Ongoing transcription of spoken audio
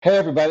Hey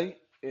everybody,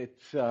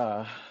 it's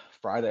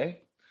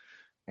Friday,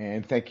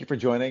 and thank you for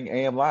joining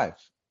AM Live.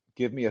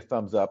 Give me a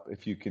thumbs up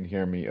if you can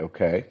hear me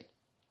okay.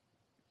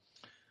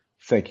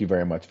 Thank you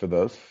very much for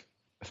those,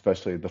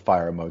 especially the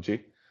fire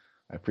emoji.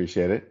 I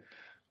appreciate it.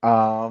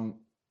 Um,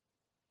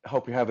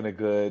 Hope you're having a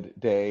good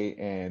day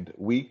and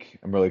week.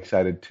 I'm really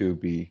excited to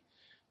be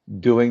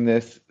doing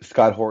this.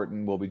 Scott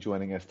Horton will be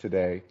joining us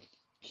today.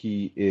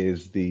 He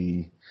is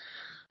the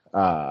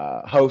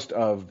host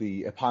of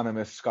the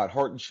eponymous Scott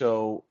Horton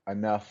Show,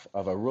 enough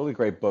of a really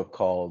great book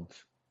called,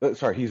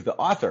 sorry, he's the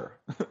author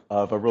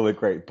of a really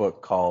great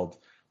book called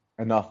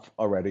Enough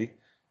Already,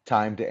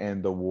 Time to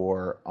End the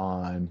War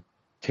on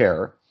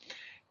Terror.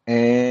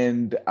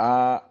 And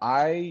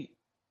I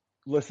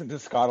listen to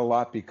Scott a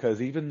lot because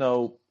even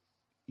though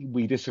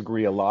we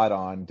disagree a lot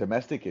on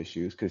domestic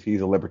issues, because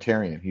he's a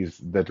libertarian, he's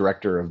the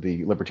director of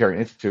the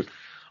Libertarian Institute.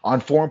 On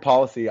foreign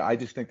policy, I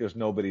just think there's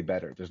nobody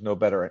better. There's no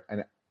better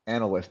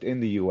analyst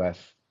in the U.S.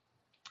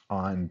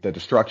 on the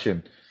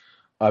destruction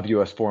of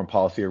U.S. foreign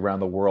policy around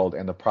the world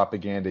and the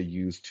propaganda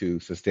used to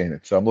sustain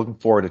it. So I'm looking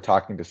forward to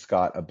talking to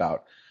Scott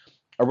about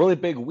a really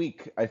big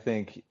week, I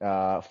think,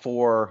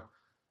 for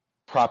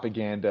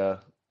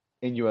propaganda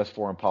in U.S.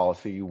 foreign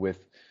policy with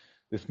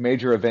this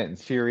major event in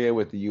Syria,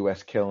 with the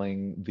U.S.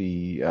 killing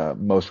the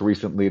most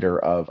recent leader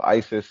of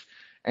ISIS,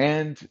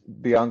 and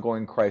the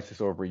ongoing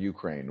crisis over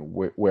Ukraine,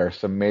 where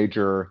some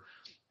major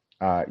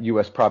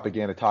U.S.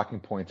 propaganda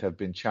talking points have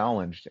been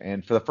challenged.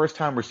 And for the first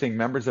time, we're seeing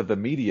members of the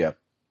media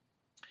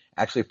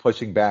actually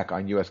pushing back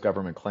on U.S.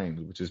 government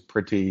claims, which is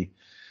pretty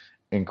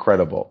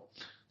incredible.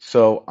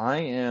 So I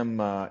am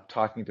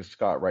talking to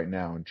Scott right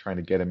now and trying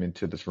to get him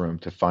into this room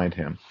to find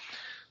him.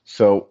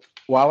 So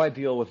while I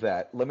deal with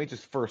that, let me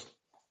just first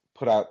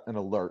put out an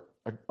alert,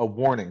 a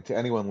warning to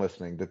anyone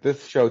listening that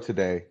this show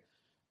today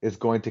is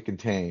going to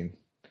contain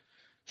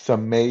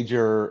some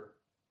major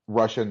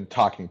Russian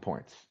talking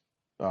points,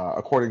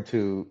 according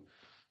to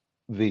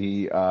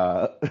the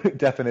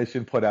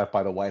definition put out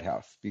by the White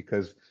House.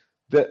 Because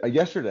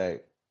yesterday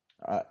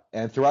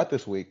and throughout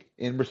this week,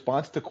 in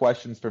response to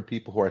questions from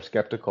people who are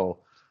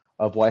skeptical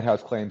of White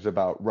House claims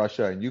about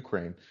Russia and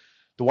Ukraine,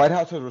 the White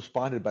House has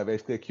responded by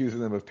basically accusing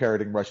them of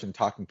parroting Russian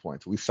talking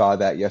points. We saw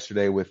that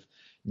yesterday with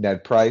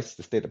Ned Price,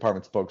 the State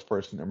Department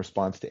spokesperson, in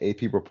response to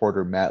AP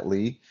reporter Matt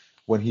Lee,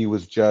 when he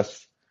was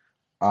just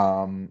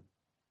um,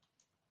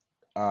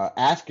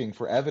 asking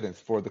for evidence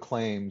for the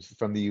claims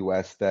from the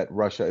U.S. that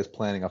Russia is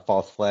planning a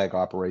false flag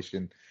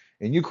operation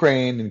in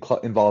Ukraine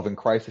involving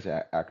crisis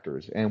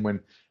actors. And when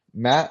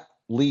Matt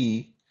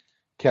Lee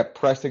kept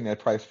pressing Ned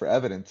Price for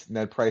evidence,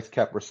 Ned Price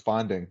kept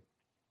responding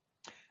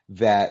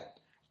that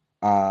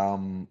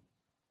um,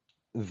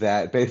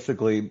 that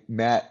basically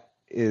Matt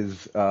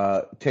is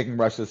taking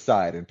Russia's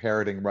side and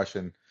parroting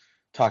Russian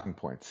talking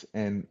points.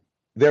 And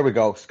there we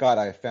go, Scott.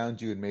 I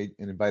found you and made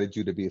and invited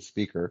you to be a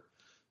speaker.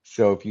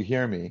 So if you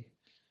hear me,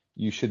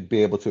 you should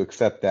be able to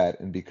accept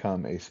that and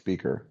become a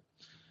speaker.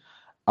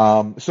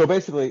 So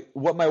basically,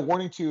 what my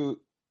warning to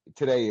you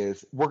today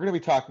is we're going to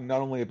be talking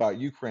not only about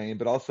Ukraine,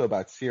 but also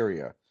about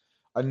Syria,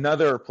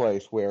 another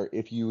place where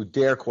if you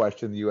dare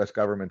question the US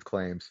government's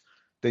claims,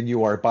 then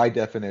you are by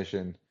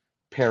definition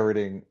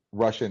parroting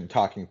Russian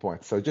talking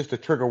points. So just a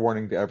trigger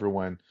warning to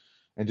everyone,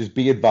 and just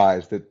be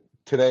advised that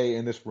today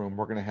in this room,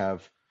 we're going to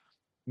have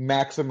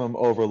maximum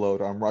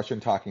overload on Russian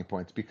talking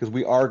points because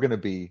we are going to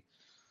be,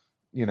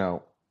 you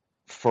know,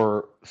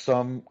 for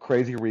some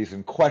crazy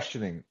reason,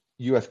 questioning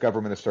U.S.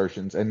 government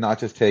assertions and not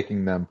just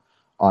taking them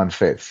on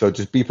faith. So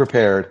just be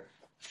prepared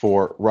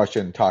for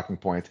Russian talking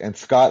points. And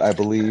Scott, I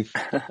believe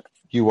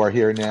you are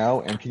here now,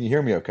 and can you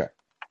hear me okay?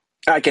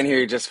 I can hear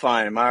you just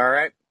fine. Am I all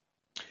right?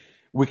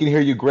 We can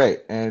hear you great.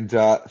 And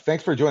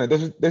thanks for joining.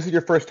 This is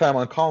your first time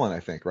on Colin,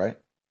 I think, right?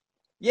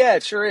 Yeah,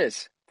 it sure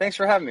is. Thanks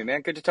for having me,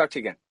 man. Good to talk to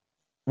you again.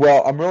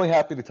 Well, I'm really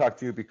happy to talk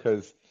to you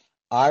because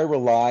I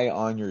rely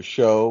on your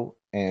show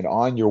and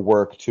on your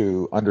work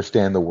to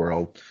understand the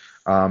world.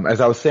 As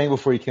I was saying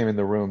before you came in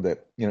the room,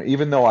 that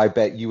even though I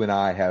bet you and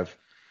I have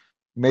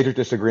major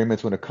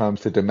disagreements when it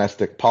comes to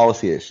domestic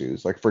policy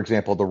issues, like for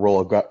example, the role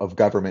of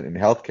government in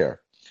healthcare,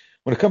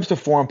 when it comes to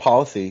foreign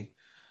policy,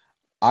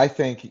 I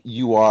think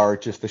you are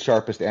just the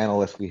sharpest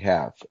analyst we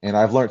have, and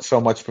I've learned so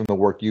much from the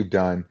work you've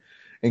done,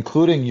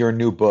 including your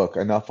new book,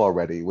 Enough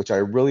Already, which I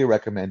really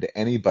recommend to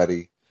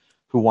anybody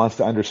who wants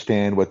to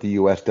understand what the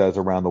U.S. does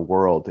around the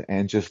world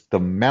and just the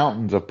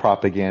mountains of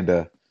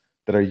propaganda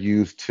that are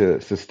used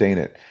to sustain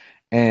it.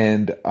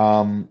 And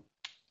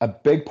a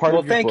big part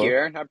Well, of your thank you, book,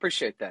 Aaron. I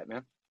appreciate that,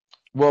 man.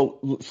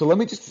 well, so let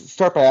me just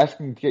start by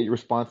asking to get your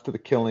response to the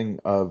killing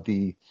of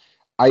the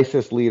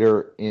ISIS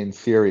leader in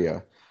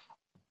Syria.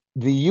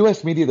 The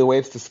U.S. media, the way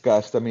it's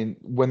discussed, I mean,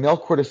 when they'll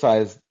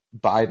criticize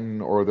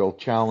Biden or they'll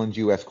challenge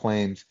U.S.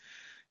 claims,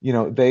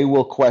 they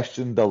will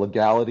question the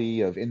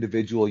legality of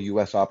individual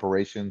U.S.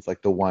 operations,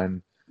 like the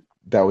one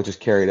that was just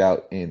carried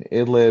out in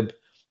Idlib.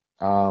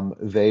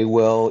 They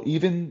will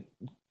even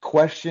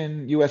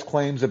question U.S.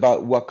 claims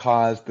about what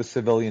caused the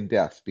civilian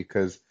deaths,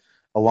 because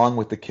along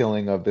with the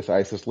killing of this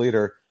ISIS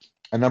leader,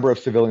 a number of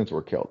civilians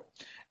were killed.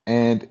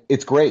 And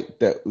it's great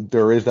that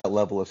there is that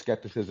level of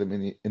skepticism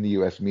in the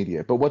U.S.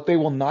 media. But what they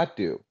will not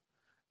do,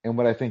 and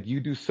what I think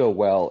you do so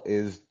well,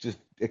 is just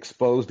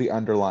expose the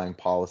underlying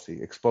policy,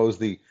 expose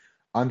the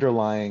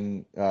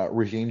underlying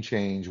regime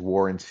change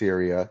war in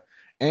Syria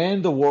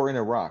and the war in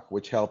Iraq,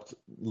 which helped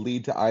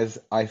lead to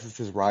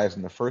ISIS's rise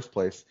in the first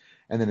place.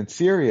 And then in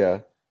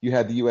Syria, you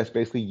had the U.S.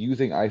 basically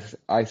using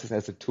ISIS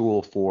as a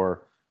tool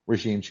for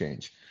regime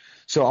change.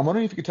 So I'm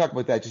wondering if you could talk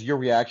about that, just your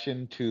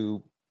reaction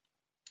to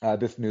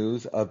this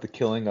news of the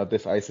killing of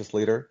this ISIS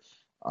leader.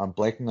 I'm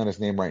blanking on his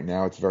name right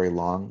now. It's very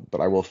long,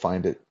 but I will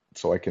find it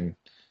so I can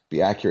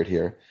be accurate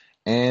here.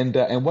 And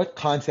what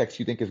context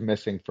you think is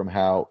missing from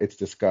how it's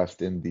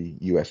discussed in the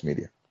U.S.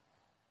 media?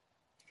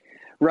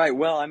 Right.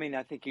 Well, I mean,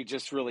 I think you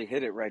just really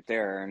hit it right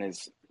there. And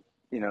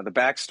the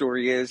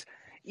backstory is,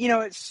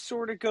 it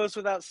sort of goes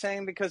without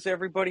saying because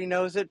everybody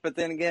knows it, but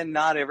then again,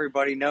 not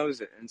everybody knows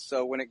it. And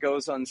so when it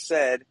goes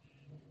unsaid,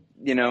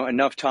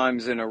 enough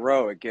times in a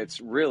row, it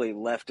gets really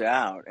left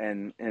out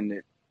and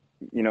it,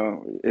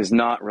 is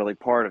not really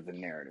part of the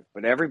narrative.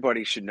 But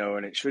everybody should know,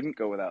 and it shouldn't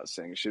go without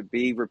saying, it should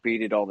be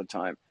repeated all the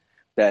time,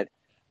 that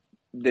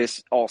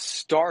this all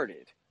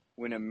started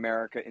when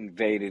America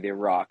invaded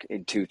Iraq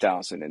in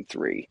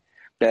 2003.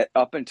 That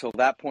up until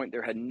that point,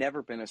 there had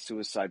never been a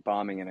suicide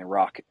bombing in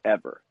Iraq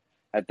ever.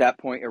 At that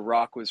point,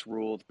 Iraq was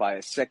ruled by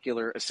a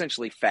secular,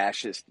 essentially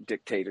fascist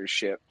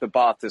dictatorship. The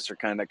Baathists are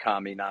kind of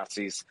commie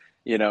Nazis,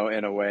 in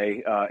a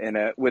way,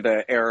 with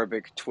an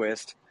Arabic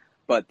twist.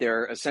 But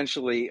they're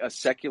essentially a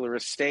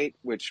secularist state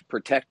which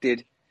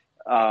protected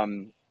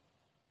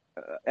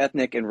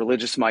ethnic and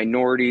religious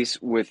minorities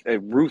with a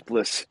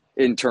ruthless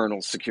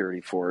internal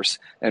security force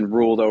and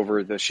ruled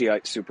over the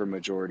Shiite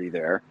supermajority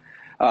there,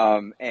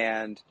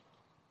 and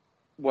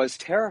was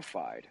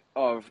terrified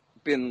of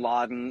bin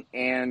Laden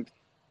and,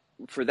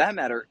 for that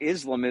matter,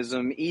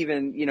 Islamism,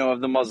 even,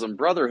 of the Muslim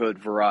Brotherhood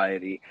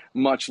variety,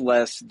 much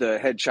less the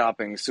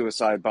head-chopping,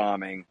 suicide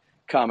bombing,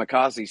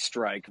 kamikaze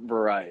strike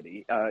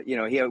variety.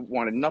 He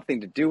wanted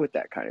nothing to do with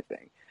that kind of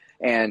thing.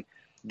 And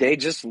they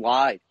just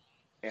lied,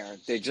 Aaron.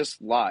 They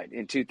just lied.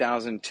 In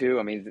 2002,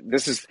 I mean,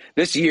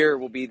 this year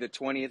will be the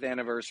 20th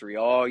anniversary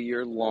all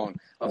year long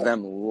of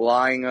them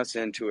lying us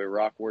into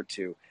Iraq War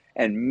II.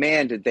 And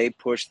man, did they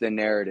push the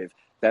narrative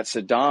that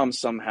Saddam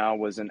somehow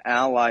was an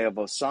ally of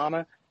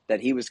Osama, that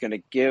he was going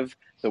to give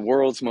the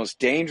world's most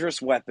dangerous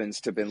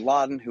weapons to bin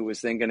Laden, who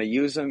was then going to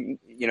use them,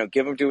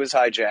 give them to his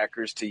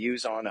hijackers to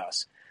use on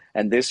us.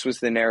 And this was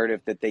the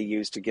narrative that they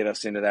used to get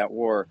us into that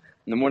war.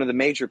 And then one of the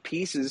major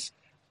pieces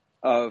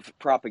of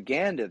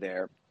propaganda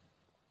there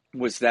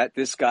was that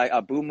this guy,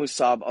 Abu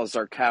Musab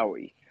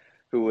al-Zarqawi,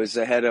 who was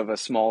the head of a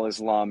small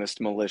Islamist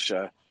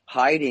militia,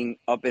 hiding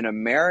up in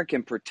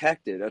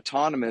American-protected,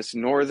 autonomous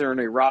northern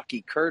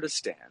Iraqi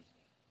Kurdistan,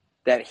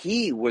 that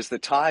he was the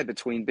tie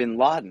between bin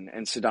Laden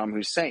and Saddam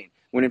Hussein,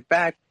 when in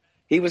fact,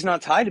 he was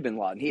not tied to bin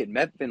Laden. He had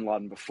met bin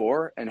Laden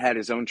before and had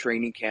his own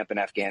training camp in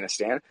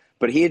Afghanistan,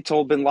 but he had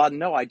told bin Laden,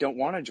 no, I don't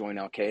want to join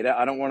al-Qaeda.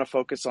 I don't want to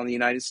focus on the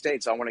United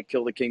States. I want to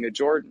kill the King of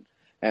Jordan.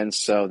 And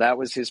so that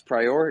was his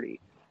priority,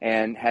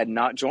 and had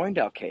not joined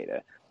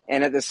al-Qaeda.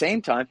 And at the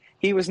same time,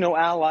 he was no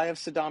ally of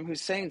Saddam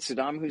Hussein.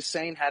 Saddam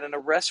Hussein had an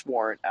arrest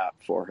warrant out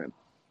for him.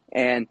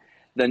 And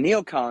the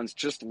neocons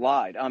just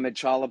lied. Ahmed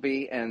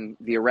Chalabi and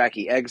the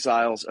Iraqi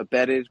exiles,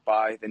 abetted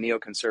by the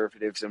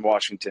neoconservatives in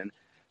Washington,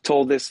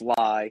 told this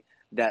lie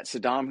that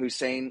Saddam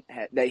Hussein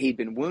that he'd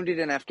been wounded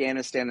in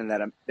Afghanistan, and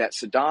that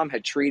Saddam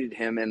had treated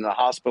him in the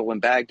hospital in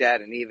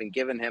Baghdad and even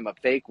given him a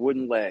fake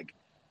wooden leg.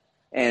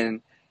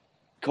 And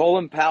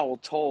Colin Powell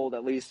told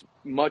at least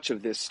much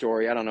of this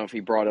story. I don't know if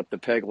he brought up the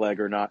peg leg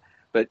or not,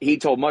 but he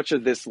told much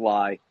of this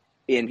lie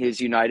in his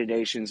United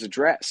Nations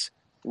address,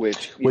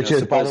 which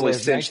Is, by the way, supposedly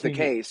cinched the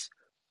case.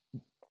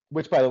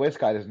 Which, by the way,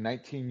 Scott, is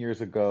 19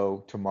 years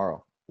ago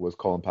tomorrow, was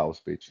Colin Powell's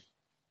speech.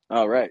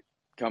 Oh, right.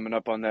 Coming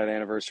up on that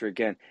anniversary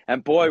again.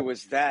 And boy,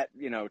 was that,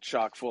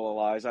 chock full of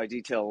lies. I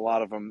detail a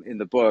lot of them in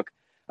the book.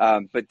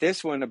 But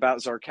this one about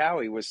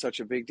Zarqawi was such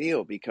a big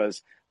deal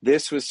because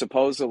this was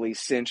supposedly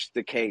cinched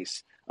the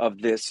case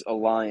of this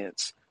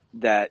alliance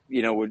that,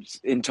 was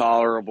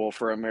intolerable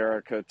for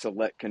America to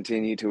let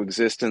continue to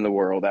exist in the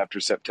world after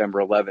September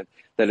 11th,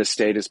 that a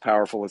state as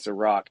powerful as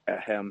Iraq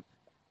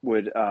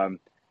would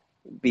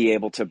be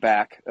able to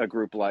back a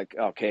group like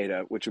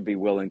al-Qaeda, which would be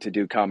willing to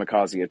do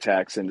kamikaze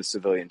attacks into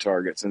civilian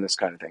targets and this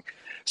kind of thing.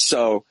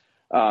 So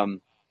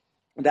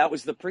that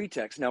was the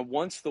pretext. Now,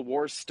 once the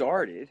war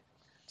started,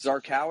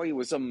 Zarqawi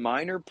was a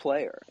minor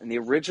player, and the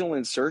original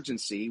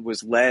insurgency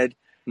was led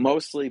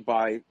mostly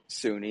by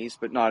Sunnis,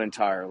 but not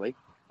entirely,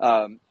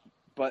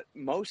 but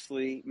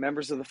mostly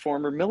members of the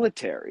former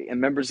military and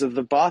members of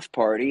the Ba'ath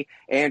Party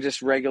and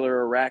just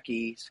regular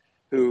Iraqis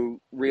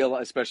who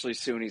realized, especially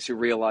Sunnis, who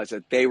realized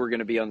that they were going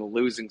to be on the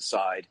losing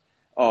side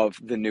of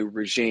the new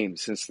regime,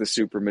 since the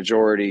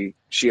supermajority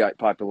Shiite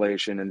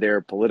population and their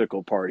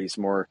political parties,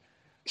 more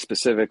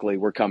specifically,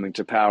 were coming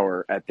to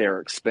power at their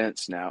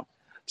expense now.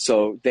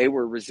 So they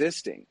were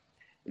resisting.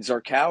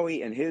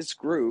 Zarqawi and his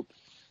group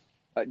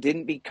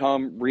didn't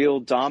become real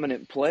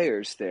dominant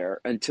players there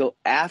until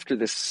after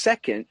the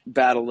second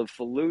Battle of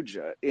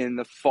Fallujah in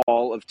the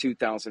fall of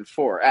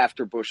 2004,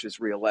 after Bush's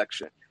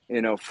reelection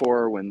in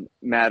 '04, when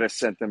Mattis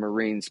sent the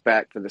Marines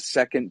back for the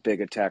second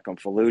big attack on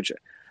Fallujah.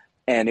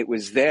 And it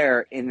was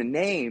there in the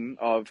name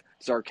of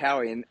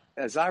Zarqawi. And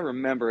as I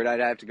remember it, I'd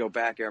have to go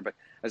back, Aaron, but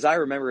as I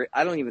remember it,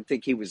 I don't even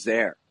think he was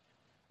there.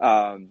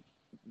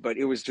 But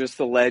it was just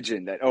the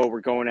legend that, oh, we're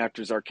going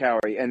after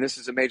Zarqawi. And this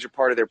is a major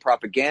part of their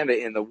propaganda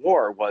in the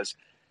war, was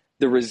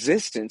the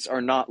resistance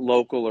are not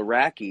local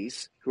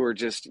Iraqis who are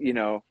just,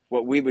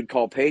 what we would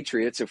call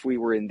patriots if we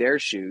were in their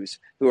shoes,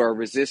 who are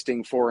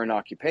resisting foreign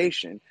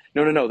occupation.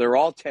 No. They're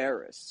all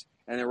terrorists.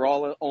 And they're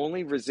all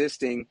only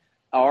resisting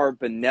our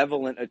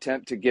benevolent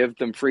attempt to give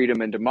them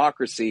freedom and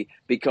democracy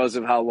because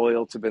of how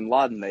loyal to bin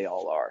Laden they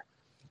all are.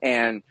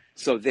 And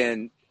so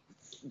then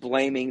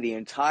blaming the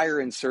entire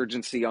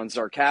insurgency on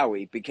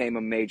Zarqawi became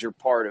a major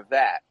part of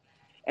that.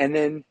 And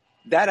then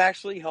that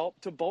actually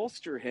helped to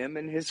bolster him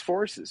and his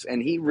forces.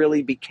 And he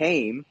really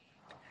became,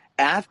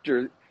 and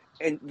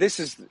this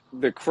is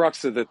the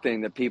crux of the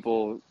thing that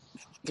people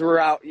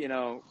throughout,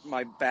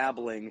 my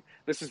babbling,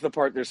 this is the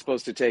part they're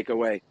supposed to take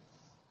away.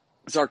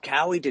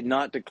 Zarqawi did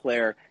not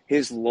declare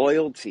his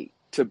loyalty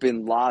to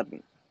bin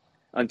Laden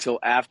until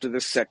after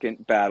the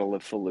second Battle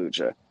of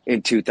Fallujah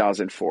in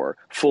 2004,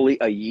 fully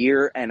a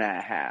year and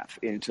a half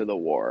into the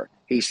war.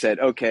 He said,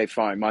 okay,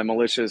 fine, my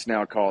militia is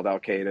now called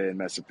Al-Qaeda in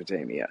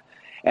Mesopotamia.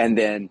 And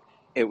then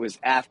it was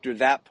after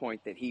that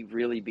point that he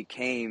really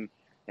became,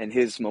 and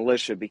his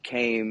militia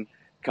became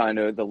kind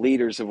of the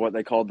leaders of what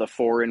they called the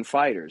foreign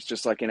fighters,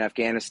 just like in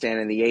Afghanistan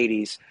in the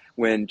 80s,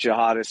 when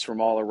jihadists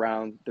from all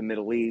around the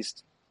Middle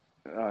East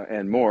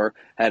and more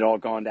had all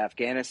gone to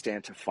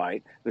Afghanistan to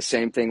fight. The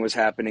same thing was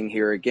happening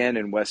here again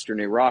in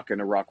Western Iraq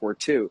in Iraq War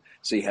II.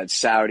 So you had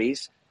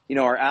Saudis,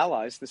 our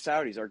allies, the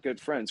Saudis, our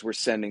good friends, were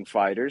sending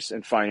fighters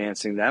and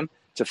financing them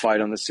to fight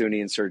on the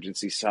Sunni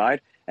insurgency side.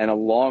 And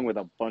along with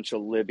a bunch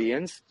of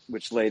Libyans,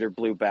 which later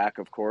blew back,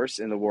 of course,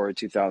 in the war of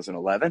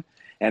 2011,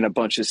 and a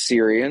bunch of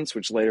Syrians,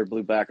 which later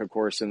blew back, of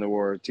course, in the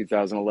war of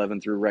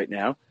 2011 through right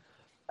now.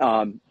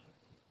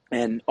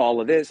 And all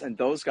of this, and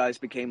those guys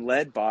became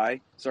led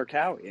by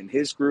Zarqawi, and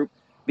his group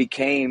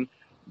became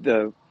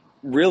I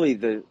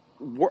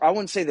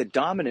wouldn't say the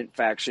dominant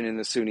faction in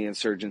the Sunni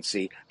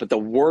insurgency, but the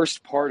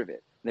worst part of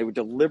it. They would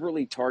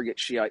deliberately target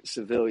Shiite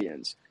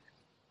civilians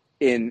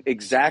in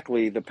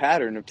exactly the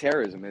pattern of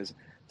terrorism, is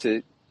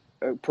to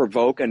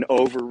provoke an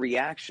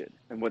overreaction.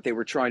 And what they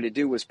were trying to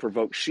do was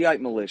provoke Shiite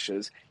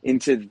militias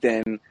into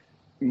then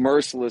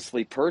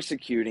mercilessly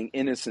persecuting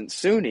innocent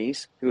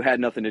Sunnis who had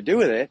nothing to do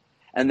with it.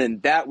 And then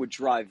that would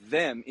drive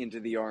them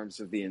into the arms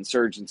of the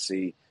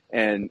insurgency,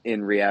 and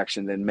in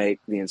reaction then make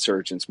the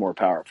insurgents more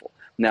powerful.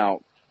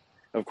 Now,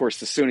 of course,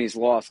 the Sunnis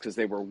lost because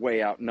they were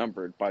way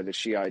outnumbered by the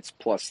Shiites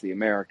plus the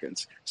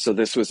Americans. So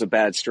this was a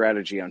bad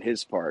strategy on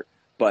his part,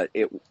 but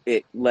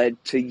it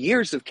led to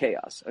years of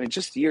chaos. I mean,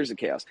 just years of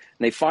chaos.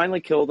 And they finally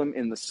killed him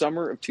in the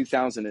summer of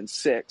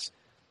 2006.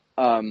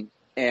 And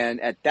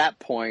at that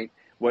point,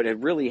 what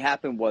had really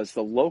happened was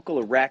the local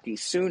Iraqi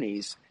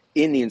Sunnis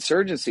in the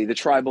insurgency, the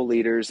tribal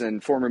leaders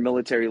and former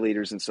military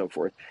leaders and so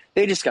forth,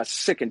 they just got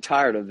sick and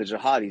tired of the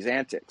jihadis'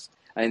 antics.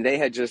 And they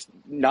had just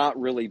not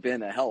really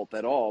been a help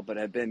at all, but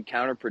had been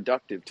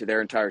counterproductive to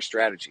their entire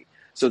strategy.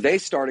 So they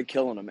started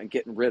killing them and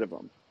getting rid of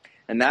them.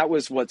 And that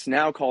was what's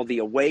now called the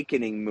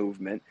Awakening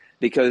Movement,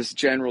 because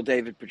General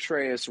David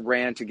Petraeus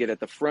ran to get at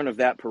the front of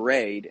that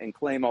parade and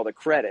claim all the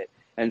credit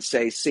and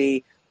say,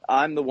 see,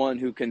 I'm the one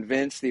who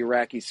convinced the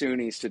Iraqi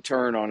Sunnis to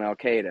turn on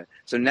Al-Qaeda.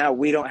 So now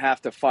we don't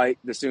have to fight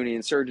the Sunni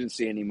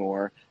insurgency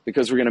anymore,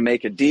 because we're going to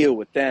make a deal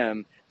with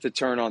them to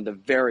turn on the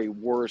very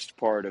worst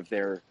part of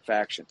their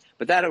faction.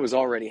 But that was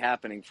already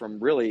happening from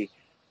really,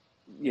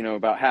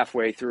 about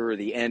halfway through or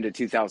the end of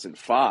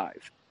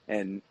 2005,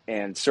 and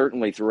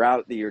certainly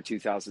throughout the year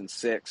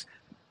 2006.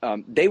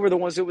 They were the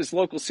ones, it was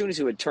local Sunnis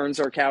who had turned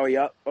Zarqawi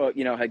up,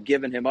 had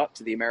given him up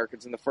to the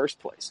Americans in the first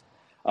place.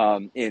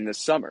 In the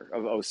summer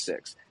of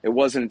 '06. It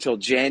wasn't until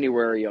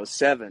January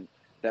 '07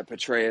 that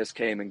Petraeus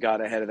came and got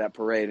ahead of that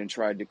parade and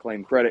tried to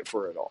claim credit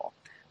for it all,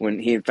 when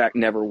he, in fact,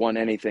 never won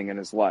anything in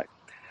his life.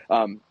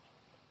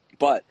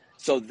 But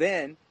so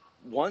then,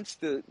 once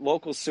the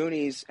local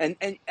Sunnis, and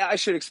I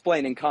should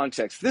explain in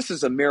context, this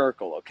is a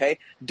miracle, okay?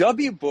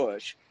 W.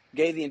 Bush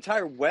gave the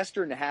entire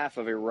western half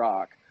of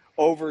Iraq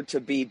over to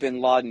be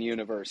bin Laden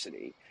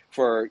University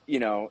for,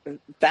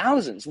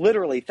 thousands,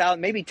 literally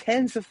thousands, maybe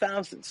tens of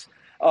thousands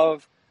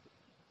of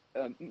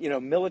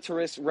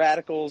militarist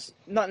radicals,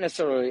 not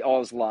necessarily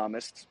all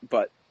Islamists,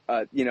 but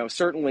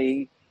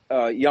certainly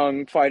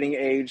young fighting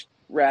age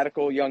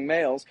radical young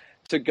males,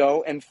 to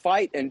go and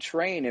fight and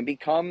train and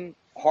become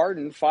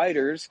hardened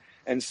fighters,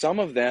 and some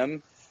of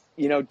them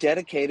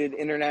dedicated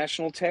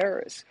international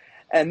terrorists.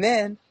 And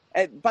then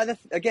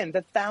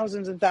the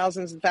thousands and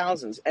thousands and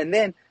thousands, and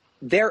then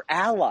their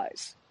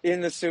allies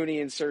in the Sunni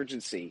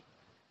insurgency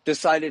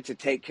decided to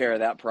take care of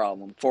that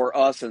problem for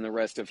us and the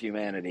rest of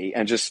humanity,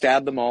 and just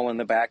stab them all in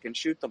the back and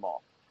shoot them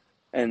all.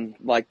 And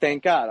like,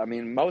 thank God. I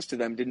mean, most of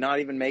them did not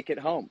even make it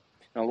home.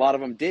 And a lot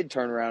of them did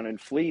turn around and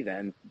flee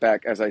then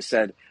back, as I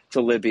said,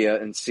 to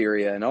Libya and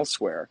Syria and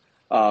elsewhere.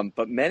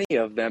 But many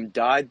of them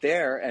died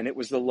there, and it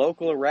was the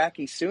local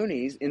Iraqi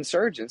Sunnis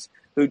insurgents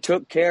who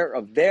took care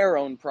of their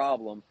own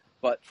problem,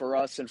 but for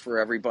us and for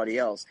everybody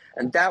else.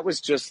 And that was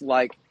just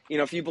like,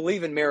 if you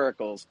believe in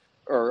miracles,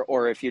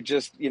 or if you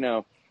just,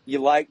 you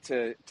like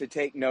to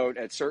take note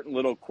at certain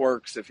little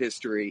quirks of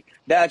history,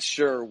 that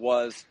sure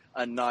was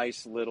a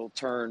nice little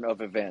turn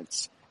of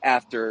events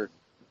after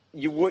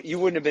you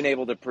wouldn't have been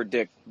able to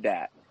predict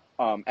that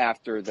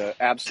after the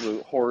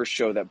absolute horror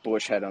show that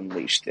Bush had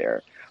unleashed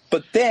there.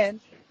 But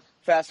then,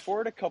 fast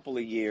forward a couple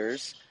of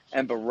years,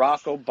 and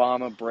Barack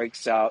Obama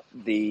breaks out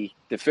the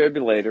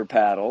defibrillator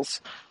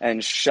paddles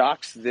and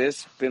shocks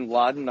this bin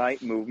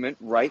Ladenite movement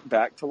right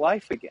back to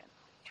life again.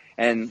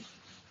 And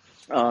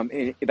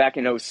back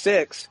in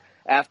 2006,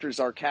 after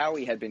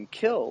Zarqawi had been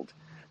killed,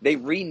 they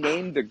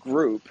renamed the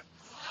group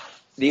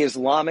the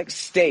Islamic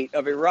State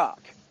of Iraq.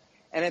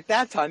 And at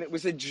that time, it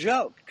was a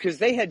joke because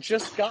they had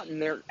just gotten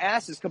their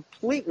asses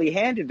completely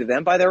handed to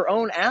them by their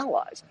own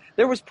allies.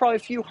 There was probably a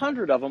few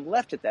hundred of them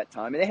left at that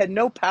time, and they had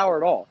no power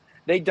at all.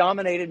 They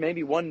dominated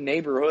maybe one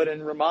neighborhood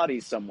in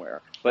Ramadi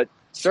somewhere, but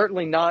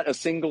certainly not a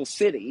single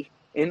city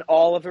in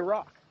all of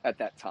Iraq at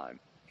that time.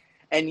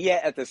 And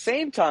yet, at the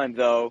same time,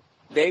 though,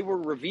 they were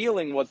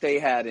revealing what they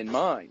had in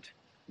mind,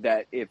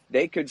 that if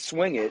they could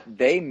swing it,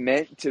 they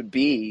meant to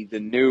be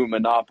the new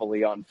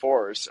monopoly on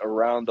force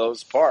around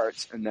those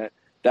parts, and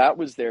that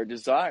was their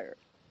desire.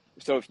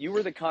 So if you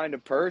were the kind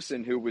of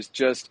person who was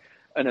just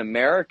an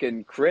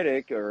American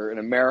critic or an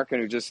American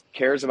who just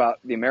cares about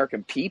the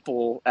American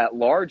people at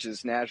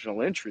large's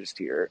national interest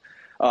here,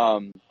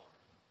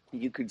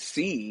 you could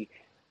see,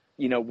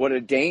 what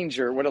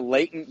a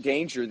latent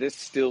danger this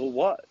still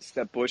was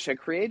that Bush had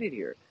created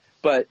here.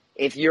 But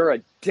if you're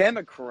a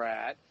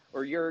Democrat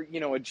or you're,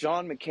 a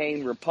John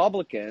McCain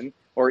Republican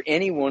or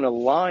anyone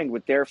aligned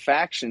with their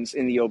factions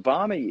in the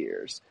Obama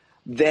years,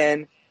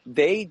 then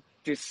they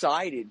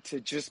decided to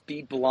just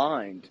be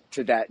blind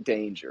to that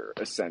danger,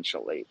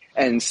 essentially,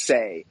 and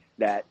say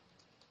that,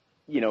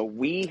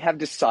 we have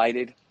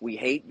decided we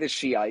hate the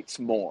Shiites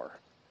more.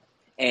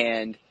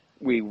 And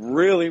we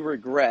really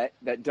regret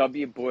that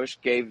W. Bush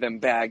gave them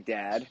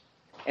Baghdad.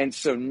 And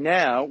so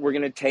now we're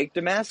going to take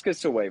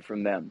Damascus away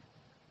from them.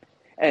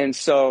 And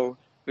so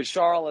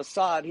Bashar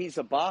al-Assad, he's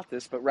a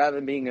Ba'athist, but rather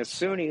than being a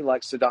Sunni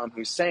like Saddam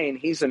Hussein,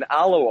 he's an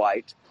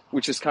Alawite,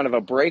 which is kind of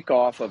a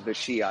break-off of the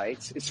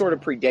Shiites. It sort of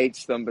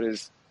predates them, but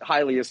is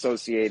highly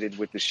associated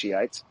with the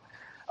Shiites,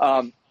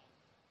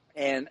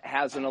 and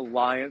has an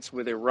alliance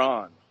with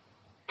Iran.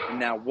 And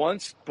now,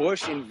 once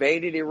Bush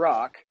invaded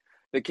Iraq,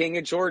 the King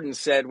of Jordan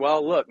said,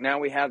 well, look, now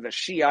we have the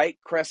Shiite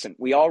crescent.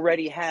 We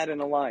already had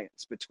an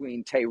alliance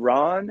between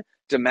Tehran,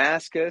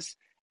 Damascus,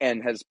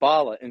 and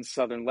Hezbollah in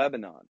southern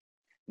Lebanon.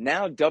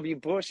 Now W.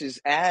 Bush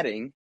is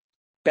adding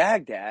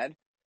Baghdad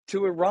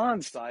to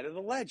Iran's side of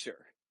the ledger.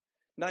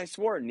 Nice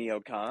word,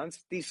 neocons.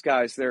 These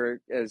guys,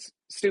 they're as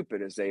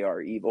stupid as they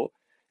are evil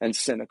and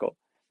cynical.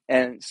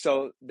 And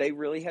so they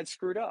really had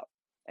screwed up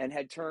and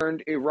had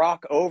turned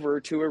Iraq over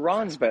to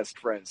Iran's best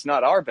friends,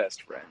 not our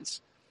best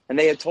friends. And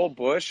they had told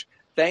Bush,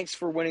 thanks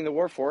for winning the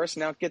war for us,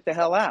 now get the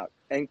hell out,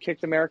 and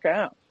kicked America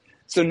out.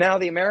 So now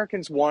the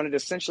Americans wanted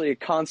essentially a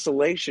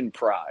consolation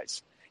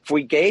prize. If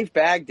we gave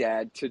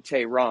Baghdad to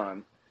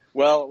Tehran,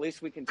 well, at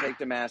least we can take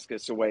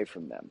Damascus away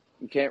from them.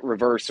 We can't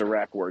reverse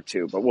Iraq War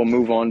II, but we'll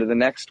move on to the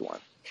next one.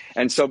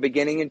 And so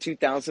beginning in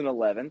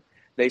 2011,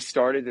 they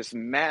started this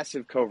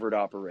massive covert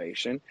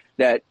operation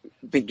that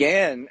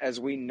began, as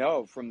we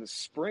know, from the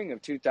spring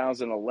of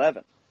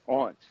 2011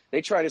 on.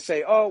 They try to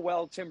say, oh,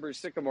 well, Timber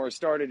Sycamore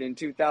started in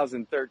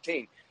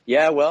 2013.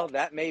 Yeah, well,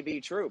 that may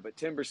be true, but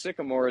Timber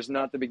Sycamore is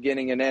not the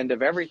beginning and end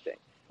of everything.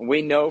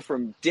 We know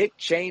from Dick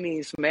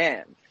Cheney's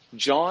man,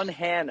 John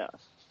Hanna,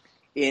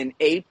 in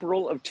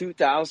April of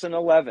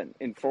 2011,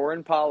 in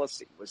Foreign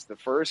Policy, was the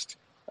first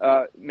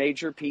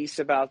major piece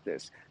about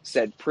this,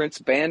 said Prince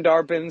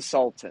Bandar bin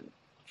Sultan,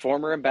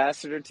 former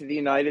ambassador to the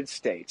United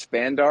States,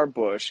 Bandar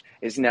Bush,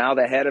 is now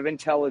the head of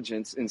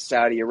intelligence in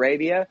Saudi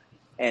Arabia,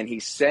 and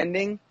he's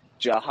sending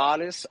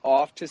jihadists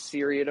off to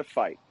Syria to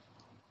fight.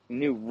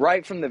 Knew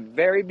right from the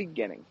very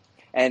beginning.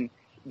 And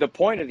the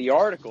point of the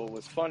article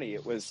was funny.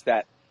 It was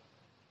that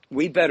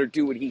we better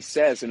do what he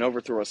says and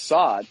overthrow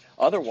Assad.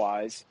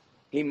 Otherwise,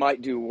 he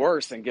might do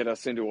worse and get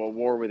us into a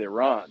war with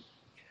Iran.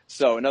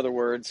 So, in other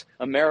words,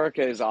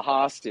 America is a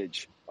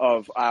hostage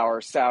of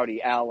our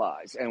Saudi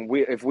allies. And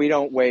if we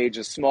don't wage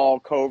a small,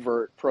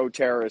 covert,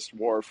 pro-terrorist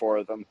war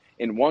for them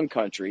in one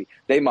country,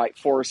 they might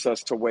force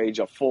us to wage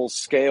a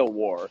full-scale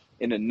war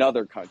in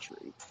another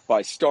country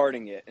by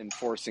starting it and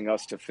forcing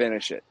us to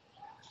finish it.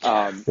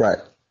 Right.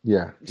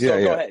 Yeah. So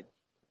Yeah. go ahead.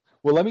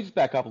 Well, let me just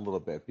back up a little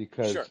bit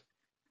because Sure.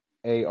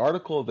 a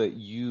article that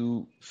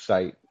you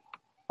cite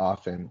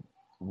often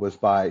was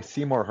by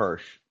Seymour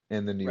Hersh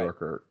in the New Right.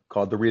 Yorker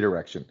called The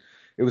Redirection.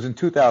 It was in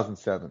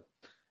 2007.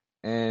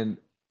 And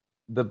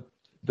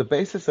the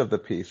basis of the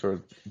piece,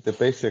 or the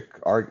basic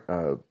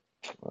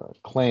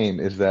claim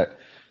is that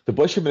the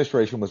Bush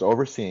administration was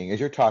overseeing, as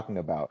you're talking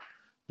about,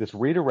 this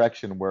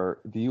redirection where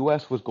the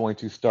U.S. was going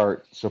to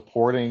start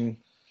supporting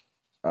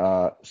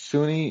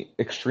Sunni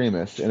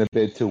extremists in a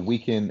bid to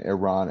weaken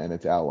Iran and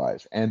its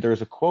allies. And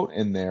there's a quote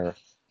in there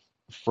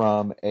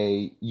from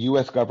a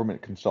U.S.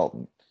 government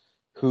consultant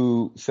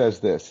who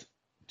says this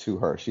to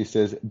her. She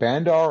says,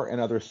 Bandar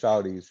and other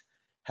Saudis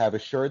have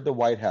assured the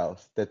White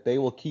House that they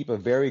will keep a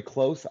very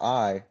close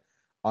eye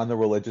on the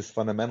religious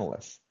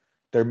fundamentalists.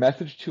 Their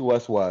message to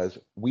us was,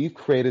 we've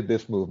created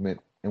this movement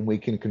and we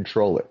can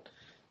control it.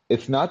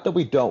 It's not that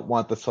we don't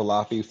want the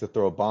Salafis to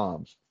throw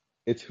bombs.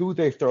 It's who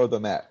they throw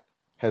them at.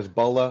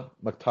 Hezbollah,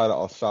 Muqtada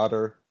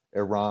al-Sadr,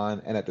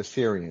 Iran, and at the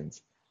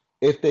Syrians,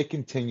 if they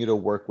continue to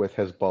work with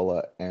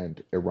Hezbollah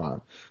and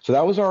Iran. So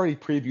that was already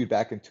previewed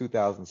back in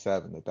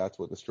 2007, that that's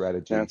what the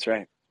strategy That's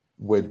right.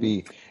 would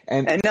be.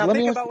 And And now let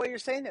me think ask about what you're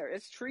saying there.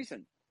 It's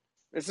treason.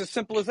 It's as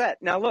simple as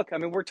that. Now, look, I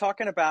mean,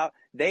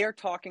 they are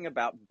talking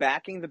about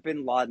backing the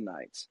bin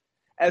Ladenites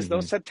as though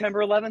you. September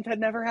 11th had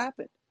never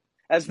happened,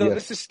 as though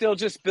this Yes. is still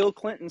just Bill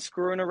Clinton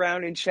screwing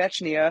around in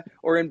Chechnya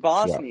or in Yeah.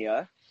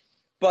 Bosnia.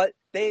 But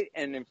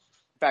and in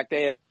fact,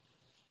 they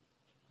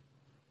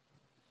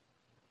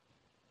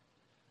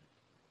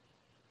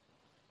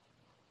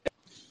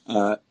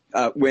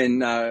when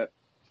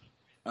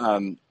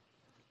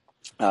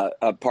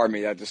pardon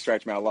me, that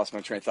distracted me. I lost my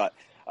train of thought.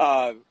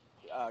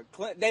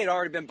 Clinton, they had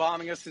already been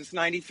bombing us since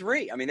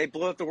 '93. I mean, they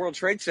blew up the World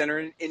Trade Center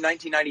in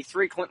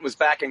 1993. Clinton was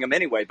backing them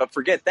anyway. But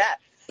forget that.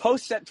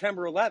 Post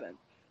September 11th,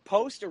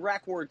 post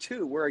Iraq War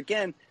II, where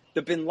again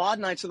the Bin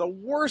Ladenites are the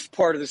worst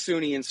part of the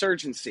Sunni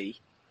insurgency,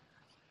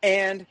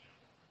 and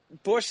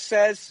Bush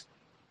says,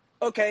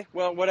 okay,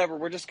 well, whatever,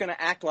 we're just going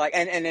to act like,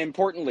 and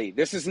importantly,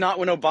 this is not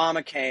when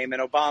Obama came,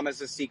 and Obama's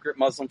a secret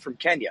Muslim from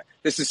Kenya.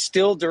 This is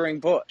still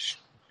during Bush,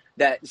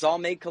 that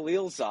Zalmay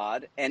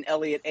Khalilzad and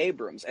Elliot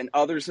Abrams and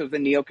others of the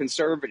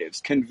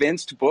neoconservatives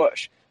convinced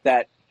Bush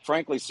that,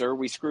 frankly, sir,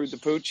 we screwed the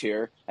pooch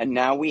here, and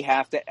now we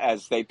have to,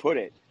 as they put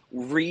it,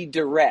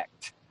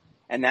 redirect.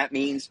 And that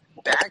means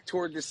back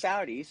toward the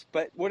Saudis,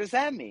 but what does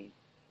that mean?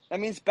 That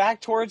means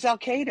back towards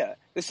al-Qaeda.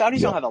 The Saudis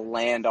Yeah. don't have a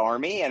land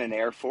army and an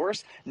air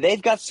force.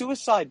 They've got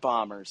suicide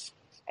bombers.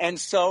 And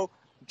so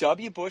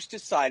W. Bush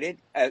decided,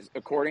 as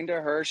according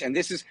to Hirsch, and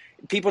this is,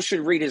 people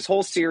should read his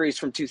whole series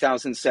from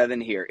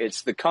 2007 here.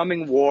 It's The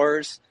Coming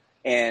Wars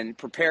and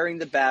Preparing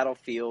the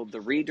Battlefield,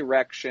 The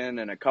Redirection,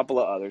 and a couple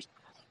of others,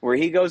 where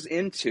he goes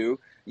into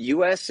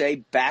USA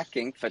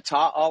backing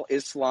Fatah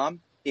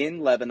al-Islam in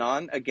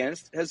Lebanon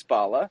against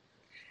Hezbollah,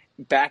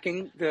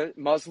 backing the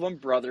Muslim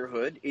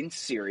Brotherhood in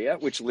Syria,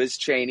 which Liz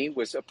Cheney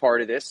was a part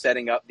of this,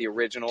 setting up the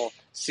original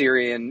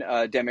Syrian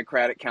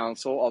Democratic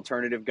Council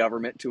alternative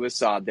government to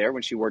Assad there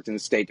when she worked in the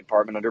State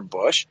Department under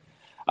Bush.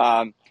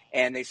 And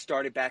they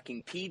started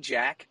backing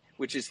PJAK,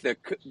 which is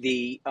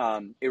the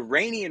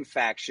Iranian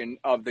faction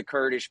of the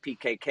Kurdish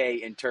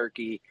PKK in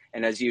Turkey,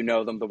 and as you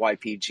know them, the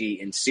YPG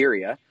in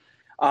Syria.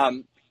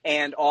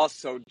 And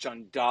also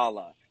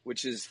Jandala,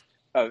 which is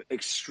an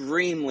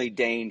extremely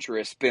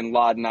dangerous bin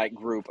Ladenite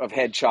group of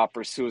head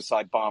chopper,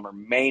 suicide bomber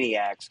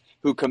maniacs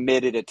who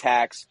committed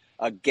attacks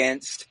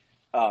against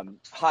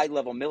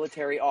high-level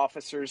military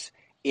officers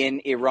in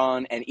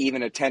Iran and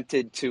even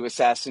attempted to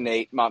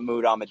assassinate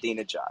Mahmoud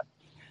Ahmadinejad.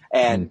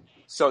 And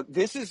so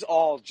this is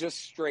all just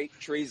straight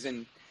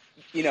treason,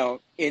 you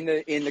know, in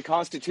the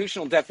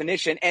constitutional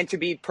definition. And to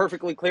be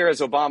perfectly clear, as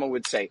Obama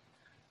would say,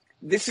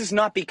 this is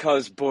not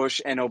because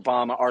Bush and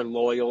Obama are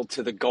loyal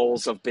to the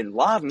goals of bin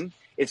Laden.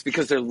 It's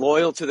because they're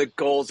loyal to the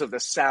goals of the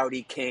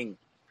Saudi king.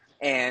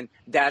 And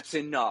that's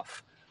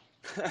enough,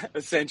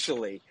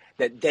 essentially,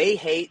 that they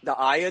hate the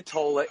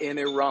Ayatollah in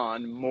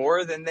Iran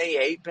more than they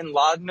hate bin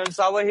Laden and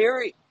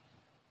Zawahiri.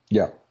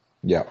 Yeah.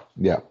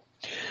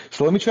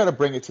 So let me try to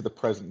bring it to the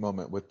present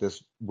moment with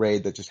this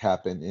raid that just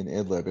happened in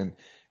Idlib and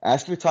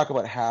ask you to talk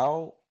about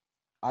how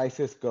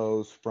ISIS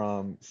goes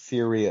from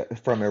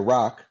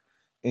Iraq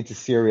into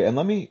Syria. And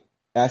let me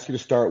ask you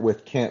to start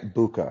with Camp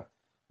Bucca,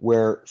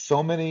 where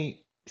so many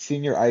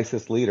senior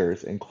ISIS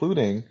leaders,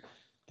 including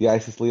the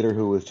ISIS leader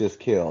who was just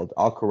killed,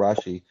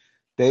 al-Qurashi,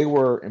 they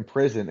were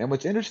imprisoned. And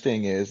what's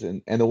interesting is,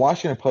 and the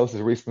Washington Post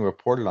has recently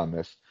reported on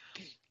this,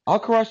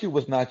 al-Qurashi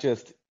was not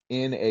just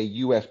in a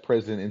U.S.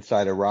 prison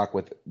inside Iraq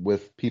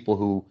with people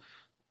who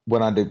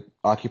went on to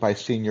occupy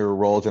senior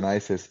roles in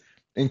ISIS,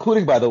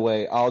 including, by the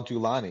way,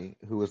 al-Julani,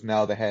 who is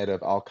now the head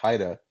of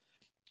al-Qaeda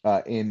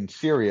in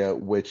Syria,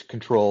 which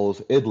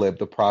controls Idlib,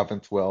 the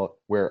province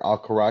where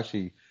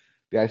al-Qurashi,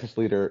 the ISIS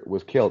leader,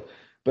 was killed.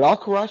 But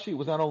al-Qurashi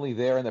was not only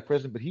there in the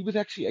prison, but he was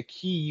actually a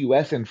key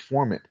U.S.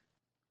 informant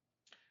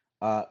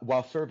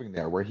while serving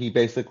there, where he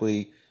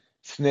basically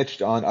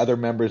snitched on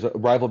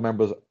rival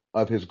members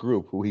of his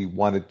group who he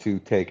wanted to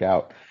take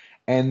out.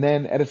 And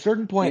then at a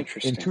certain point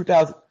in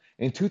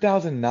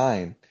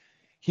 2009,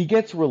 he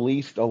gets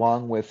released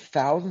along with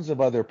thousands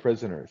of other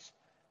prisoners.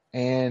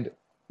 And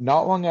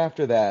not long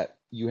after that,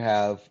 you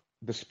have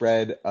the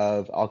spread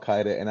of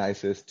al-Qaeda and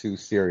ISIS to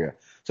Syria.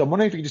 So I'm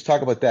wondering if you could just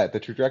talk about that, the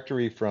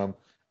trajectory from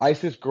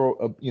ISIS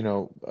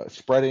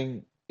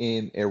spreading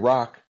in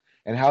Iraq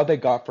and how they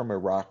got from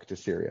Iraq to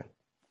Syria.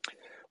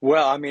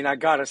 Well, I mean, I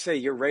gotta say,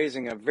 you're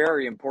raising a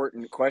very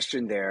important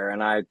question there,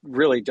 and I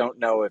really don't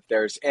know if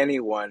there's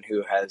anyone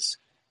who has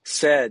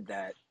said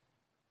that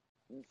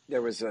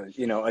there was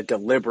a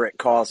deliberate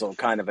causal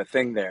kind of a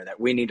thing there, that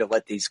we need to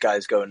let these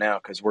guys go now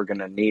because we're going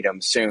to need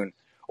them soon,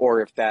 or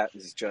if that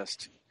is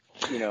just,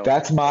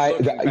 That's a my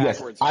looking yes.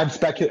 backwards moment.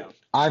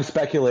 I'm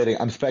speculating.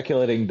 I'm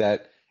speculating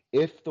that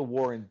if the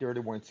dirty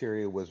war in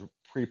Syria was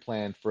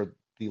pre-planned for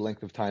the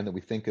length of time that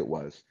we think it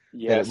was, that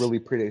it Yes. really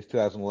predates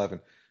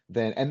 2011.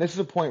 Then, and this is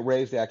a point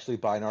raised actually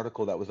by an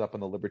article that was up on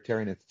the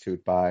Libertarian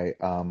Institute by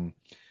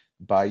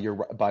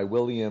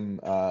William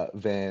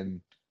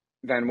Van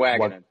Van what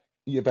Wagenen.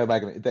 yeah, by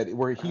Wagner, that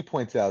where he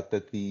points out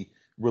that the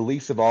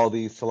release of all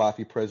these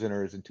Salafi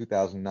prisoners in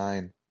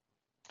 2009,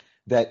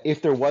 that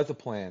if there was a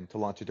plan to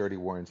launch a dirty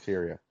war in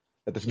Syria,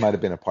 that this might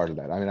have been a part of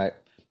that. I mean,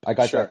 I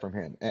got that Sure. from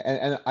him,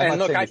 and I'm And not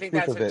look, saying I the think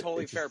truth that's of a it.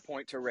 totally It's fair just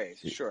point to raise.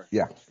 Sure.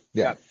 yeah,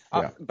 Yeah.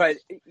 yeah, yeah,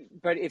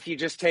 But if you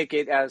just take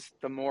it as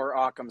the more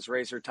Occam's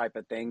razor type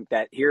of thing,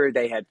 that here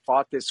they had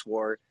fought this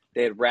war,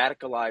 they had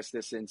radicalized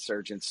this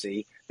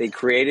insurgency, they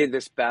created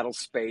this battle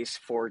space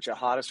for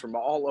jihadists from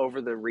all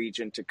over the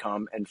region to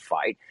come and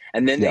fight,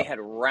 and then they yeah, had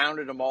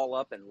rounded them all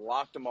up and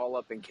locked them all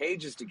up in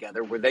cages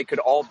together where they could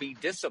all be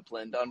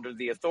disciplined under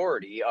the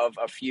authority of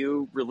a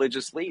few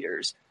religious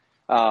leaders.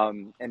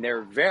 And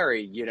they're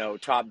very,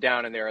 top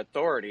down in their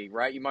authority,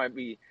 right? You might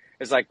be,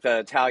 it's like the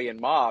Italian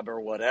mob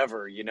or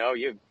whatever,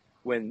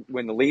 when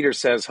the leader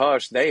says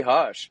hush, they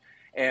hush.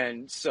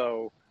 And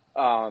so,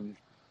 um,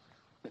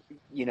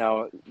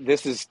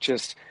 this is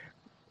just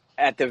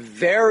at the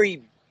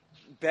very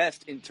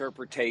best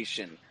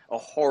interpretation, a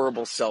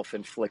horrible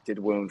self-inflicted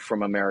wound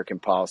from American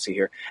policy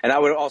here. And I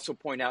would also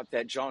point out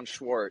that John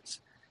Schwartz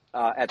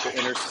at The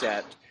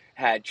Intercept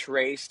had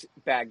traced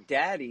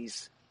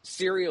Baghdadi's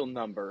serial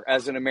number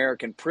as an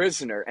American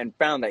prisoner and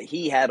found that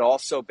he had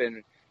also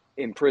been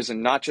in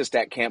prison, not just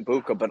at Camp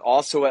Bucca, but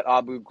also at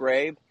Abu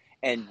Ghraib,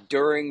 and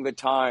during the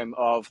time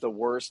of the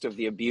worst of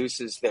the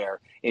abuses there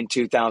in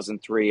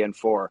 2003 and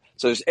 4.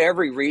 So there's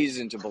every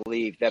reason to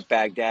believe that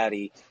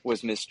Baghdadi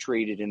was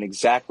mistreated in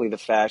exactly the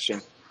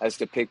fashion as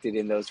depicted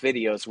in those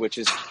videos, which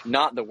is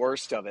not the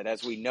worst of it.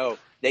 As we know,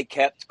 they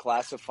kept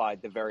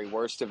classified the very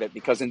worst of it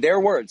because, in their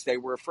words, they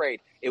were afraid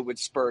it would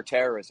spur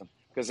terrorism,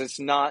 because it's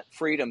not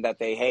freedom that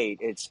they hate.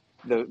 It's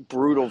the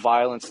brutal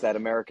violence that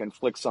America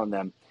inflicts on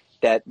them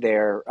that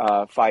they're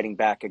fighting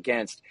back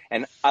against.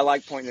 And I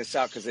like pointing this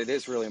out because it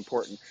is really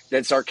important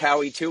that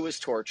Zarqawi too was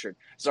tortured.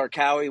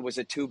 Zarqawi was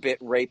a two-bit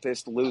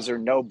rapist, loser,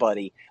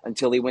 nobody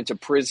until he went to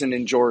prison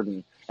in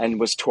Jordan and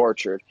was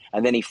tortured.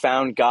 And then he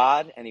found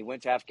God and he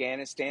went to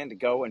Afghanistan to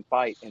go and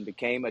fight and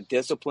became a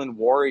disciplined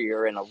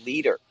warrior and a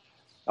leader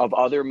of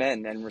other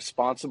men, and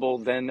responsible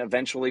then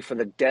eventually for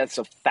the deaths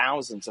of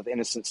thousands of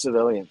innocent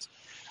civilians.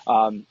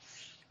 And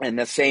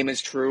the same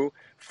is true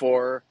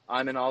for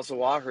Ayman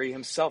al-Zawahiri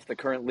himself, the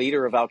current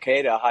leader of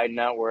al-Qaeda, hiding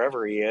out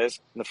wherever he is,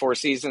 in the Four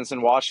Seasons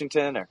in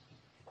Washington or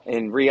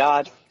in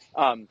Riyadh.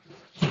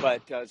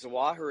 But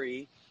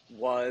Zawahiri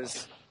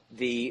was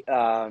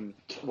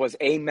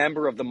a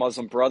member of the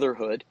Muslim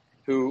Brotherhood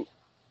who,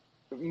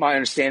 my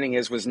understanding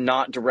is, was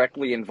not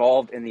directly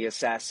involved in the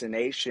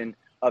assassination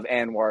of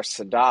Anwar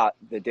Sadat,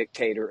 the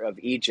dictator of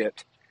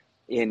Egypt,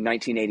 in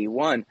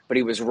 1981, but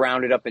he was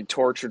rounded up and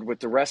tortured with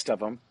the rest of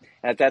them.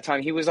 At that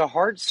time, he was a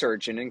heart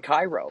surgeon in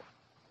Cairo,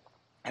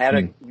 had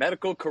a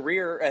medical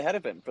career ahead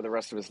of him for the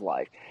rest of his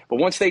life. But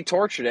once they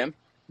tortured him,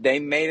 they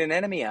made an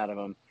enemy out of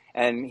him.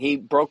 And he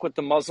broke with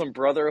the Muslim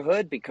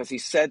Brotherhood because he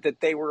said that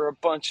they were a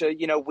bunch of,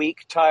 weak,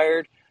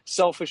 tired,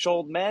 selfish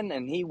old men.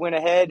 And he went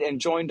ahead and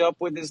joined up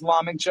with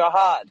Islamic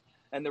Jihad.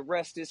 And the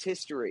rest is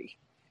history,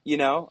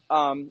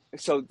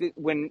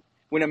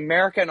 when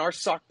America and our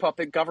sock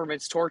puppet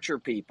governments torture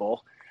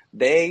people,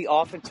 they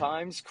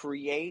oftentimes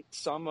create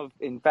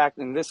in fact,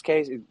 in this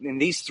case, in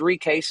these three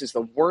cases,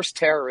 the worst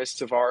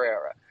terrorists of our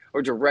era,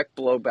 or direct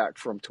blowback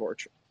from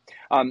torture.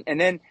 And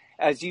then,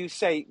 as you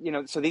say,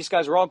 so these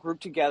guys are all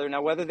grouped together.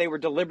 Now, whether they were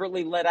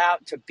deliberately let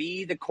out to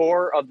be the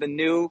core of the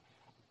new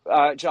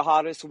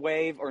jihadist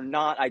wave or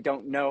not, I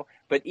don't know.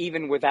 But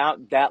even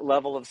without that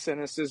level of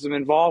cynicism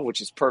involved, which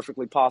is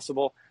perfectly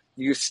possible,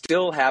 you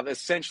still have,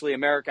 essentially,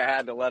 America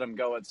had to let them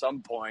go at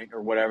some point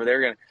or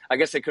whatever. I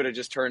guess they could have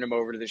just turned them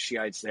over to the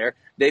Shiites there.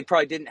 They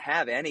probably didn't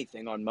have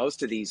anything on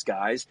most of these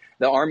guys.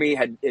 The army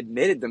had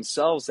admitted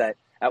themselves that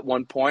at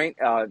one point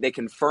they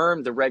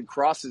confirmed the Red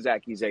Cross's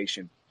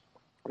accusation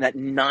that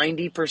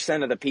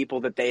 90% of the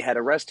people that they had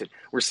arrested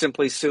were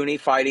simply Sunni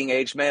fighting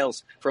age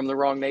males from the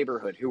wrong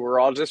neighborhood who were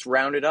all just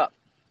rounded up.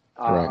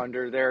 right.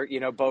 Under their,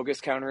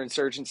 bogus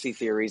counterinsurgency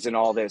theories and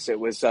all this. It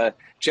was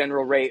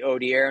General Ray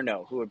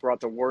Odierno who had brought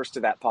the worst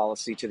of that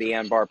policy to the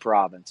Anbar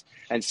province.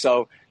 And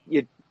so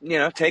you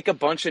take a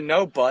bunch of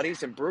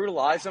nobodies and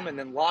brutalize them and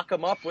then lock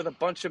them up with a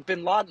bunch of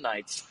bin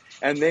Ladenites.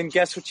 And then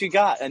guess what you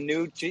got? A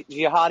new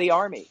jihadi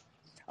army.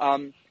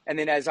 And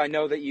then, as I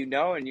know that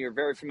and you're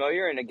very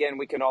familiar, and again,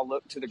 we can all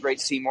look to the great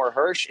Seymour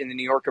Hersh in the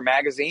New Yorker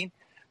magazine,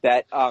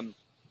 that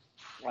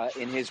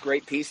in his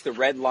great piece, The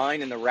Red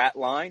Line and the Rat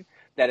Line,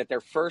 that at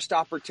their first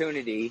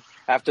opportunity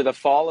after the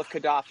fall of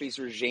Gaddafi's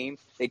regime,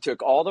 they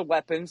took all the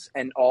weapons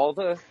and all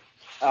the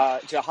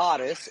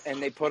jihadists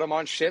and they put them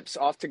on ships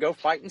off to go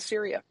fight in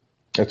Syria.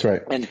 That's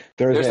right. And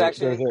There's there's a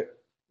actually, there's a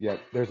yeah,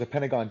 there's a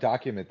Pentagon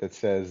document that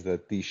says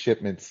that these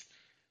shipments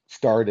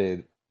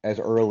started as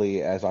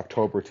early as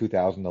October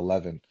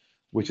 2011,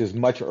 which is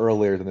much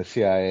earlier than the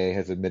CIA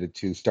has admitted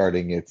to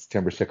starting its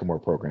Timber Sycamore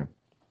program.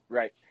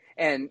 right.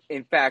 And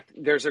in fact,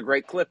 there's a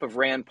great clip of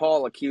Rand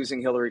Paul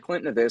accusing Hillary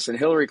Clinton of this. And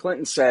Hillary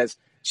Clinton says,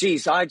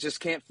 geez, I just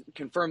can't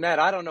confirm that.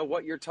 I don't know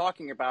what you're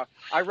talking about.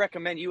 I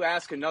recommend you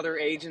ask another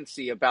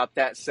agency about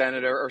that,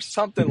 Senator, or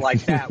something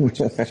like that,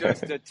 which is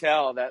just to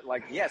tell that,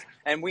 like, yes.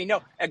 And we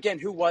know, again,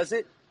 who was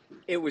it?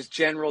 It was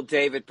General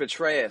David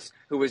Petraeus,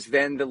 who was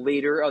then the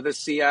leader of the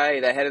CIA,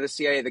 the head of the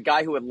CIA, the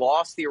guy who had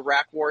lost the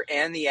Iraq War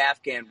and the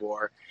Afghan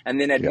War, and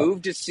then had Yeah.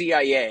 moved to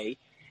CIA,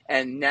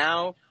 and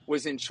now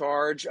was in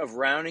charge of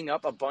rounding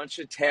up a bunch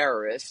of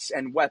terrorists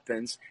and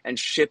weapons and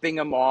shipping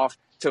them off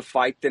to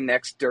fight the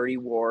next dirty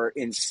war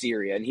in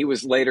Syria. And he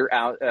was later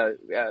out,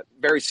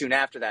 very soon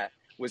after that,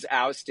 was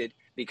ousted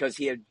because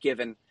he had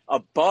given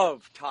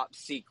above top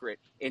secret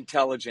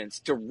intelligence,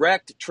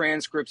 direct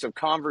transcripts of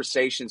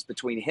conversations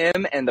between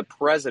him and the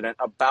president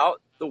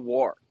about the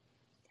war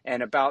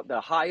and about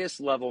the highest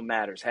level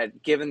matters,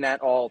 had given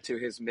that all to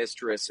his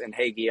mistress and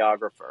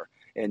hagiographer,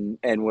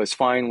 and was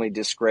finally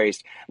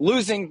disgraced.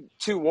 Losing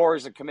 2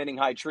 wars and committing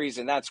high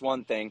treason, that's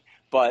one thing,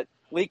 but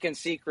leaking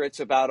secrets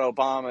about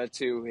Obama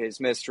to his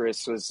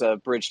mistress was a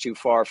bridge too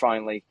far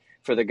finally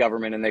for the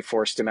government, and they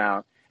forced him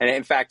out. And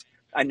in fact,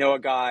 I know a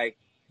guy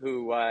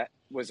who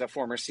was a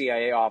former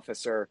CIA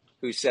officer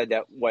who said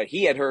that what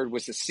he had heard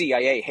was the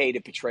CIA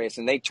hated Petraeus,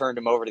 and they turned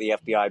him over to the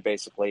FBI,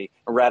 basically,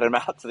 or ratted him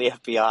out to the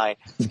FBI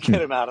to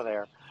get him out of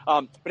there.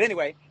 But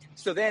anyway,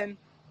 so then,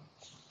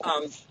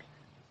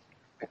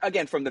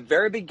 again, from the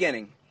very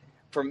beginning,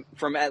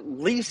 from at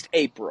least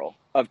April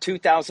of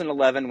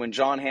 2011, when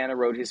John Hanna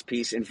wrote his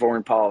piece in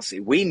Foreign Policy,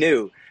 we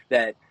knew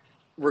that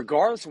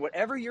regardless of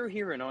whatever you're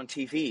hearing on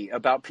TV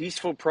about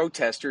peaceful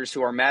protesters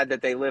who are mad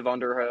that they live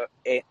under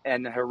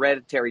an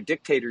hereditary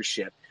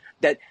dictatorship,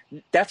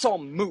 that's all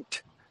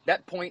moot.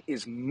 That point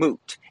is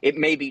moot. It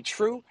may be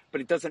true, but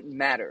it doesn't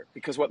matter,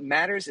 because what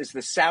matters is the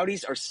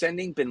Saudis are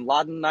sending bin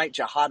Ladenite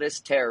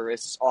jihadist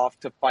terrorists off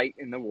to fight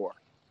in the war.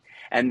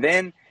 And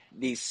then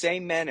these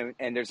same men,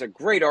 and there's a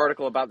great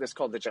article about this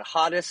called The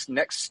Jihadists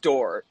Next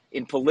Door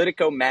in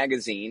Politico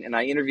magazine, and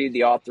I interviewed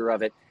the author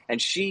of it,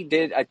 and she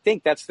did, I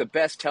think that's the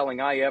best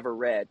telling I ever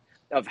read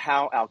of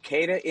how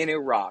Al-Qaeda in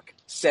Iraq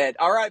said,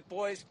 all right,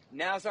 boys,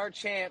 now's our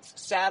chance,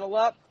 saddle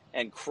up,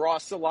 and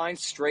cross the line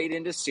straight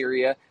into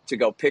Syria to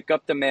go pick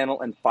up the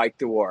mantle and fight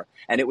the war.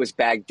 And it was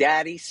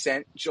Baghdadi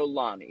sent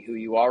Jolani, who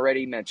you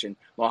already mentioned,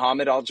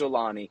 Mohammed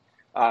al-Jolani,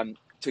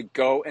 to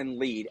go and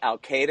lead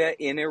Al-Qaeda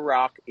in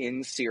Iraq,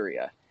 in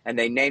Syria. And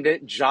they named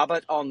it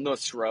Jabhat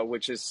al-Nusra,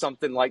 which is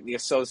something like the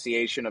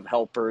Association of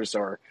Helpers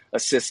or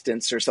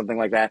Assistants or something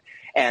like that.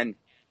 And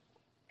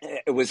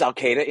it was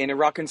Al-Qaeda in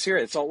Iraq and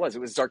Syria. That's all it was. It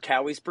was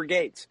Zarqawi's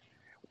brigades,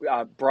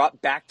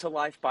 brought back to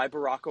life by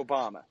Barack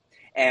Obama.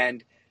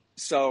 And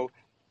so,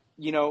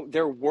 you know,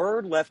 there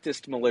were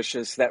leftist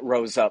militias that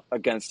rose up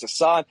against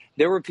Assad.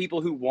 There were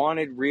people who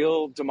wanted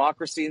real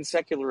democracy and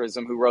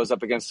secularism who rose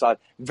up against Assad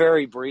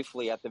very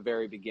briefly at the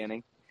very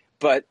beginning.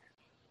 But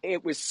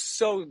it was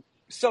so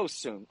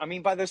soon. I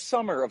mean, by the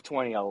summer of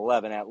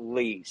 2011, at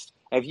least.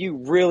 If you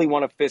really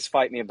want to fist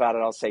fight me about it,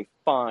 I'll say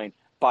fine.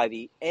 By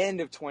the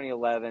end of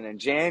 2011 and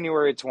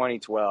January of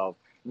 2012,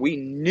 we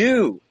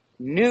knew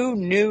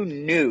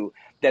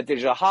that the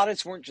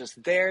jihadists weren't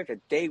just there, that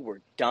they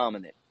were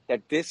dominant,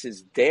 that this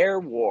is their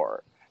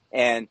war.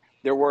 And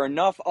there were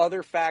enough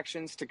other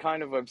factions to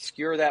kind of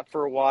obscure that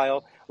for a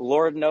while.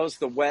 Lord knows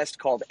the West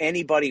called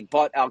anybody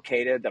but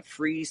Al-Qaeda the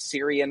Free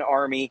Syrian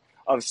Army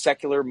of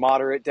secular,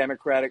 moderate,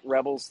 democratic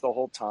rebels the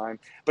whole time.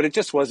 But it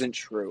just wasn't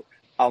true.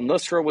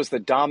 Al-Nusra was the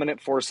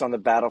dominant force on the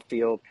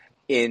battlefield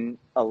in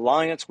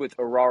alliance with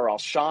Ahrar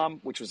al-Sham,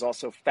 which was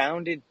also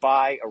founded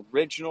by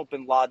original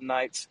bin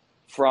Ladenites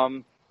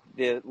from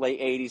the late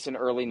 80s and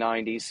early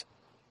 90s.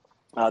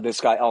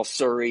 This guy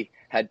al-Suri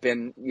had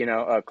been,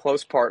 a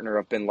close partner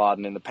of bin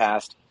Laden in the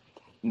past.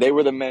 They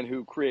were the men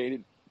who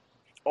created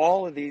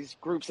all of these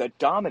groups that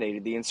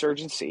dominated the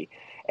insurgency.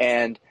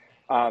 And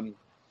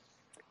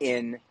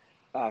in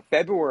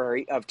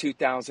February of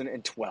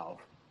 2012,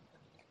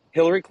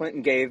 Hillary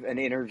Clinton gave an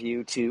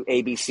interview to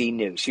ABC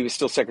News. She was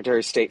still Secretary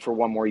of State for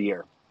one more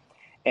year.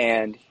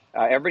 And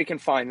everybody can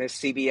find this,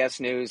 CBS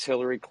News,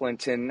 Hillary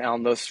Clinton,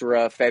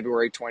 al-Nusra,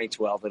 February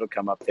 2012. It'll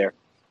come up there.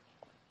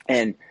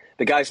 And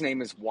the guy's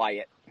name is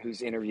Wyatt,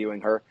 who's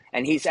interviewing her.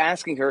 And he's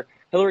asking her,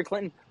 Hillary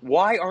Clinton,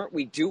 why aren't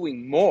we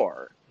doing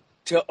more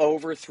to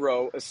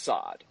overthrow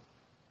Assad?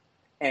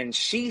 And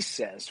she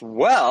says,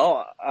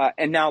 well,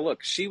 and now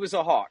look, she was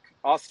a hawk.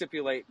 I'll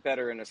stipulate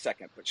better in a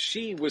second, but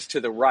she was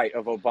to the right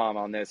of Obama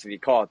on this, if you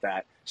call it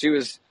that. She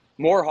was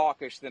more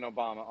hawkish than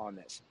Obama on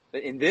this.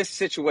 But in this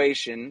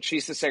situation,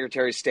 she's the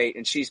Secretary of State,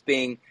 and she's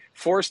being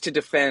forced to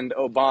defend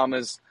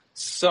Obama's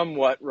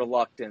somewhat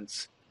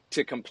reluctance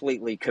to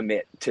completely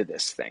commit to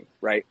this thing,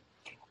 right?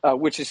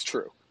 Which is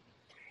true.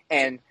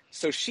 And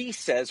so she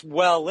says,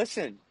 well,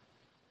 listen,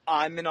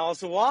 Ayman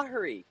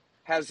al-Zawahiri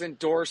has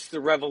endorsed the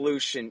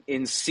revolution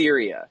in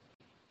Syria.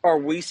 Are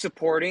we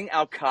supporting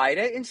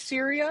al-Qaeda in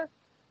Syria?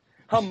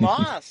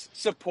 Hamas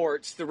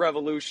supports the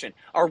revolution.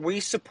 Are we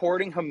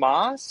supporting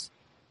Hamas?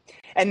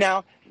 And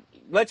now,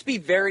 let's be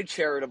very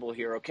charitable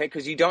here, okay?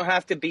 Because you don't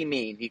have to be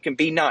mean. You can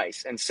be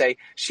nice and say,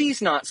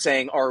 she's not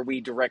saying, are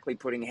we directly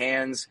putting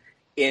arms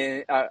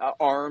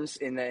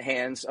in the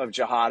hands of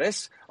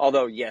jihadists?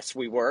 Although, yes,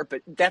 we were,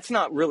 but that's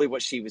not really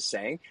what she was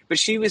saying. But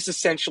she was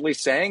essentially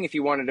saying, if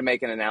you wanted to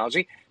make an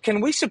analogy, can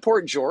we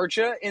support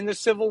Georgia in the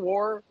Civil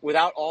War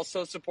without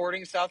also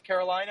supporting South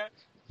Carolina?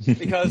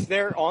 Because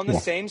they're on the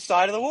same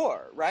side of the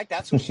war, right?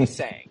 That's what she's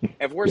saying.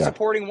 If we're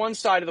supporting one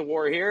side of the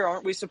war here,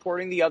 aren't we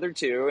supporting the other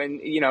two?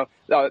 And,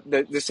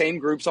 the same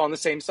groups on the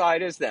same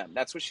side as them.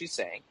 That's what she's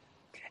saying.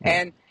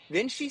 And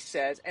then she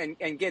says, and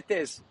get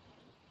this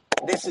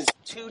is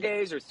 2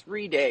 days or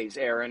 3 days,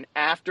 Aaron,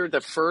 after the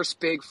first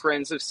big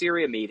Friends of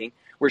Syria meeting,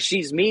 where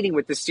she's meeting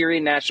with the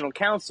Syrian National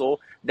Council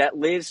that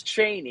Liz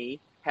Cheney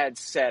had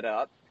set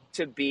up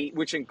to be,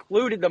 which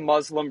included the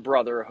Muslim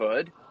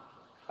Brotherhood,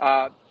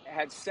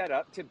 had set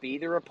up to be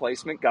the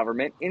replacement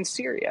government in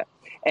Syria.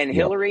 And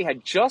Hillary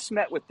had just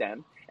met with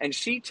them, and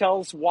she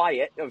tells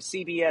Wyatt of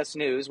CBS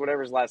News,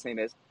 whatever his last name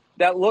is,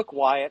 that, look,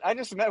 Wyatt, I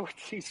just met with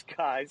these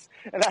guys,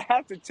 and I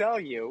have to tell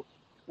you,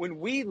 when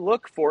we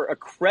look for a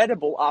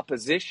credible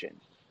opposition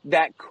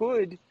that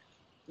could,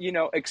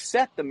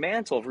 accept the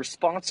mantle of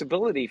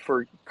responsibility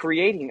for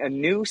creating a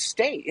new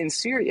state in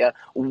Syria,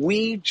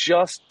 we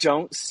just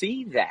don't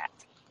see that.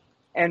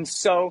 And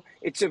so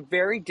it's a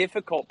very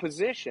difficult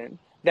position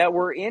that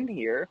we're in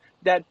here,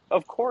 that,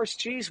 of course,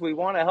 we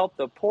want to help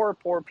the poor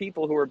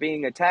people who are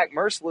being attacked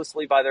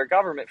mercilessly by their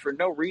government for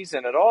no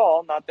reason at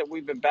all. Not that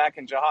we've been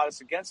backing jihadists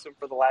against them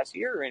for the last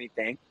year or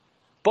anything,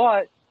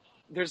 but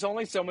there's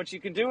only so much you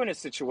can do in a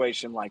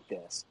situation like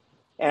this.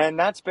 And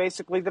that's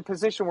basically the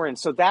position we're in.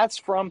 So that's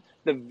from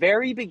the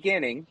very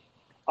beginning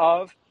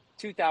of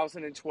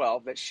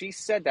 2012 that she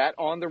said that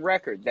on the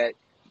record, that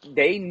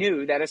they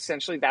knew that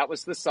essentially that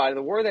was the side of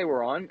the war they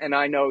were on. And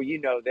I know you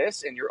know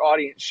this, and your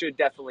audience should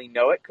definitely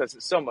know it because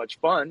it's so much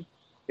fun,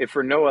 if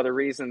for no other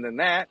reason than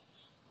that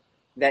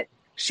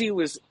she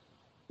was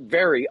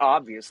very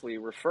obviously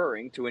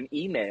referring to an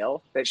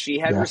email that she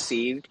had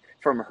received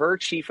from her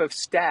chief of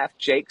staff,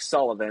 Jake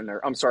Sullivan,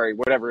 or I'm sorry,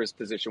 whatever his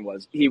position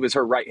was. He was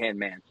her right-hand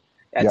man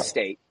at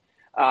state,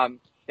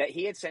 that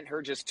he had sent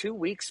her just 2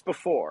 weeks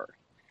before,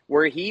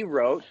 where he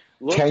wrote,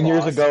 look, 10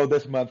 years boss, ago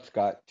this month,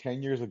 Scott.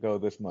 10 years ago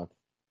this month.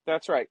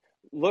 That's right.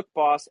 Look,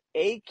 boss,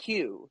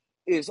 AQ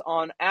is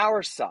on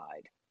our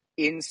side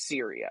in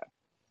Syria.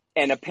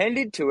 And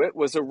appended to it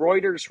was a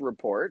Reuters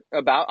report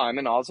about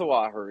Ayman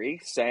al-Zawahiri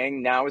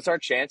saying, now is our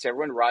chance,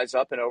 everyone rise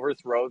up and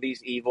overthrow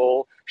these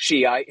evil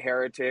Shiite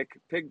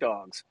heretic pig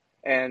dogs.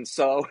 And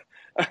so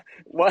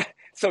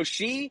so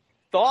she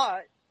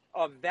thought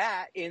of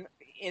that in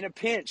a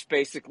pinch,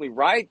 basically,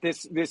 right?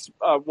 This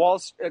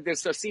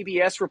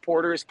CBS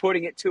reporter is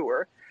putting it to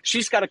her.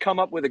 She's got to come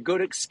up with a good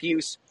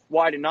excuse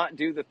why to not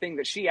do the thing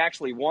that she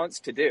actually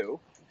wants to do.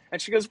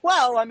 And she goes,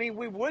 well, I mean,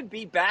 we would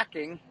be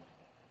backing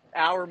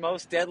our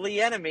most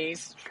deadly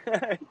enemies,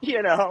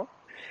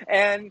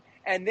 And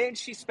then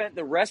she spent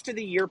the rest of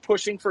the year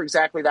pushing for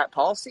exactly that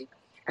policy.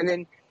 And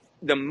then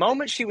the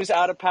moment she was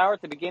out of power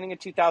at the beginning of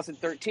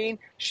 2013,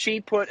 she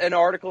put an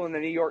article in the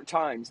New York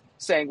Times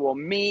saying, well,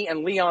 me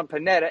and Leon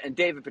Panetta and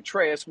David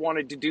Petraeus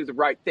wanted to do the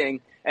right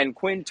thing and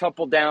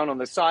quintuple down on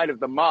the side of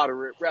the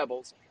moderate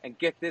rebels and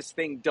get this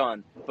thing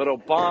done. But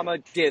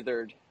Obama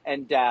dithered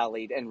and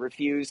dallied and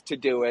refused to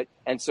do it.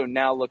 And so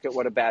now look at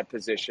what a bad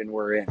position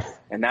we're in.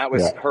 And that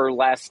was her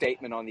last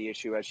statement on the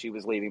issue as she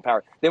was leaving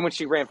power. Then when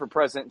she ran for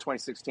president in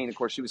 2016, of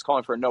course, she was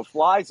calling for a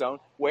no-fly zone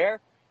where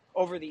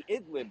over the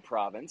Idlib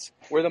province,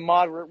 where the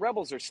moderate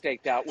rebels are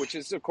staked out, which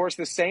is, of course,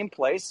 the same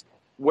place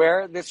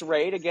where this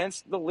raid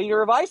against the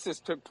leader of ISIS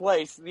took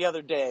place the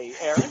other day,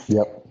 Aaron.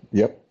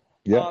 Yep.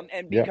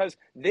 And because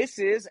this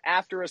is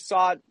after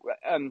Assad,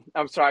 I'm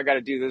sorry, I got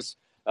to do this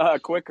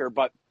quicker,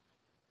 but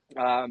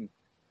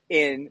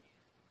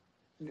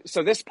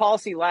so this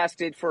policy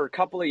lasted for a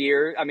couple of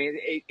years. I mean,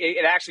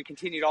 it actually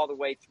continued all the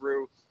way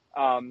through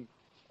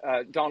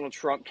Donald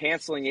Trump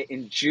canceling it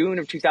in June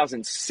of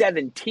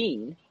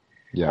 2017.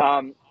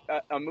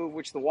 A move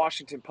which the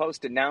Washington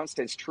Post announced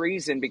as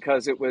treason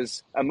because it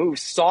was a move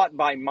sought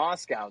by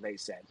Moscow, they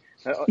said.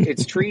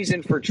 It's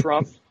treason for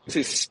Trump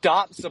to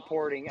stop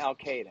supporting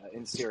al-Qaeda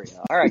in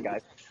Syria. All right,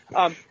 guys.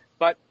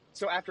 But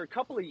so after a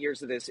couple of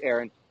years of this,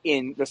 Aaron,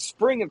 in the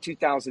spring of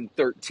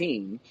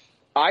 2013,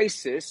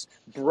 ISIS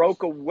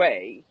broke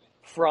away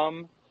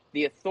from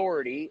the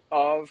authority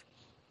of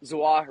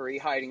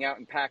Zawahiri hiding out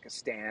in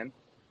Pakistan.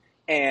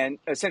 And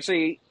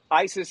essentially,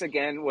 ISIS,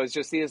 again, was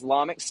just the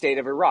Islamic State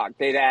of Iraq.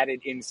 They'd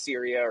added in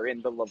Syria or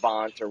in the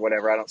Levant or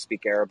whatever. I don't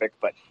speak Arabic,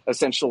 but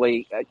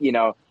essentially,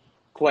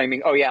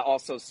 claiming,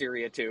 also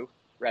Syria too,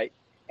 right?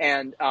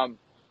 And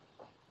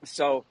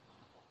so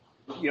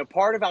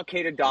part of Al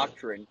Qaeda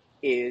doctrine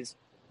is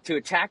to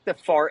attack the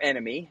far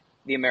enemy,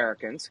 the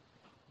Americans,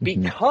 Hmm.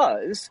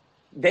 because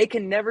they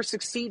can never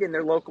succeed in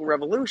their local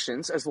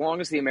revolutions as long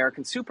as the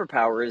American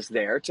superpower is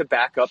there to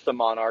back up the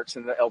monarchs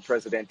and the El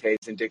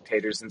Presidentes and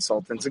dictators and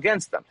sultans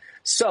against them.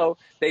 So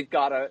they've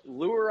got to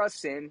lure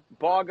us in,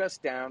 bog us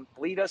down,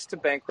 bleed us to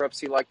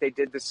bankruptcy like they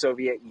did the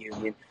Soviet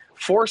Union,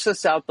 force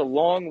us out the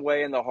long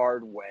way and the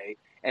hard way,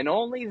 and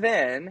only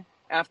then,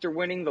 after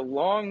winning the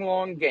long,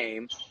 long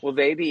game, will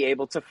they be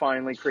able to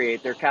finally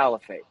create their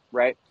caliphate,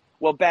 right?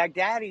 Well,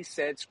 Baghdadi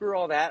said, screw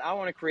all that, I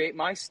want to create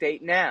my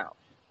state now.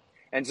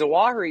 And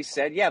Zawahiri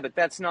said, yeah, but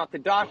that's not the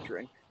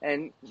doctrine.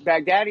 And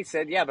Baghdadi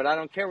said, yeah, but I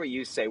don't care what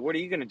you say. What are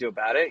you going to do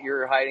about it?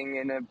 You're hiding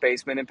in a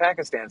basement in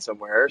Pakistan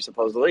somewhere,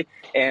 supposedly.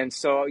 And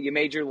so you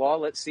made your law.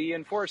 Let's see you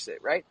enforce it,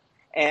 right?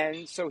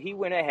 And so he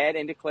went ahead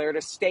and declared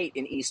a state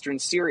in eastern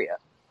Syria.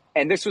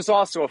 And this was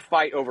also a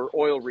fight over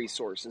oil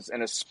resources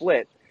and a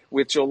split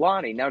with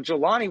Jolani. Now,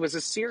 Jolani was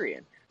a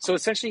Syrian. So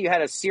essentially you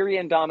had a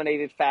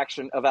Syrian-dominated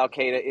faction of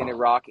al-Qaeda in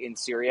Iraq in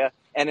Syria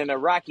and an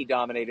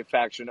Iraqi-dominated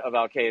faction of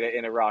al-Qaeda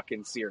in Iraq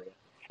and Syria.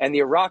 And the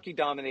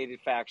Iraqi-dominated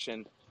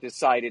faction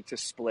decided to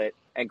split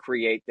and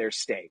create their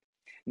state.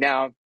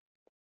 Now,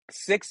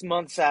 6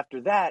 months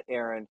after that,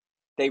 Aaron,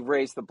 they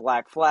raised the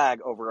black flag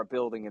over a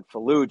building in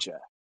Fallujah.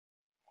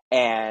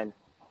 And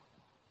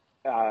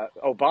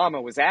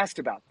Obama was asked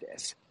about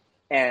this.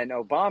 And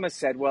Obama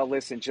said, well,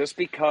 listen, just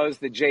because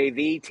the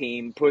JV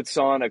team puts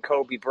on a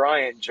Kobe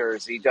Bryant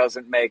jersey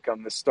doesn't make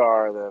them the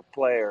star, the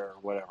player, or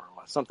whatever it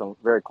was, something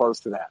very close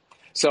to that.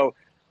 So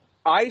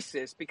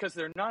ISIS, because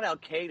they're not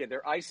Al-Qaeda,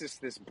 they're ISIS,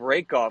 this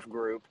break-off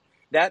group,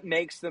 that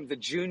makes them the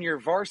junior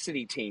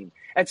varsity team.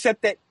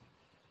 Except that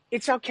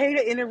it's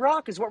Al-Qaeda in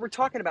Iraq is what we're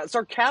talking about. It's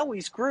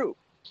Zarqawi's group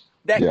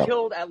that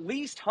killed at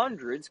least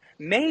hundreds,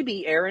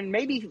 maybe, Aaron,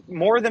 maybe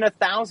more than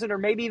 1,000 or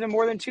maybe even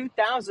more than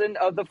 2,000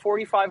 of the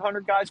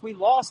 4,500 guys we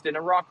lost in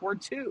Iraq War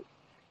II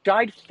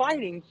died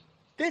fighting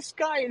this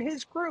guy and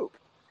his group,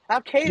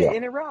 Al-Qaeda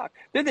in Iraq.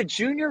 They're the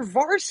junior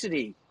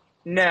varsity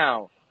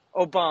now,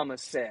 Obama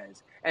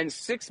says. And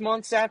 6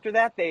 months after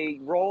that, they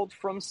rolled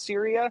from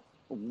Syria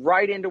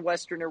right into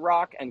Western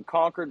Iraq and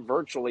conquered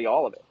virtually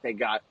all of it. They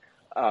got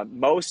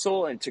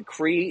Mosul and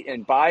Tikrit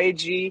and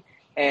Baiji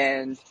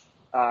and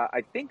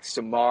I think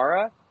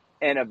Samarra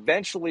and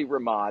eventually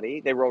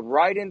Ramadi. They rolled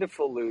right into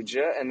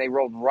Fallujah and they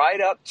rolled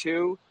right up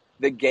to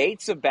the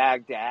gates of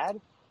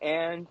Baghdad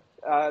and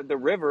the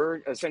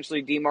river,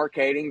 essentially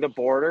demarcating the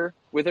border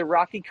with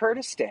Iraqi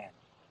Kurdistan.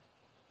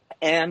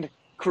 And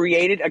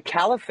created a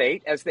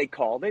caliphate, as they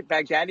called it.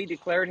 Baghdadi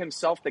declared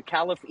himself the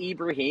Caliph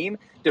Ibrahim,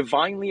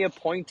 divinely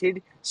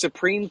appointed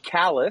supreme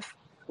caliph,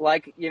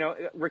 like,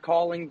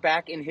 recalling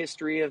back in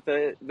history of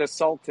the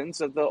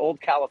sultans of the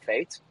old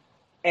caliphates,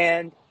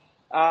 and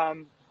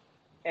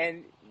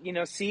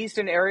seized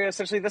an area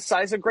essentially the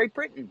size of Great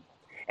Britain,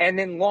 and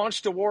then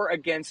launched a war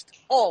against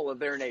all of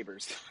their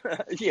neighbors,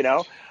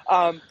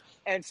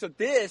 and so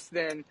this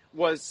then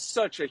was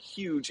such a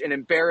huge and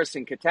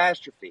embarrassing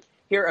catastrophe.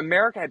 Here,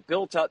 America had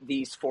built up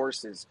these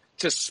forces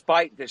to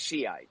spite the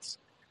Shiites.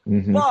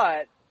 Mm-hmm.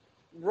 But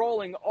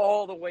rolling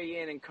all the way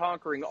in and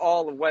conquering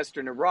all of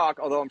Western Iraq,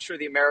 although I'm sure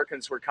the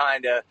Americans were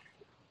kind of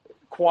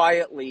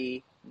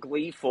quietly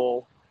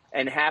gleeful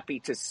and happy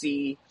to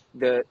see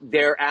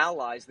their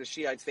allies, the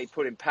Shiites they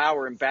put in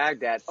power in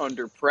Baghdad,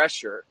 under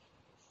pressure.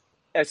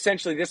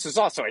 Essentially, this is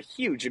also a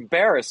huge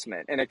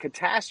embarrassment and a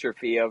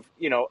catastrophe of,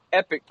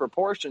 epic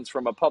proportions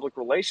from a public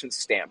relations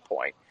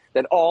standpoint,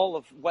 that all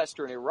of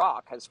Western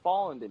Iraq has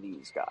fallen to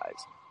these guys.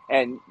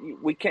 And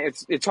we can't,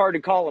 it's hard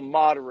to call them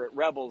moderate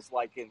rebels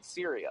like in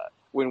Syria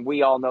when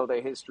we all know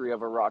the history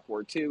of Iraq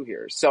War II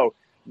here. So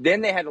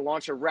then they had to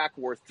launch Iraq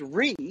War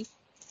III,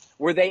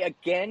 where they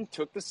again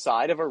took the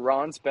side of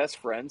Iran's best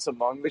friends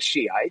among the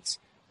Shiites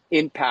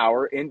in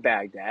power in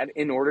Baghdad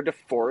in order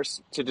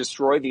to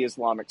destroy the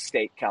Islamic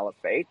State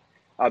Caliphate,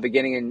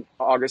 beginning in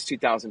August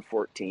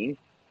 2014,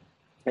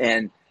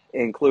 and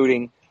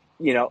including,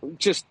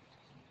 just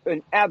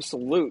an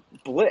absolute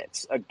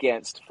blitz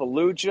against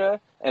Fallujah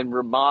and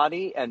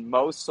Ramadi and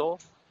Mosul,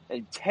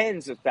 and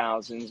tens of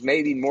thousands,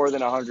 maybe more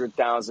than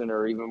 100,000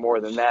 or even more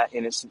than that,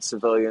 innocent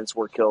civilians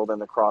were killed in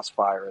the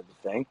crossfire of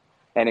the thing.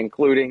 And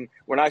including,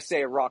 when I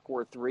say Iraq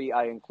War III,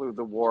 I include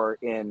the war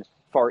in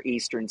far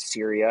eastern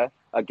Syria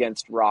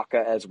against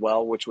Raqqa as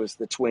well, which was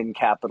the twin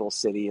capital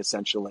city,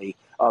 essentially,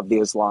 of the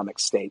Islamic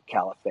State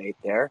Caliphate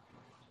there.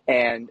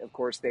 And, of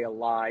course, they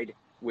allied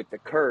with the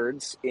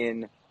Kurds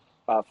in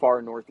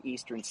far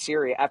northeastern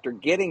Syria. After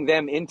getting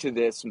them into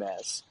this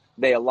mess,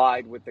 they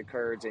allied with the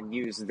Kurds and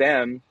used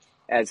them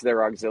as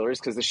their auxiliaries,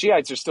 because the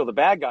Shiites are still the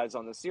bad guys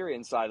on the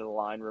Syrian side of the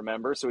line,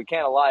 remember? So we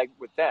can't ally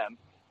with them.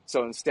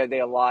 So instead they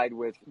allied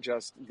with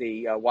just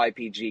the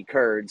YPG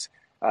Kurds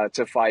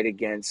to fight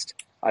against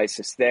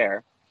ISIS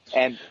there.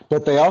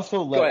 But they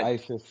also let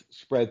ISIS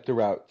spread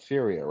throughout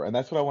Syria, and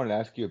that's what I wanted to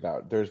ask you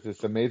about. There's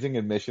this amazing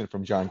admission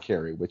from John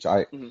Kerry, which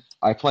I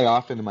play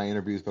often in my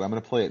interviews, but I'm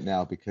going to play it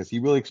now because he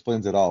really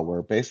explains it all,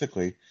 where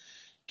basically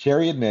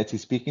Kerry admits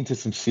he's speaking to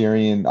some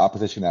Syrian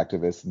opposition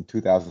activists in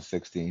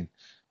 2016,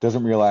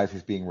 doesn't realize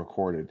he's being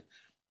recorded.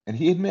 And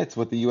he admits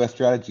what the U.S.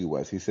 strategy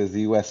was. He says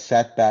the U.S.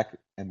 sat back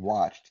and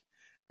watched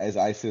as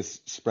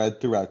ISIS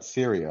spread throughout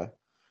Syria.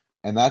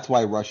 And that's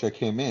why Russia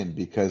came in,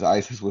 because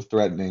ISIS was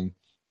threatening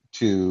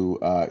to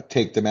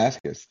take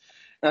Damascus.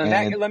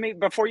 Matt, And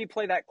before you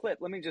play that clip,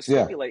 let me just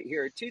yeah, stipulate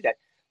here too that,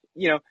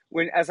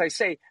 as I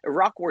say,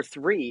 Iraq War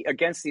III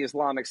against the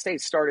Islamic State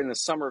started in the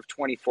summer of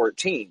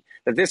 2014,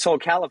 that this whole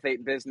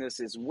caliphate business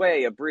is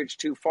way a bridge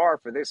too far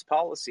for this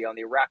policy on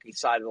the Iraqi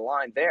side of the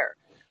line there.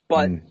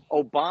 But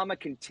Obama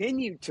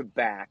continued to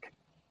back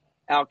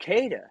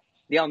al-Qaeda,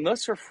 the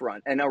al-Nusra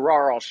Front, and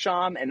Ahrar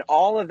al-Sham, and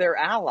all of their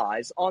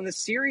allies on the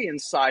Syrian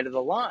side of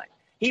the line.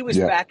 He was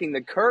yeah, backing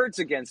the Kurds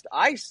against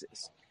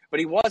ISIS, but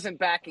he wasn't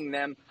backing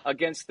them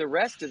against the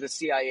rest of the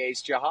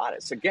CIA's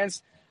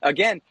jihadists.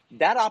 Again,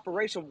 that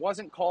operation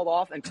wasn't called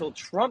off until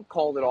Trump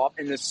called it off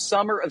in the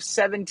summer of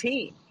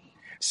 2017.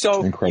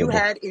 So you incredible.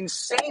 had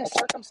insane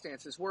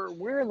circumstances where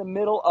we're in the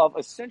middle of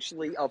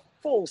essentially a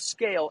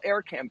full-scale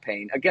air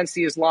campaign against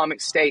the Islamic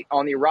State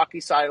on the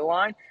Iraqi side of the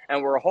line,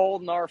 and we're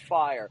holding our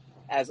fire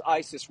as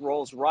ISIS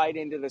rolls right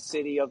into the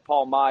city of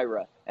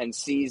Palmyra and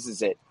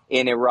seizes it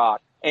in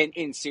Iraq and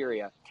in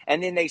Syria.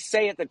 And then they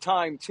say at the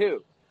time,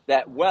 too,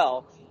 that,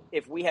 well,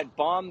 if we had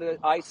bombed the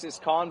ISIS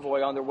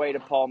convoy on their way to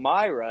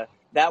Palmyra,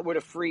 that would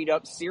have freed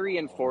up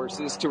Syrian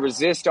forces to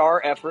resist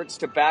our efforts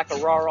to back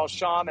Ahrar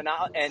al-Sham and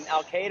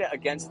al-Qaeda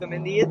against them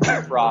in the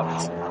Idlib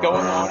province,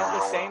 going on at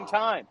the same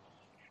time.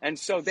 And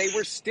so they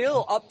were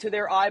still up to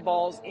their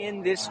eyeballs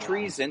in this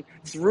treason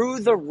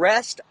through the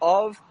rest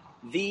of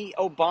the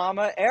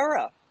Obama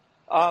era.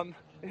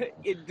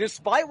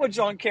 Despite what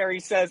John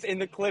Kerry says in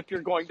the clip you're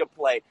going to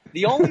play,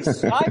 the only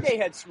side they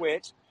had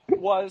switched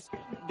was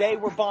they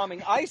were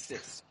bombing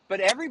ISIS, but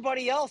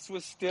everybody else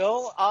was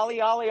still Ali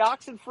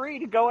oxen free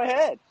to go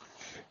ahead.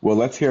 Well,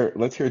 let's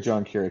hear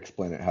John Kerry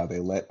explain it, how they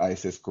let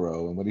ISIS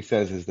grow. And what he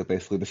says is that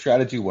basically the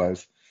strategy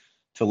was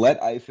to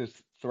let ISIS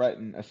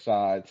threaten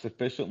Assad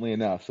sufficiently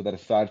enough so that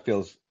Assad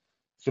feels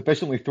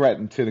sufficiently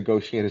threatened to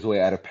negotiate his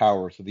way out of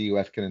power so the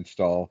U.S. can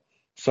install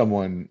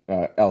someone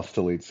else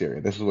to lead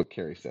Syria. This is what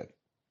Kerry said.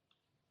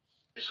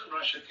 The reason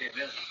Russia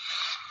came in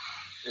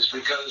is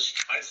because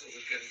ISIL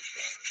was getting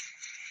stronger.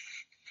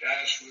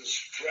 Daesh was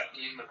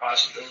threatening the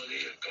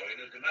possibility of going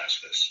to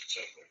Damascus and so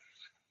forth.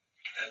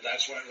 And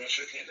that's why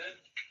Russia came in,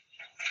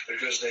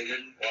 because they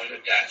didn't want a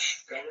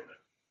Daesh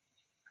government.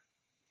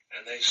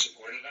 And they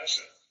supported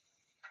Assad.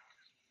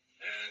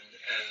 And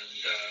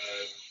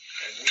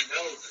we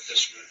know that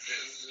this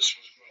was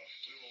growing.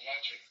 We were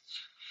watching.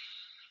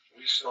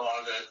 We saw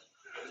that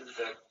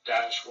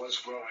Daesh was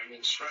growing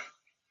in strength.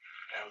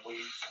 And we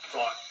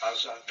thought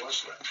Assad was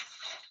threatened.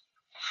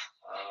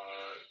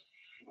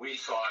 We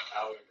thought,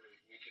 however,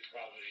 we could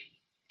probably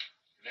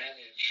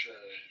manage,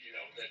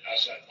 that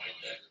Assad might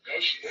then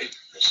negotiate.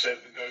 Instead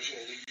of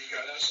negotiating, you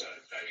got Assad.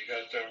 Now you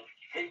got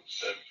Putin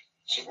to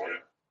support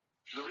him.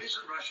 The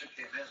reason Russia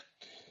came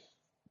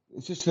in.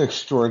 It's just an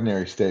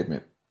extraordinary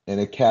statement, and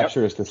it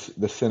captures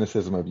the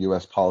cynicism of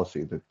U.S.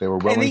 policy, that they were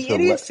willing and the to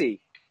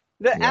idiocy,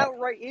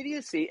 outright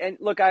idiocy. And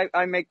look,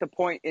 I make the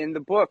point in the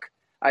book.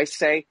 I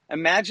say,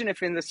 imagine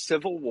if in the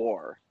Civil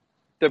War,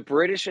 the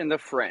British and the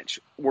French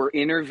were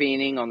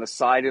intervening on the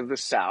side of the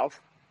South,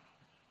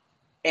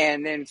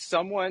 and then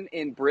someone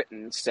in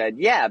Britain said,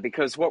 yeah,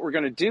 because what we're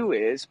going to do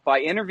is,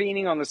 by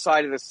intervening on the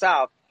side of the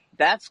South,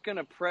 that's going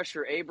to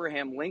pressure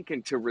Abraham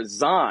Lincoln to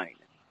resign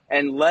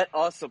and let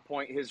us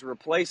appoint his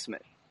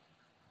replacement.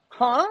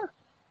 Huh?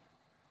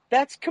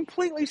 That's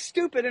completely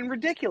stupid and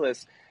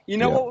ridiculous. You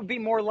know what would be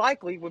more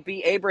likely would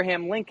be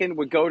Abraham Lincoln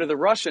would go to the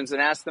Russians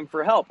and ask them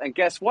for help. And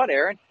guess what,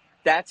 Aaron?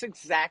 That's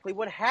exactly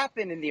what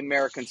happened in the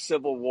American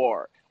Civil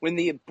War. When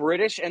the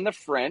British and the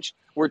French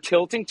were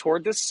tilting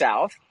toward the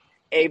South,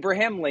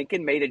 Abraham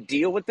Lincoln made a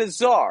deal with the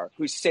Tsar,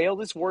 who sailed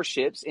his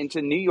warships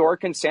into New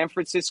York and San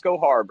Francisco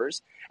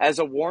harbors as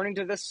a warning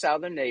to the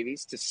Southern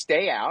navies to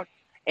stay out,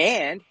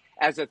 and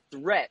as a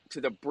threat to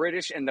the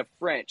British and the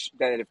French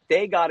that if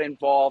they got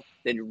involved,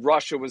 then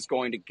Russia was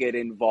going to get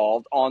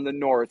involved on the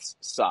North's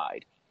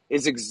side.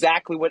 Is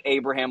exactly what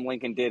Abraham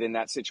Lincoln did in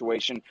that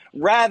situation,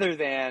 rather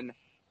than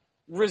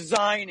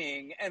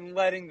resigning and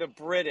letting the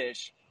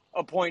British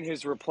appoint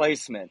his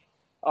replacement.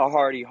 A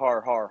hearty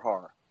har, har,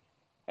 har.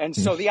 And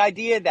so the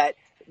idea that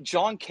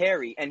John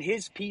Kerry and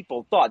his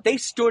people thought, they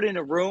stood in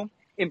a room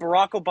in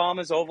Barack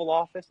Obama's Oval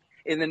Office,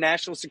 in the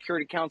National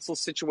Security Council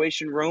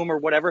Situation Room or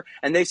whatever,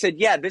 and they said,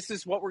 yeah, this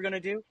is what we're going to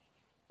do.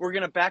 We're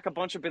going to back a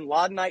bunch of bin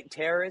Ladenite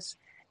terrorists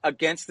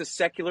against the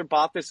secular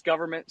Ba'athist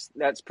government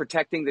that's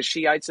protecting the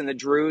Shiites and the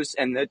Druze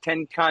and the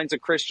 10 kinds of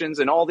Christians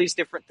and all these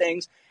different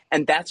things,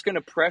 and that's going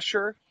to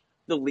pressure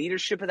the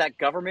leadership of that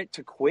government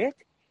to quit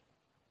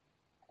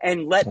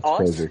and let That's us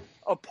crazy.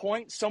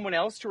 appoint someone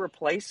else to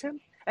replace him?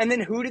 And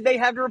then who did they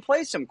have to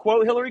replace him?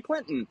 Quote Hillary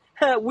Clinton.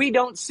 We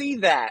don't see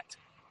that.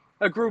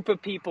 A group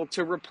of people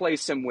to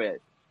replace him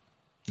with.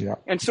 Yeah.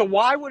 And so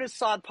why would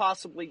Assad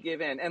possibly give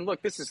in? And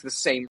look, this is the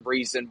same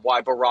reason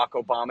why Barack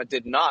Obama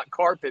did not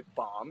carpet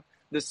bomb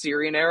the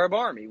Syrian Arab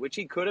Army, which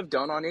he could have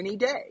done on any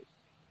day.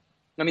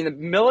 I mean,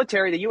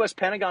 the U.S.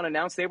 Pentagon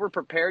announced they were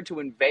prepared to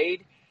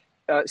invade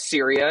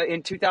Syria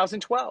in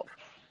 2012.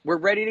 We're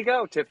ready to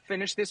go to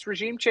finish this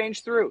regime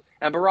change through.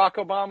 And Barack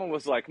Obama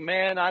was like,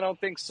 man, I don't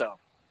think so.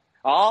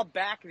 I'll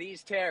back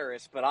these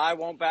terrorists, but I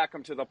won't back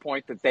them to the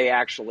point that they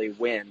actually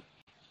win.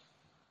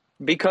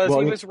 Because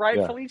he was Yeah.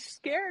 rightfully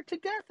scared to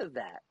death of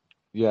that.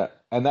 Yeah,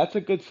 and that's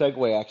a good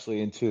segue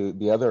actually into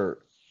the other,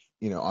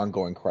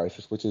 ongoing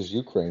crisis, which is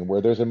Ukraine,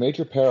 where there's a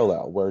major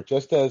parallel where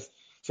just as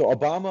so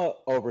Obama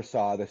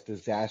oversaw this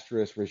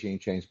disastrous regime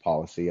change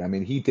policy. I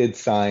mean, he did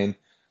sign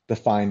the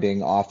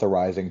finding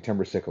authorizing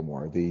Timber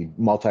Sycamore, the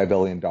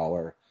multi-billion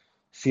dollar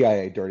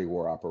CIA dirty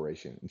war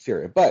operation in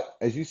Syria. But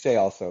as you say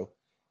also,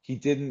 he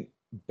didn't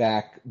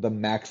back the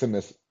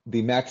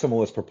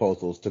maximalist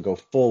proposals to go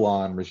full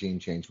on regime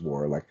change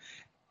war, like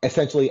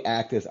essentially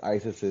act as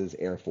ISIS's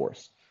air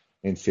force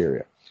in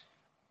Syria.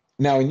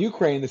 Now in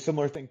Ukraine, the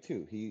similar thing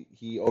too.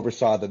 He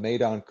oversaw the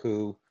Maidan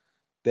coup.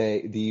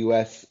 The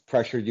U.S.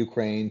 pressured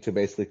Ukraine to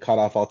basically cut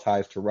off all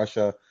ties to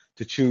Russia,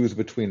 to choose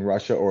between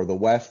Russia or the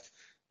West.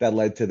 That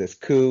led to this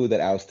coup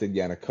that ousted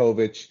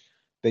Yanukovych.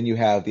 Then you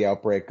have the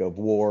outbreak of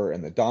war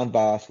in the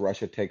Donbass.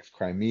 Russia takes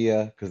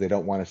Crimea because they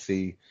don't want to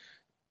see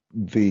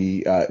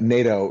the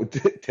NATO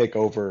take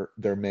over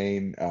their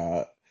main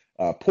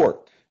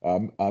port,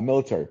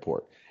 military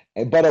port.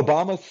 But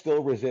Obama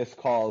still resists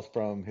calls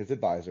from his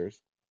advisors,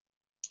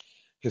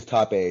 his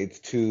top aides,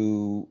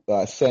 to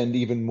send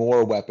even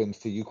more weapons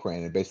to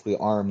Ukraine and basically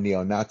arm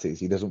neo-Nazis.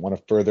 He doesn't want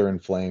to further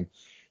inflame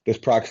this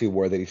proxy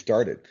war that he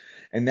started.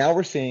 And now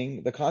we're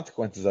seeing the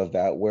consequences of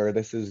that, where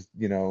this is,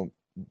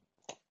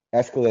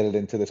 escalated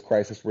into this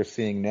crisis we're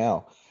seeing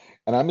now.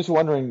 And I'm just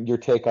wondering your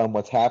take on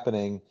what's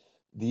happening.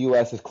 The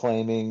U.S. is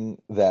claiming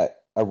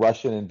that a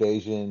Russian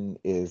invasion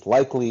is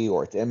likely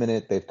or it's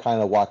imminent. They've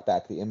kind of walked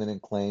back the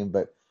imminent claim,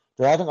 but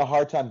they're having a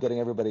hard time getting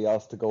everybody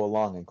else to go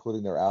along,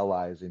 including their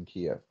allies in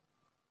Kiev.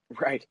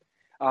 Right.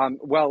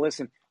 Well,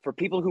 listen, for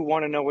people who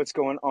want to know what's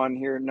going on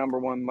here, number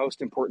one,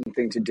 most important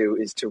thing to do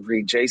is to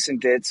read Jason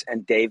Ditz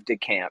and Dave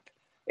DeCamp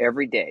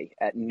every day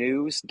at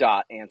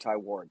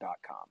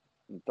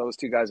news.antiwar.com. Those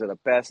two guys are the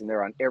best, and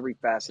they're on every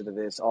facet of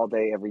this all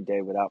day, every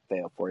day, without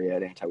fail for you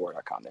at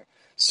antiwar.com there.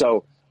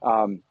 So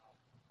one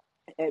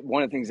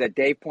of the things that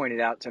Dave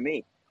pointed out to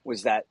me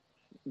was that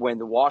when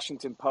the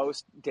Washington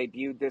Post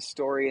debuted this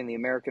story and the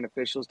American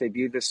officials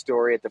debuted this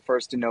story at the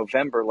 1st of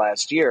November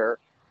last year,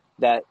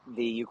 that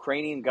the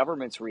Ukrainian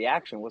government's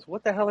reaction was,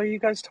 what the hell are you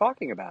guys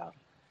talking about?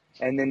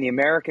 And then the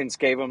Americans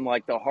gave them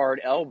like the hard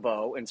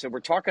elbow and said,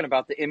 we're talking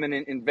about the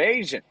imminent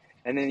invasion.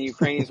 And then the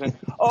Ukrainians went,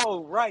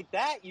 oh, right,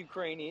 that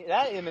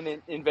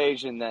imminent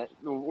invasion that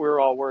we're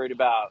all worried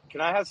about.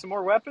 Can I have some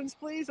more weapons,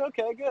 please?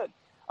 Okay, good.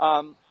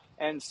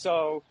 And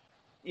so,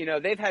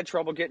 they've had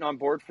trouble getting on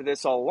board for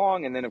this all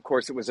along. And then, of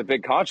course, it was a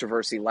big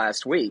controversy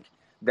last week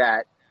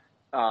that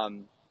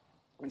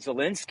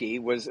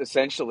Zelensky was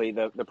essentially,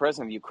 the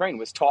president of Ukraine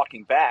was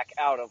talking back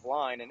out of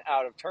line and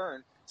out of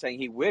turn, saying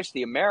he wished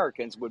the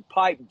Americans would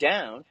pipe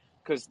down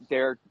because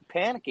they're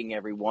panicking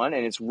everyone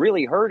and it's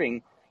really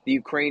hurting the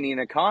Ukrainian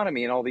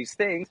economy and all these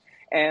things.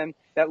 And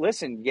that,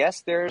 listen,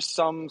 yes, there's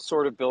some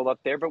sort of buildup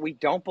there, but we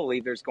don't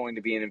believe there's going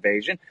to be an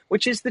invasion,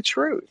 which is the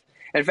truth.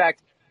 In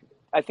fact,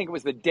 I think it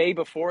was the day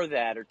before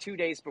that or 2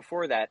 days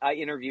before that, I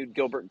interviewed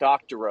Gilbert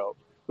Doctorow,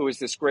 who is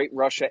this great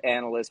Russia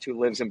analyst who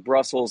lives in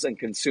Brussels and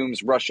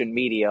consumes Russian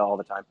media all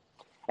the time.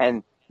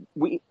 And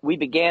we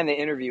began the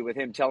interview with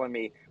him telling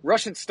me,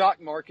 Russian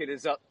stock market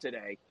is up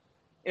today.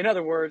 In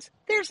other words,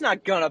 there's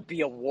not going to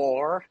be a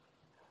war.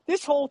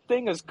 This whole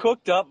thing is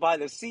cooked up by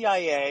the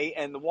CIA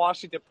and the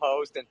Washington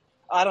Post and,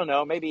 I don't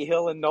know, maybe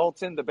Hill and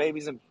Knowlton, the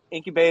babies and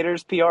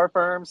incubators, PR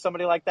firms,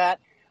 somebody like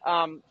that.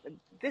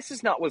 This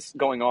is not what's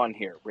going on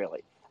here, really.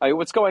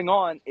 What's going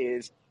on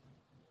is,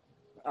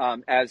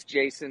 as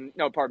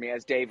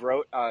Dave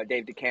wrote,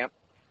 Dave DeCamp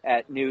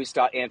at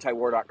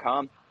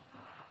news.antiwar.com,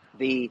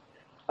 the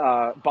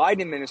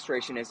Biden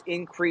administration has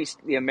increased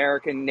the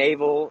American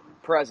naval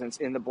presence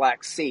in the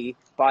Black Sea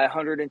by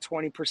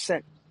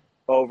 120%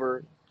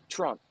 over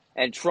Trump.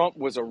 And Trump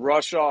was a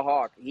Russia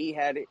hawk. He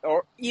had,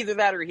 or either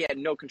that or he had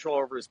no control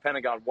over his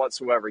Pentagon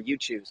whatsoever. You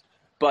choose.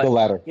 But The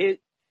latter.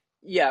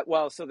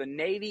 So the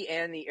Navy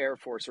and the Air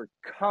Force are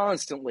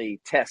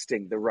constantly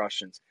testing the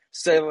Russians,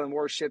 sailing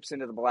warships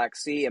into the Black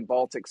Sea and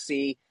Baltic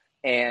Sea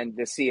and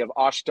the Sea of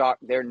Okhotsk,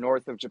 there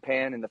north of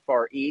Japan in the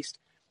Far East,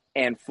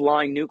 and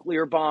flying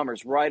nuclear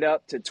bombers right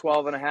up to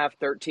 12 and a half,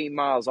 13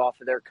 miles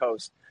off of their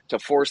coast to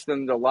force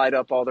them to light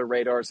up all their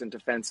radars and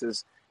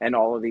defenses and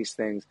all of these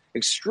things.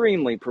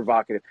 Extremely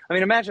provocative. I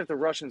mean, imagine if the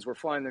Russians were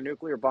flying their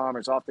nuclear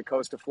bombers off the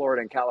coast of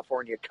Florida and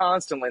California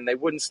constantly and they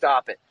wouldn't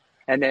stop it.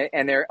 And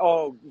they're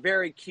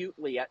very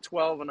cutely at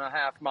 12 and a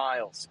half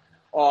miles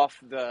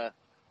off the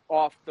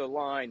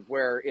line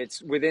where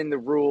it's within the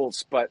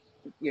rules, but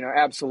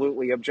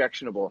absolutely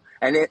objectionable.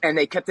 And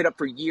they kept it up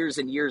for years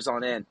and years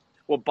on end.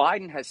 Well,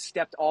 Biden has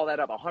stepped all that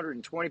up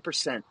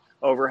 120%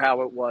 over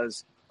how it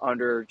was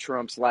under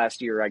Trump's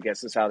last year, I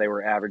guess is how they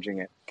were averaging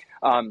it.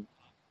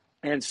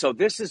 And so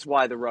this is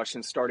why the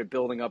Russians started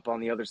building up on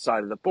the other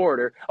side of the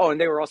border. Oh,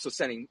 and they were also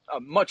sending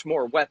much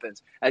more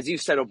weapons. As you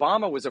said,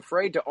 Obama was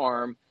afraid to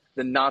arm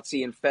the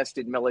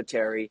Nazi-infested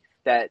military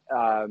that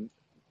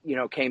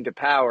came to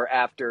power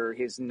after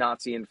his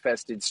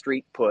Nazi-infested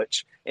street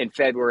putsch in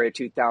February of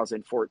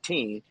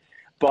 2014.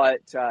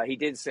 But he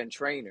did send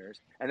trainers.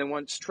 And then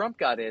once Trump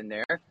got in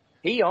there,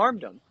 he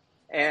armed them.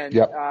 And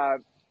Yep.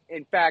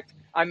 in fact,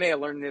 I may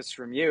have learned this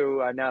from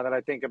you now that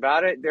I think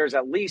about it. There's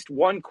at least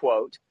one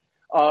quote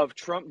of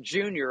Trump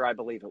Jr., I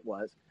believe it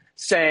was,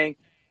 saying,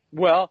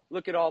 well,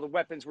 look at all the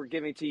weapons we're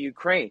giving to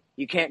Ukraine.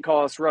 You can't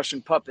call us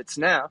Russian puppets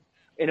now.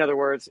 In other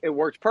words, it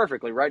worked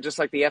perfectly, right? Just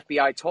like the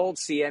FBI told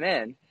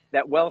CNN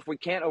that, well, if we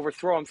can't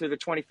overthrow him through the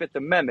 25th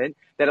Amendment,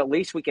 that at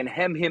least we can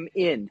hem him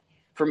in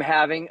from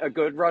having a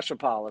good Russia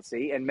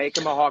policy and make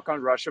him a hawk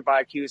on Russia by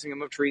accusing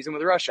him of treason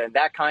with Russia. And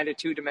that kind of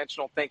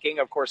two-dimensional thinking,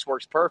 of course,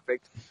 works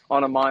perfect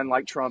on a mind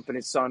like Trump and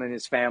his son and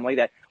his family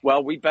that,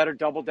 well, we better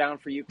double down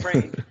for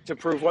Ukraine to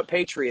prove what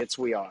patriots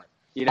we are.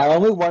 You know? I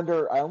only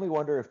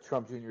wonder if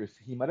Trump Jr.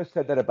 He might have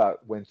said that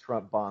about when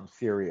Trump bombed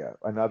Syria,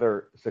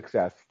 another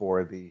success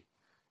for the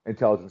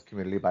intelligence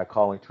community by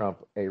calling Trump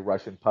a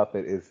Russian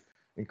puppet is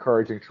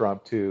encouraging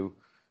Trump to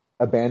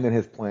abandon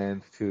his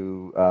plans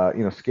to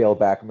scale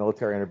back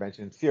military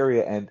intervention in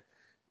Syria. And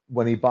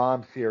when he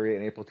bombed Syria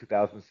in April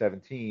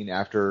 2017,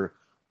 after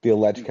the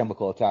alleged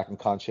chemical attack in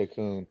Khan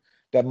Sheikhoun,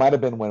 that might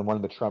have been when one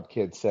of the Trump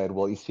kids said,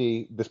 well, you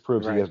see, this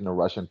proves he isn't a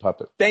Russian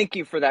puppet. Thank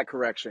you for that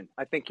correction.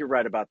 I think you're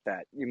right about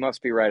that. You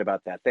must be right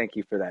about that. Thank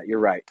you for that. You're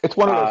right. It's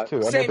one of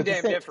those two. Same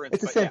damn difference.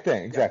 It's the same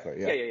thing. Exactly.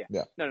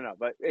 Yeah. No.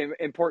 But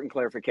important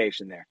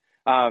clarification there.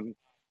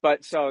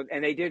 But so,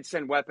 and they did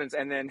send weapons.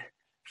 And then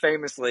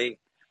famously,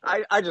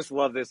 I just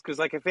love this because,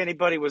 like, if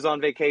anybody was on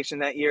vacation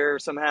that year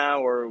somehow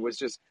or was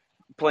just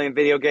playing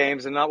video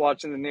games and not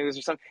watching the news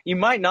or something, you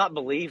might not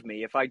believe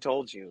me if I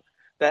told you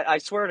that, I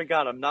swear to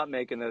God, I'm not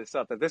making this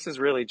up, that this is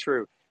really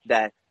true,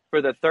 that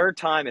for the third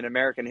time in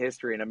American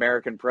history, an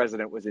American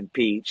president was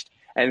impeached.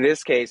 And in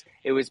this case,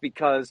 it was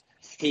because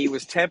he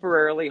was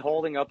temporarily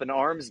holding up an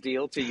arms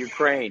deal to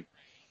Ukraine.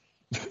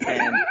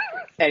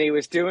 And he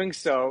was doing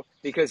so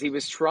because he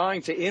was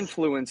trying to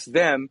influence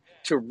them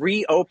to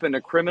reopen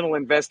a criminal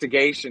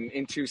investigation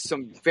into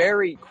some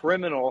very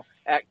criminal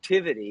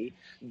activity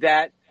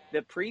that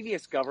the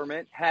previous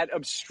government had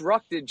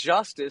obstructed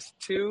justice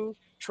to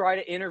try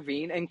to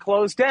intervene and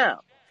close down.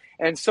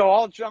 And so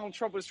all Donald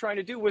Trump was trying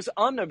to do was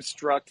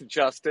unobstruct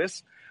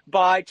justice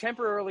by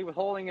temporarily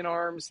withholding an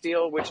arms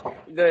deal, which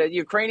the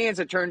Ukrainians,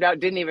 it turned out,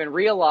 didn't even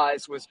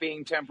realize was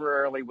being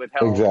temporarily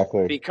withheld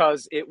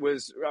because it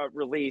was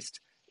released,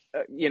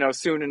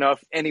 soon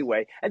enough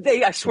anyway. And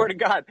I swear to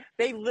God,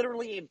 they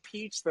literally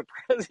impeached the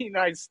president of the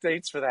United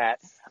States for that.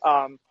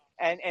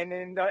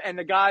 And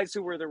the guys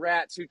who were the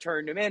rats who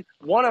turned him in,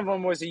 one of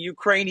them was a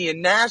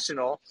Ukrainian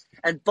national,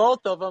 and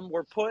both of them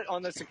were put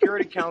on the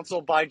Security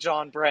Council by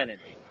John Brennan.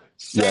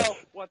 So,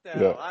 what the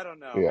hell? I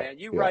don't know, man.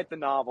 You write the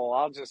novel.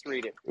 I'll just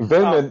read it.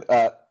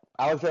 Vindman,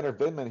 Alexander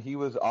Vindman, he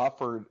was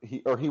offered,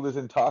 he was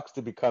in talks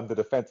to become the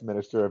defense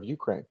minister of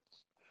Ukraine.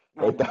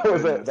 Right?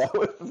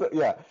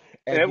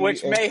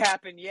 Which may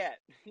happen yet,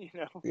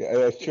 Yeah,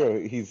 that's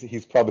true.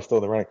 He's probably still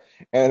in the running.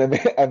 And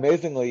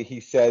amazingly, he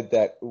said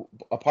that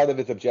a part of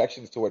his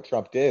objections to what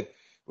Trump did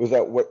was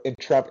that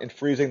Trump in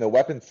freezing the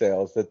weapon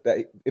sales, that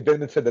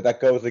Vindman said that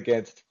goes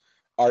against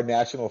our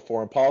national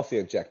foreign policy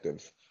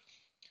objectives.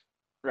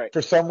 Right.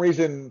 For some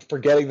reason,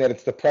 forgetting that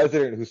it's the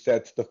president who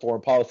sets the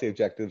foreign policy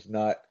objectives,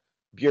 not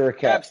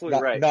bureaucrats.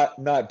 Absolutely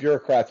not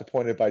bureaucrats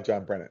appointed by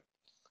John Brennan.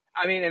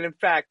 I mean, and in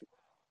fact,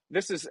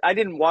 I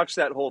didn't watch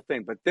that whole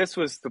thing, but this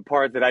was the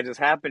part that I just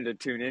happened to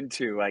tune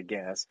into, I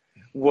guess,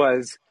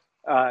 was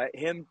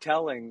him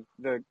telling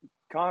the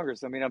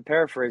Congress, I mean, I'm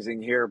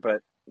paraphrasing here,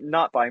 but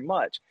not by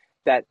much,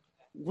 that,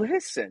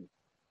 listen,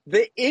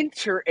 the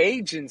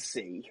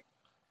interagency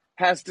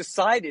has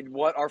decided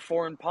what our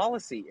foreign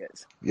policy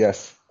is.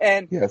 Yes.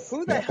 And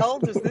who the hell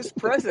does this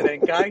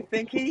president guy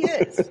think he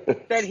is?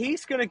 That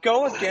he's going to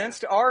go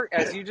against our,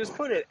 as you just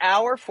put it,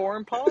 our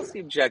foreign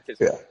policy objectives.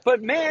 Yeah.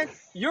 But man,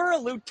 you're a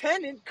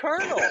lieutenant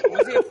colonel.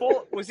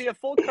 Was he a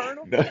full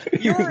colonel? No,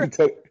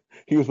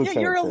 he was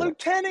you're a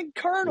lieutenant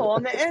colonel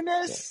on the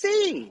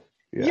NSC.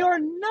 Yeah. You're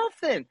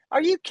nothing.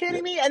 Are you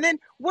kidding me? And then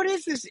what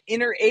is this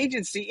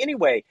interagency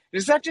anyway?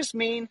 Does that just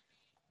mean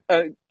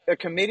a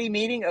committee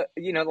meeting,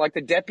 like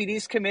the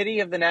deputies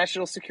committee of the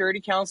National Security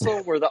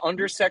Council, where the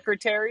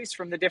undersecretaries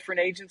from the different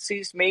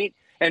agencies meet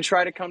and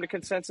try to come to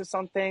consensus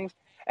on things?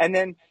 And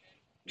then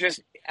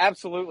just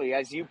absolutely,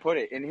 as you put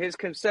it, in his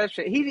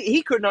conception,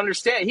 he couldn't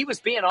understand. He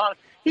was being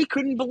honest. He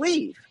couldn't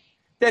believe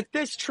that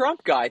this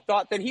Trump guy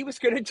thought that he was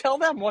going to tell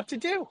them what to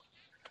do.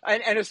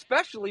 And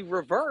especially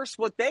reverse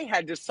what they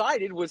had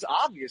decided was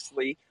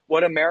obviously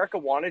what America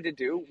wanted to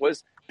do,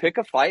 was pick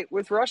a fight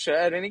with Russia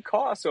at any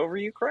cost over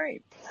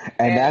Ukraine.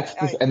 And that's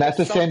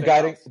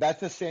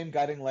the same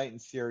guiding light in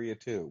Syria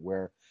too,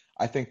 where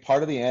I think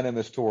part of the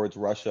animus towards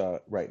Russia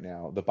right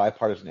now, the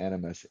bipartisan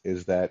animus,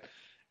 is that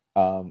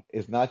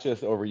is not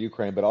just over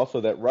Ukraine, but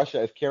also that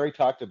Russia, as Kerry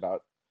talked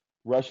about,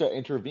 Russia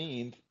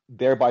intervened,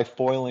 thereby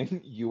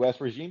foiling U.S.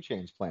 regime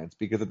change plans.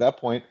 Because at that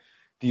point,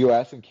 the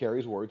U.S., in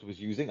Kerry's words, was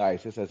using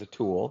ISIS as a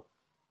tool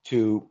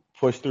to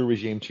push through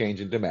regime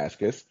change in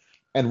Damascus.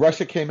 And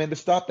Russia came in to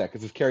stop that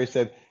because, as Kerry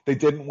said, they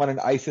didn't want an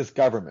ISIS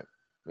government.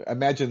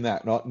 Imagine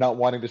that, not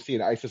wanting to see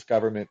an ISIS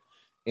government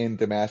in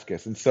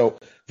Damascus. And so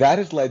that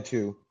has led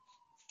to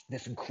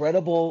this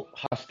incredible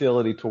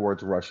hostility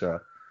towards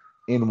Russia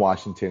in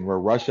Washington, where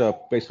Russia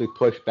basically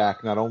pushed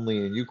back not only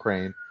in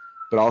Ukraine,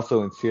 but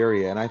also in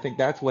Syria. And I think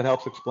that's what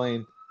helps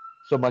explain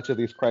so much of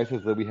these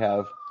crises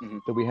Mm-hmm.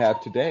 that we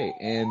have today.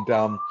 And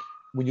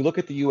when you look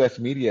at the U.S.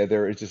 media,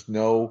 there is just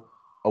no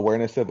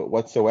awareness of it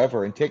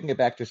whatsoever. And taking it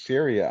back to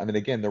Syria, I mean,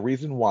 again, the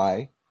reason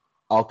why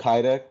Al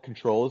Qaeda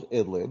controls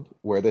Idlib,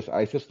 where this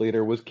ISIS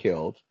leader was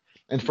killed,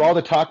 and for all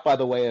the talk, by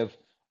the way,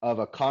 of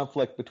a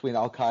conflict between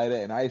Al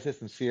Qaeda and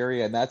ISIS in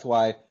Syria, and that's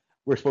why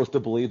we're supposed to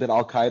believe that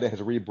Al Qaeda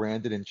has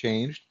rebranded and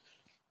changed.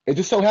 It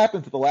just so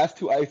happens that the last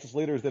two ISIS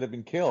leaders that have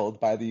been killed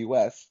by the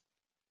U.S.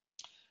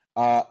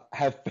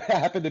 Have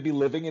happened to be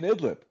living in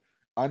Idlib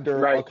under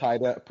Al Right.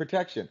 Qaeda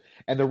protection.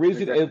 And the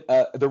reason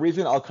Exactly. the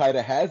reason Al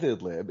Qaeda has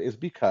Idlib is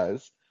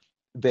because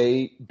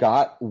they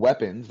got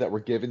weapons that were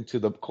given to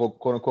the quote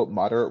unquote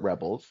moderate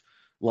rebels,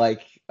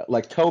 like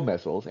tow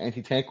missiles,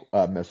 anti tank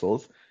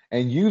missiles,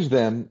 and used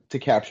them to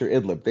capture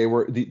Idlib.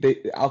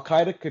 Al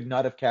Qaeda could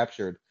not have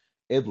captured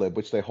Idlib,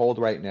 which they hold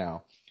right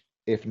now,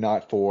 if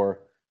not for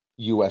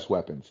U.S.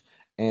 weapons.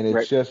 And it's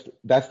Right. just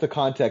that's the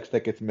context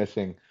that gets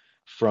missing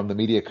from the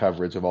media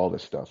coverage of all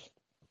this stuff.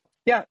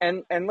 Yeah,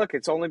 and look,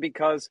 it's only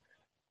because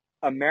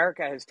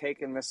America has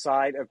taken the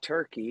side of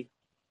Turkey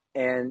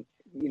and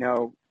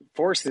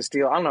forced this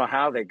deal. I don't know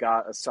how they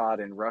got Assad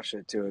and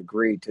Russia to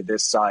agree to their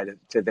side of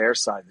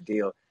the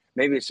deal.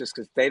 Maybe it's just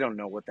because they don't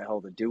know what the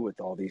hell to do with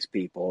all these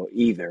people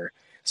either.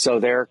 So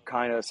they're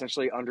kind of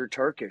essentially under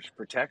Turkish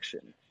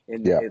protection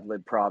in the Yeah,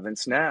 Idlib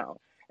province now.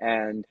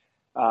 And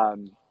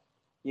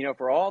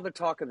for all the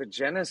talk of the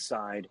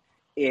genocide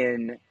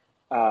in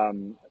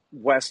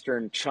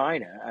Western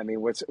China, I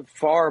mean, what's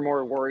far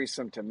more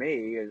worrisome to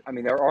me is, I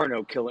mean, there are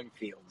no killing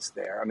fields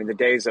there. I mean, the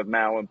days of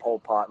Mao and Pol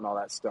Pot and all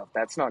that stuff,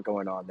 that's not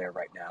going on there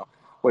right now.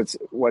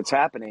 What's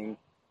happening,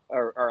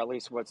 or at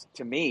least what's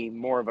to me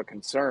more of a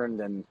concern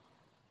than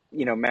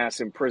mass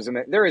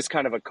imprisonment. There is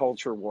kind of a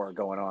culture war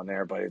going on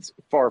there, but it's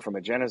far from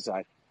a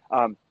genocide.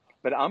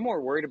 But I'm more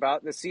worried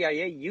about the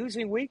CIA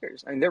using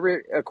Uyghurs. I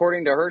mean,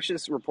 according to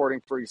Hirsch's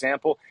reporting, for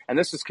example, and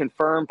this was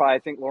confirmed by, I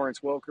think,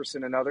 Lawrence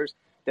Wilkerson and others,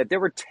 that there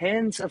were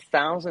tens of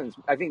thousands,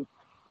 I think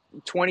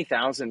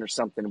 20,000 or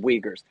something,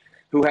 Uyghurs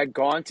who had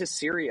gone to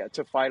Syria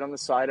to fight on the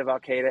side of Al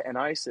Qaeda and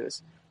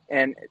ISIS.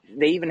 And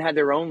they even had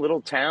their own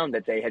little town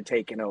that they had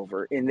taken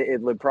over in the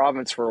Idlib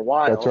province for a that's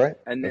while. right.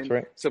 And That's then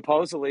right.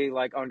 supposedly,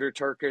 like under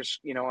Turkish,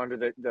 under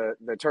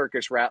the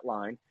Turkish rat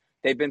line,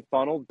 they've been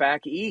funneled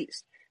back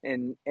east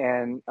and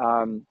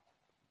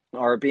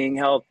are being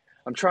held.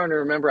 I'm trying to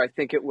remember. I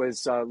think it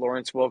was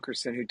Lawrence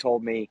Wilkerson who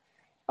told me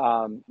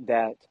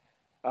that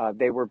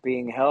they were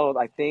being held,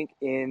 I think,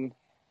 in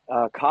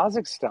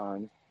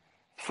Kazakhstan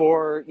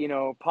for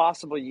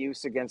possible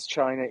use against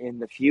China in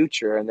the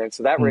future. And then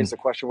so that Hmm. raised the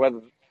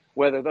question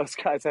whether those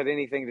guys had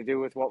anything to do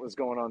with what was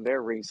going on there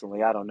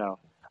recently. I don't know.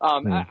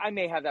 Hmm. I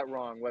may have that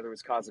wrong, whether it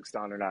was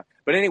Kazakhstan or not.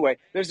 But anyway,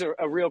 there's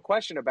a real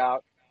question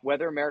about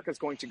whether America's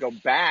going to go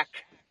back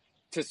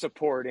to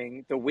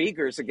supporting the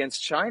Uyghurs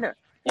against China.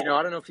 I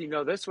don't know if you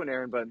know this one,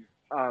 Aaron, but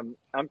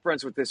I'm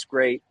friends with this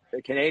great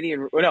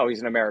Canadian. Well, no,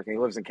 he's an American. He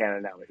lives in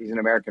Canada now, but he's an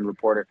American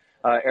reporter,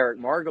 Eric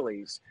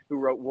Margulies, who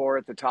wrote War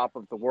at the Top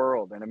of the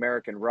World and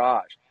American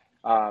Raj,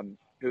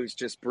 who's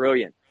just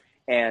brilliant.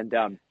 And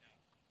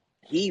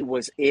he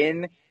was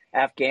in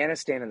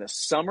Afghanistan in the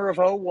summer of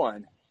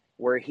 '01,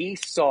 where he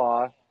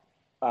saw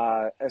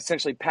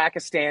essentially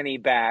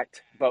Pakistani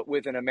backed, but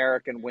with an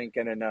American wink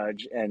and a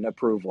nudge and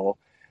approval,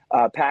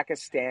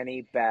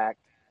 Pakistani backed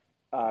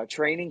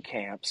training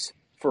camps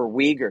for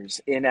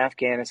Uyghurs in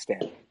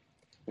Afghanistan.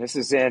 This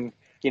is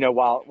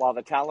while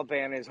the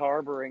Taliban is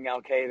harboring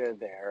Al Qaeda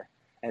there,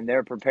 and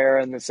they're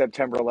preparing the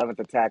September 11th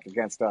attack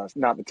against us,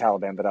 not the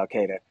Taliban, but Al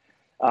Qaeda.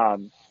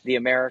 The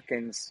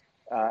Americans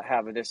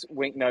have this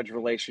wink nudge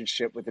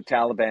relationship with the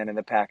Taliban and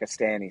the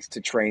Pakistanis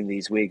to train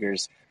these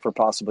Uyghurs for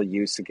possible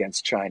use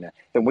against China.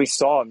 Then we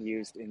saw them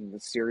used in the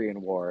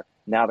Syrian war.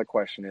 Now the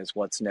question is,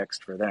 what's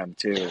next for them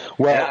too?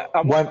 And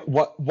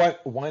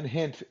Well, one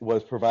hint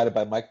was provided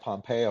by Mike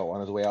Pompeo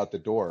on his way out the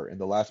door in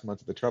the last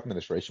months of the Trump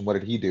administration. What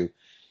did he do?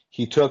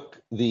 He took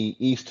the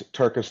East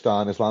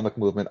Turkestan Islamic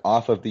movement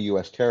off of the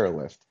U.S. terror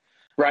list,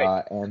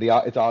 right,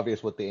 it's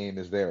obvious what the aim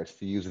is there. It's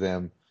to use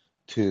them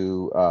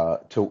to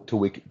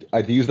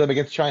use them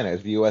against China,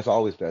 as the U.S.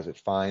 always does. It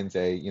finds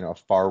a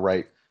far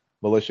right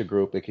militia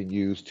group it can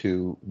use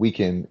to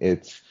weaken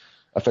its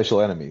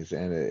official enemies,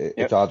 and it's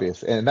yep,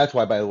 obvious. And that's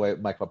why, by the way,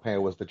 Mike Pompeo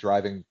was the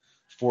driving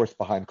force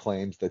behind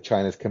claims that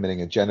China is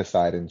committing a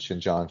genocide in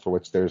Xinjiang, for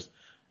which there's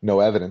no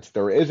evidence.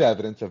 There is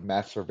evidence of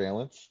mass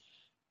surveillance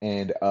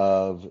and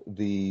of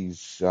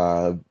these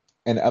and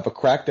of a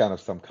crackdown of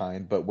some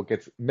kind, but what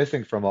gets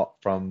missing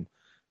from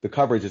the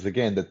coverage is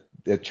again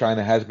that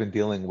China has been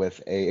dealing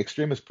with a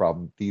extremist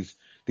problem. These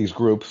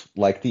groups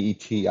like the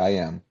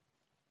ETIM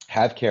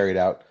have carried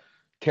out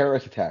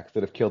terrorist attacks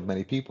that have killed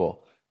many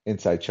people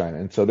inside China.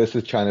 And so this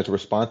is China's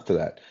response to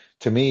that.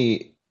 To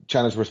me,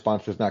 China's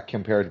response does not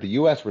compare to the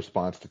US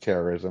response to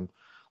terrorism,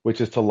 which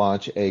is to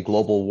launch a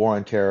global war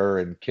on terror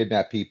and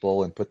kidnap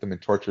people and put them in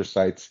torture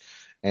sites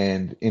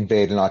and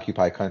invade and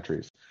occupy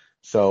countries.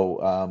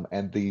 So,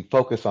 and the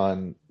focus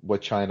on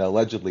what China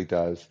allegedly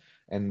does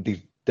and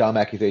these dumb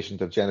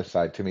accusations of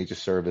genocide to me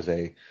just serve as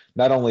a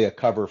not only a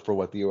cover for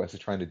what the US is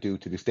trying to do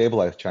to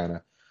destabilize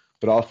China,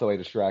 but also a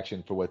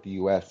distraction for what the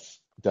US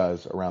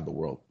does around the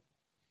world.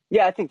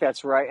 Yeah, I think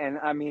that's right. And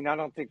I mean, I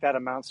don't think that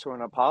amounts to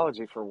an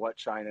apology for what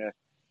China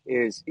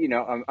is.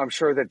 I'm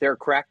sure that their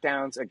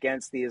crackdowns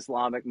against the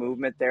Islamic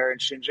movement there in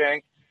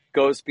Xinjiang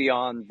goes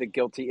beyond the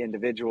guilty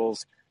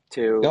individuals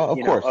to, No, a of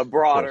course,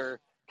 broader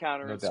no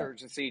doubt.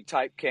 counterinsurgency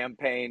type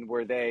campaign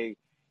where they,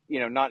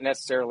 not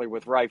necessarily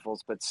with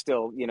rifles, but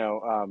still,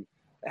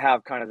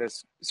 have kind of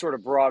this sort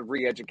of broad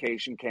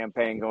re-education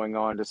campaign going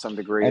on to some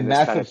degree and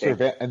this kind of thing.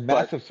 And But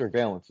massive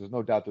surveillance. There's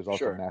no doubt there's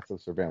also sure. massive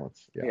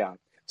surveillance. Yeah. Yeah.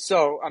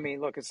 So, I mean,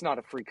 look, it's not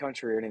a free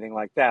country or anything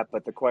like that,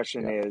 but the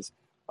question Yeah. is,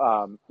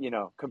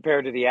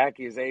 compared to the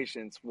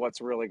accusations, what's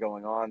really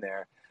going on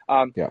there?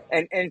 Yeah.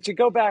 And to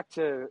go back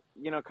to,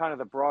 kind of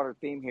the broader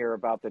theme here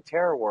about the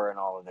terror war and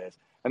all of this,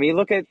 I mean,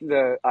 look at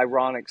the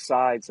ironic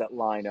sides that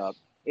line up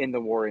in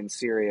the war in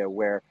Syria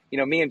where,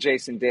 me and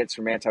Jason Ditz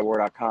from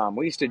antiwar.com,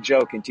 we used to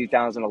joke in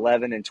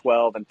 2011 and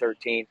 12 and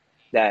 13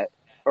 that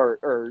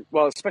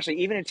well, especially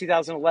even in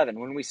 2011,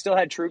 when we still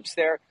had troops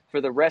there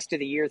for the rest of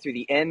the year through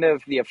the end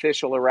of the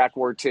official Iraq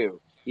War II,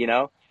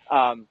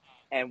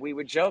 and we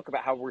would joke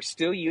about how we're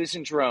still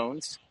using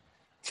drones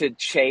to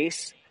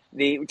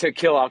to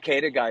kill Al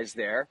Qaeda guys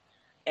there.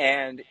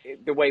 And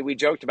the way we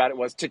joked about it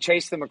was to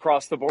chase them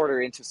across the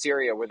border into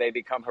Syria where they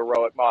become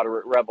heroic,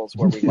 moderate rebels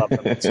where we love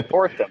them and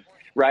support them.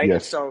 Right. And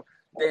Yes. so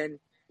then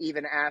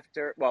even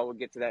after, well, we'll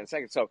get to that in a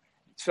second.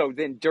 So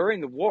then during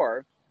the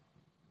war,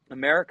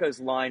 America is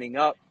lining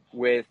up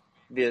with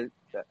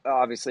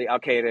obviously Al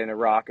Qaeda in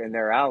Iraq and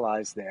their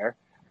allies there.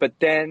 But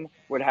then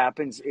what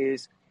happens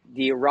is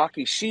the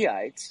Iraqi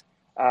Shiites,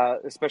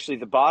 especially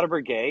the Badr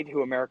Brigade,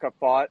 who America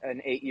fought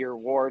an 8-year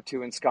war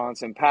to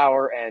ensconce in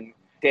power, and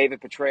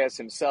David Petraeus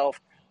himself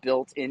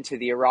built into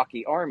the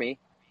Iraqi army,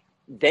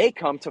 they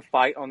come to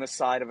fight on the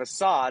side of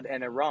Assad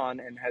and Iran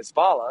and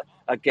Hezbollah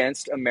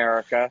against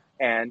America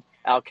and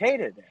Al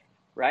Qaeda there,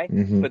 right?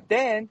 Mm-hmm. But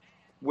then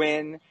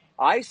when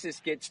ISIS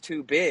gets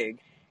too big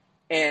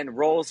and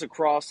rolls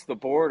across the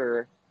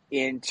border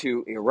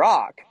into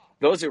Iraq,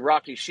 those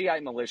Iraqi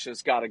Shiite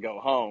militias got to go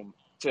home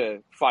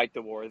to fight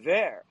the war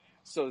there.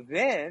 So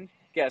then,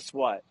 guess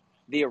what?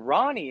 The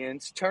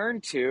Iranians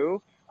turn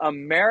to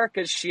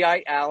America's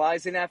Shiite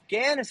allies in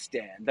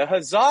Afghanistan, the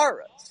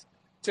Hazaras,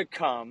 to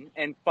come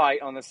and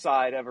fight on the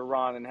side of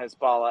Iran and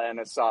Hezbollah and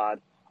Assad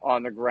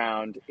on the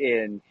ground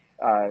in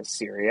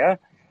Syria.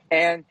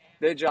 And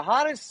the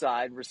jihadist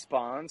side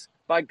responds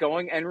by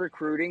going and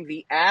recruiting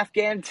the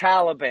Afghan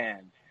Taliban.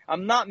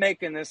 I'm not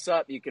making this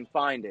up. You can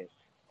find it.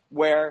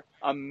 Where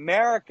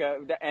America,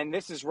 and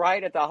this is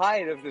right at the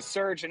height of the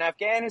surge in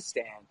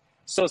Afghanistan.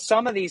 So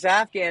some of these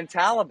Afghan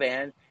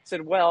Taliban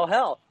said, well,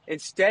 hell,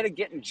 instead of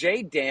getting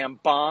J-Dam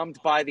bombed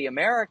by the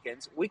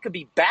Americans, we could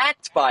be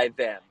backed by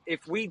them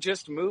if we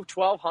just move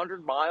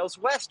 1,200 miles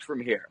west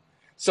from here.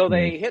 So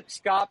they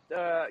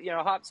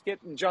hop,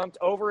 skipped, and jumped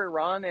over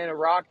Iran and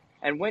Iraq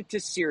and went to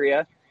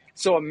Syria.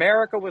 So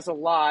America was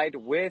allied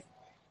with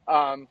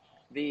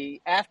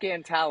the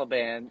Afghan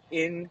Taliban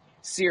in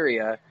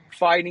Syria,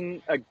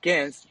 fighting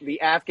against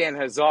the Afghan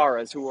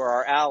Hazaras, who were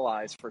our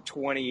allies for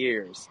 20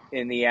 years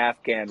in the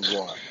Afghan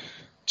war.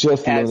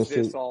 Just as lunacy.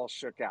 This all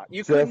shook out.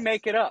 You couldn't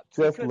make it up.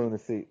 Just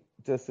lunacy.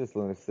 Just this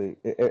lunacy.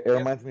 It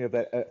reminds me of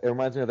that. It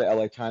reminds me of the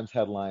LA Times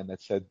headline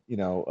that said,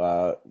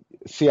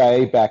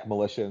 CIA-backed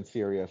militia in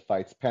Syria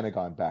fights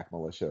Pentagon-backed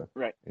militia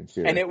in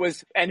Syria.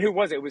 And who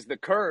was it? It was the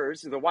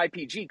Kurds, the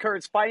YPG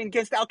Kurds, fighting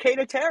against Al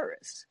Qaeda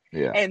terrorists.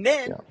 Yeah. And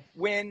then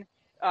when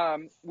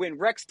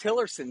Rex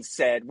Tillerson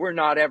said, "We're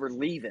not ever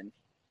leaving,"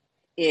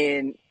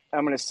 I'm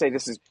going to say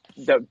this is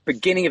the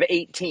beginning of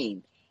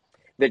 2018,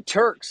 the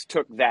Turks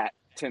took that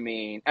to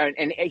mean,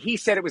 and he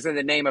said it was in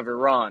the name of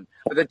Iran,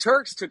 but the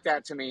Turks took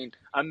that to mean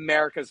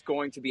America's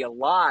going to be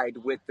allied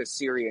with the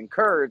Syrian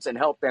Kurds and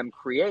help them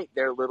create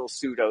their little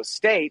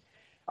pseudo-state,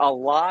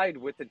 allied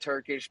with the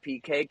Turkish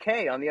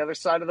PKK on the other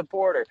side of the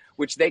border,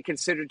 which they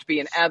considered to be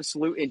an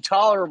absolute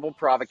intolerable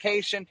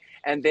provocation.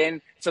 And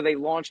then, so they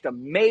launched a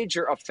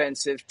major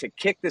offensive to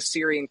kick the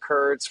Syrian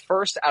Kurds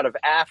first out of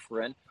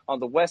Afrin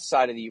on the west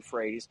side of the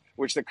Euphrates,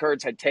 which the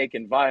Kurds had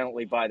taken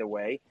violently, by the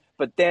way.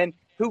 But then,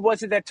 who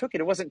was it that took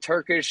it? It wasn't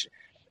Turkish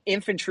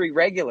infantry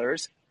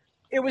regulars.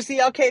 It was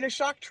the Al Qaeda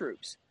shock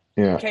troops.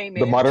 Yeah, Came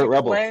the in moderate to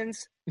rebels.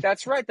 cleanse.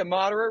 That's right. The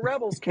moderate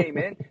rebels came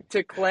in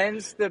to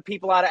cleanse the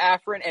people out of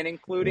Afrin, and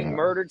including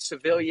murdered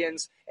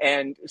civilians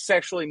and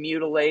sexually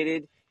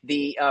mutilated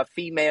the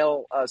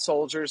female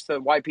soldiers, the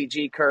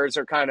YPG Kurds,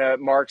 are kind of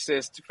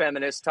Marxist,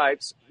 feminist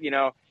types, in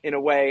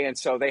a way. And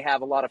so they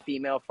have a lot of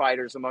female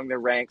fighters among their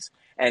ranks.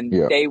 And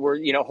Yeah. they were,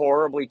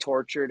 horribly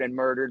tortured and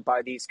murdered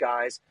by these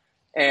guys.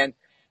 And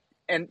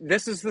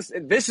this is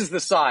the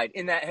side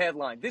in that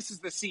headline. This is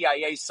the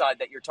CIA side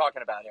that you're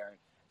talking about, Aaron,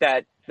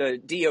 that the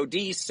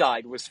DOD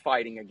side was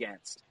fighting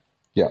against.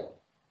 Yeah.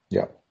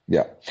 Yeah.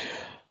 Yeah.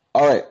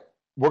 All right.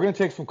 We're going to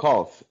take some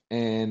calls.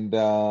 And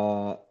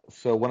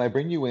so when I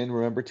bring you in,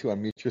 remember to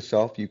unmute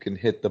yourself. You can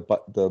hit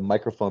the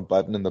microphone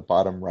button in the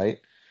bottom right.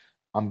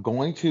 I'm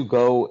going to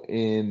go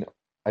in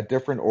a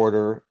different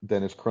order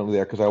than is currently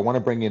there because I want to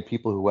bring in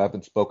people who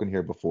haven't spoken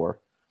here before.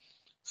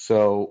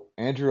 So,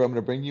 Andrew, I'm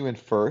going to bring you in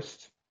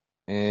first,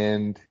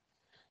 and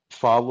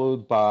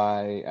followed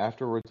by,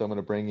 afterwards, I'm going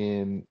to bring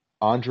in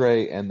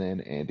Andre and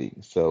then Andy.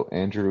 So,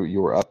 Andrew,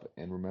 you're up,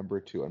 and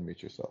remember to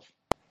unmute yourself.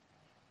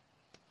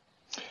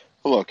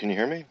 Hello, can you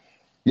hear me?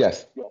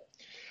 Yes.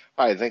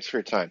 Hi, thanks for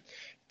your time.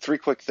 3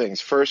 quick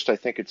things. First, I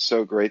think it's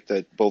so great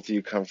that both of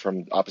you come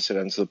from opposite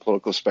ends of the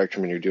political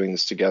spectrum and you're doing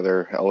this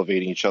together,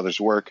 elevating each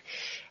other's work.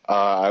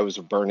 I was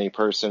a Bernie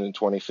person in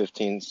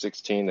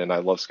 2015-16, and I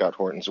love Scott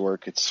Horton's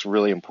work. It's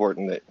really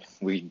important that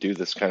we do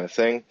this kind of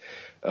thing.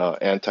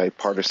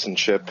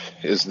 Anti-partisanship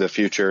is the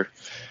future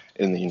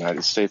in the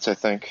United States, I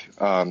think.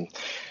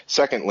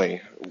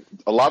 Secondly,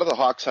 a lot of the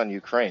hawks on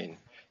Ukraine,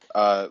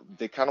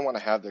 they kind of want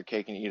to have their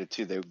cake and eat it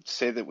too. They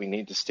say that we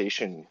need to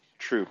station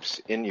troops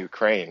in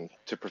Ukraine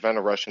to prevent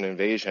a Russian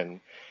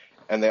invasion.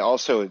 And they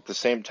also, at the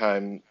same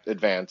time,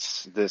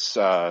 advance this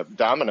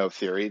domino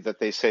theory that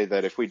they say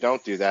that if we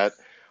don't do that,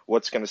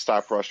 what's going to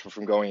stop Russia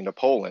from going into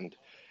Poland?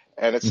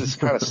 And it's this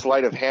kind of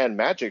sleight of hand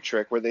magic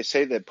trick where they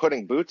say that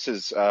putting boots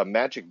is a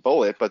magic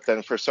bullet, but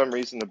then for some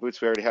reason the boots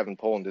we already have in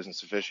Poland isn't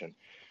sufficient.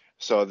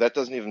 So that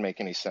doesn't even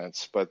make any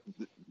sense. But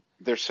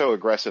they're so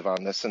aggressive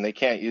on this, and they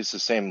can't use the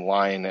same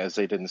line as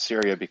they did in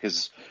Syria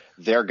because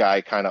their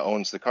guy kind of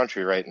owns the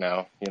country right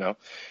now,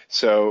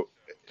 So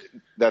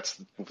that's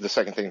the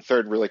second thing.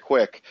 Third, really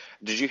quick,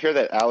 did you hear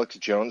that Alex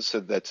Jones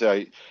said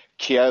that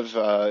Kiev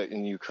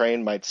in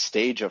Ukraine might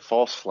stage a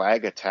false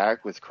flag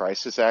attack with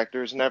crisis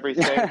actors and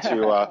everything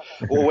to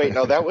well, wait,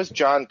 no, that was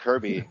John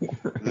Kirby,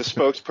 the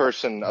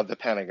spokesperson of the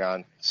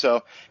Pentagon.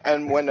 So,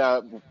 and when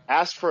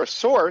asked for a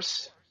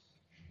source,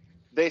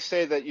 they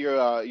say that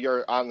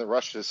you're on the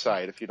Russia's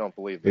side if you don't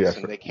believe this,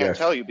 and they can't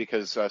tell you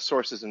because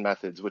sources and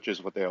methods, which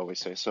is what they always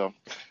say. So,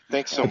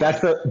 thanks so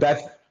much.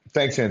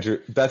 Thanks, Andrew.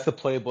 That's the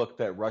playbook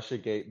that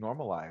Russiagate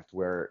normalized,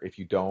 where if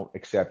you don't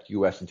accept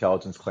U.S.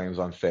 intelligence claims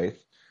on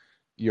faith,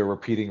 you're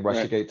repeating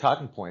Russiagate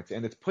talking points,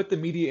 and it's put the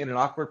media in an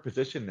awkward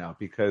position now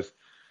because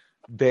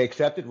they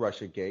accepted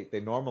Russiagate,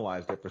 they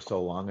normalized it for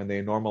so long, and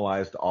they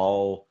normalized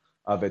all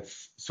of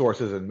its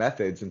sources and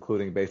methods,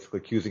 including basically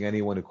accusing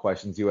anyone who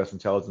questions the U.S.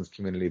 intelligence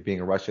community of being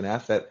a Russian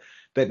asset,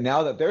 that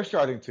now that they're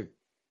starting to,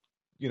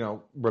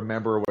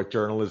 remember what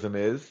journalism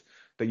is,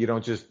 that you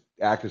don't just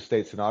act as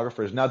state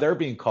stenographers. Now they're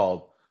being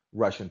called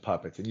Russian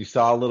puppets. And you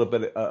saw a little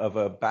bit of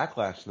a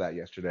backlash to that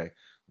yesterday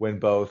when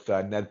both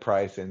Ned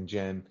Price and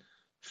Jen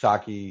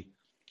Psaki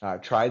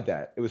tried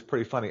that. It was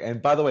pretty funny.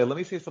 And by the way, let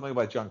me say something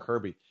about John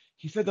Kirby.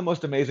 He said the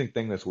most amazing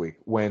thing this week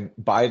when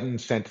Biden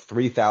sent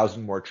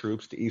 3,000 more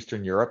troops to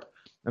Eastern Europe.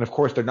 And of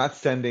course, they're not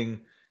sending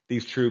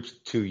these troops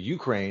to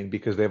Ukraine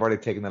because they've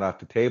already taken that off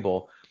the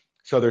table.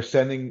 So they're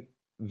sending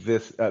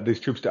these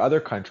troops to other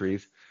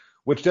countries,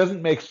 which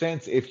doesn't make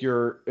sense if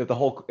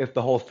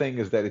the whole thing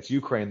is that it's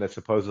Ukraine that's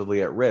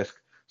supposedly at risk.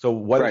 So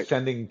what is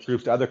sending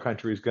troops to other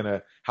countries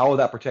how will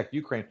that protect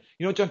Ukraine?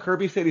 You know what John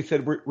Kirby said? He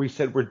said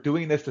we're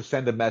doing this to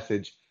send a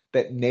message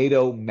that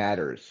NATO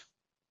matters.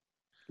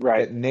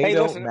 Right. That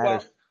NATO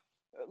matters.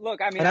 Well,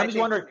 look, I mean, and I'm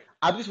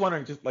just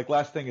wondering, just like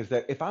last thing is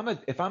that if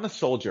I'm a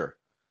soldier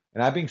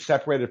and I'm being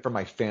separated from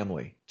my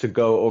family to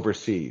go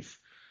overseas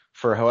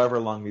for however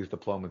long these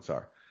deployments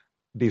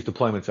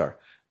are,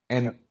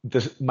 and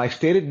my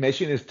stated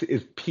mission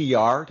is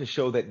PR to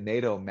show that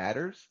NATO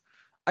matters,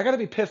 I got to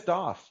be pissed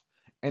off.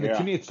 And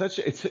to me, it's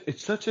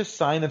such a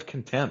sign of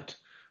contempt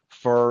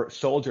for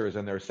soldiers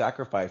and their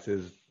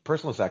sacrifices,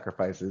 personal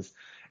sacrifices,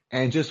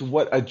 and just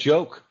what a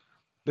joke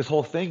this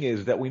whole thing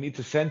is that we need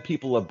to send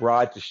people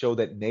abroad to show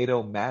that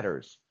NATO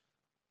matters.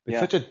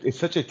 It's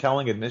such a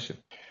telling admission.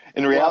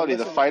 In reality,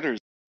 the fighters.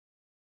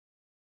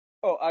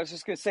 Oh, I was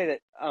just going to say that,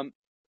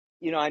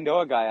 I know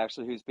a guy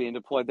actually who's being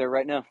deployed there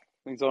right now.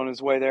 He's on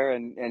his way there,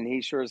 and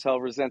he sure as hell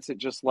resents it,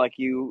 just like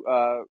you,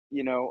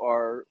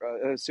 are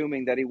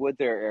assuming that he would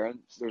there, Aaron.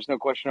 There's no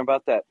question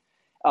about that.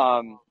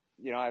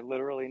 I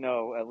literally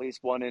know at least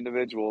one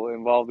individual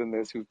involved in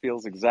this who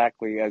feels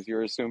exactly as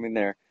you're assuming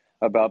there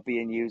about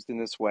being used in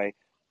this way.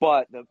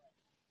 But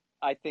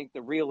I think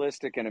the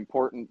realistic and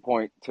important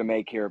point to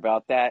make here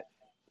about that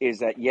is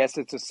that, yes,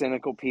 it's a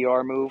cynical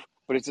PR move,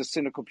 but it's a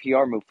cynical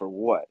PR move for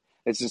what?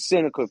 It's a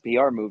cynical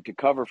PR move to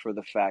cover for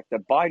the fact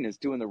that Biden is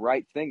doing the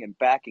right thing and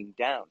backing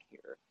down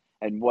here.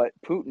 And what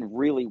Putin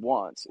really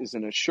wants is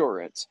an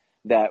assurance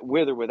that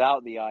with or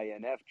without the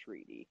INF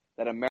treaty,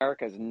 that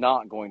America is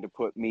not going to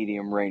put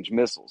medium-range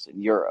missiles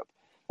in Europe.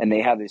 and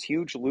they have this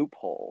huge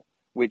loophole,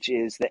 which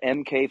is the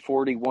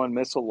Mk-41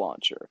 missile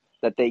launcher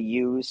that they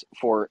use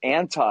for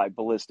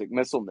anti-ballistic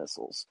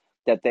missiles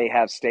that they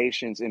have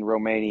stations in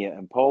Romania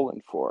and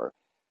Poland for,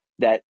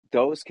 that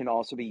those can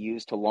also be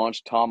used to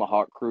launch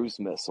Tomahawk cruise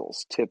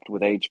missiles tipped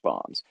with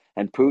H-bombs.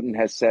 And Putin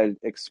has said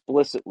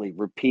explicitly,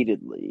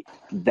 repeatedly,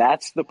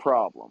 that's the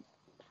problem.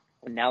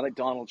 And now that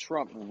Donald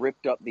Trump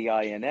ripped up the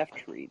INF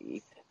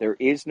treaty, there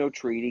is no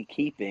treaty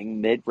keeping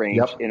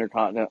mid-range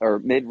intercontinental or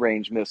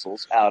mid-range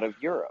missiles out of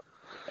Europe.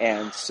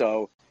 And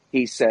so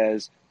he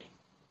says,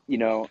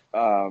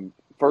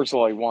 first of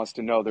all, he wants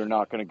to know they're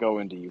not going to go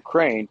into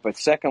Ukraine, but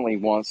secondly,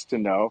 wants to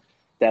know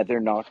that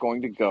they're not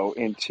going to go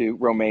into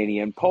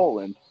Romania and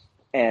Poland.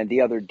 And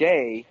the other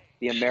day,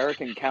 the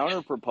American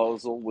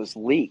counterproposal was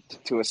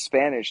leaked to a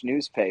Spanish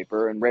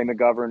newspaper, and Ray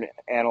McGovern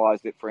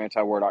analyzed it for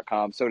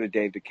antiwar.com. So did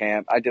Dave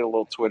DeCamp. I did a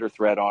little Twitter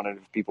thread on it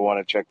if people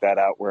want to check that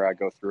out, where I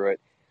go through it.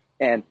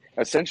 And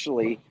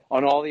essentially,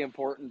 on all the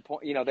important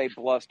points, they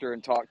bluster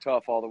and talk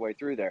tough all the way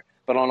through there.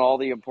 But on all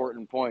the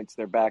important points,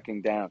 they're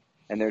backing down.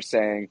 And they're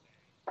saying,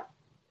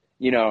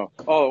 we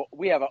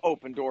have an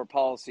open door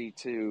policy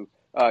to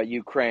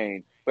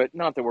Ukraine. But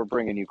not that we're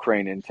bringing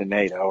Ukraine into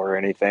NATO or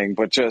anything,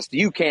 but just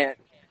you can't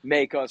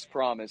make us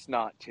promise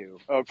not to.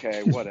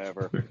 Okay,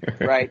 whatever.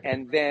 Right?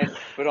 And then,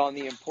 but on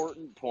the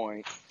important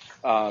point,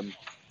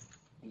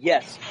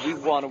 yes, we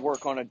want to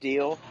work on a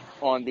deal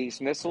on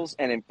these missiles.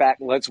 And in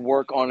fact, let's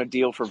work on a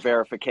deal for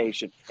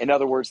verification. In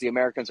other words, the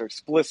Americans are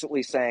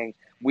explicitly saying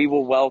we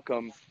will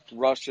welcome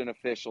Russian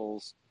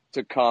officials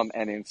to come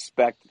and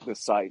inspect the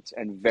sites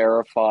and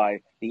verify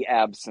the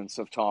absence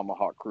of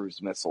Tomahawk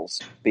cruise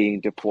missiles being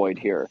deployed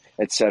here,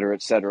 et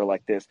cetera,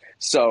 like this.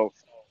 So,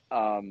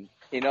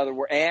 in other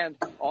words, and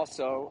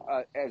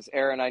also, as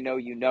Aaron, I know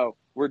you know,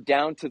 we're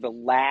down to the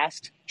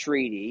last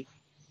treaty.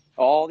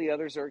 All the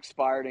others are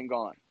expired and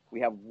gone.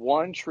 We have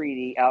one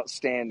treaty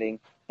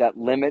outstanding that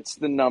limits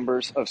the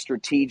numbers of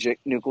strategic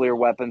nuclear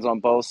weapons on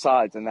both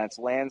sides, and that's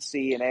land,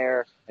 sea, and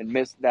air. And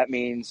that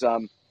means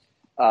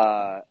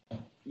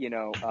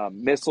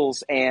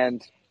missiles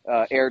and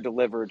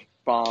air-delivered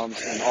bombs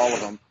and all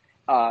of them.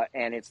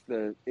 And it's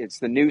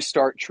the New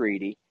START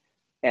treaty,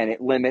 and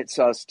it limits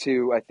us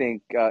to, I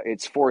think,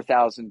 it's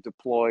 4,000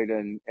 deployed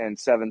and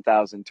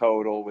 7,000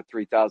 total, with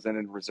 3,000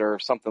 in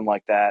reserve, something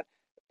like that.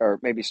 Or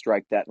maybe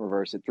strike that and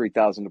reverse it,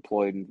 3,000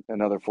 deployed and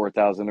another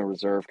 4,000 in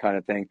reserve kind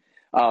of thing.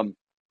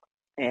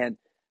 And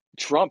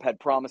Trump had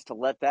promised to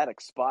let that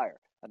expire.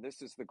 And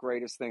this is the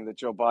greatest thing that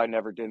Joe Biden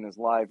ever did in his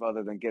life,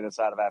 other than get us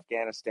out of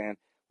Afghanistan,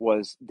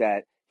 was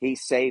that he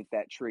saved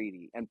that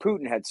treaty. And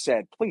Putin had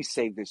said, please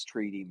save this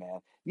treaty, man.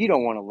 You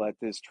don't want to let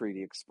this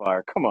treaty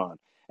expire. Come on.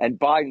 And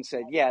Biden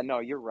said, yeah, no,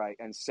 you're right,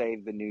 and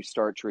saved the New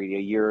START treaty a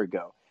year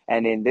ago.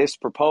 And in this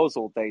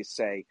proposal, they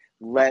say,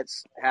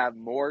 let's have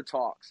more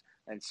talks,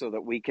 and so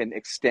that we can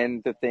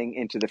extend the thing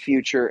into the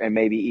future and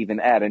maybe even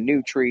add a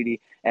new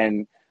treaty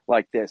and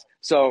like this.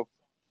 So,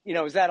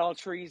 is that all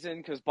treason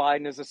because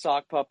Biden is a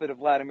sock puppet of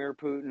Vladimir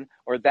Putin,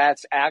 or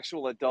that's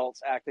actual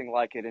adults acting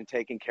like it and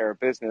taking care of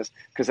business?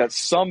 Because at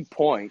some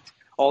point,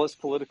 all this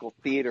political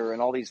theater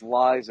and all these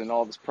lies and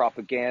all this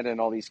propaganda and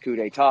all these coups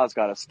d'etats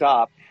got to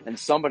stop, and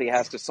somebody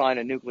has to sign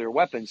a nuclear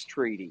weapons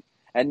treaty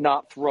and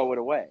not throw it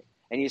away.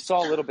 And you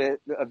saw a little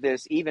bit of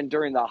this even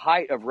during the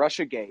height of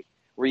Russiagate,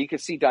 where you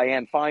could see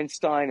Dianne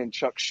Feinstein and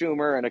Chuck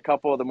Schumer and a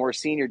couple of the more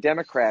senior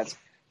Democrats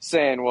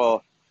saying,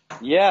 well,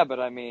 yeah, but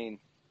I mean,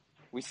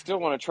 we still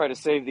want to try to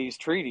save these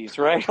treaties,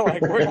 right?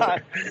 Like we're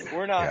not,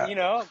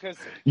 Yeah. because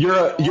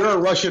You're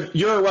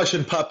a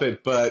Russian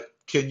puppet, but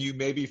can you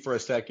maybe for a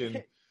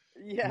second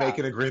make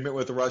an agreement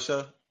with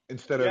Russia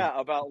instead of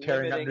about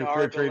tearing up limiting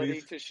our nuclear ability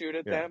treaties? to shoot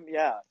at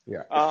Yeah.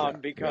 them.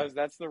 Because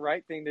that's the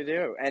right thing to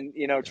do. And,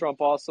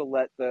 Trump also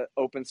let the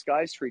Open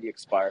Skies Treaty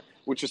expire,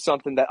 which is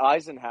something that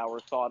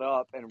Eisenhower thought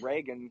up and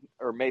Reagan,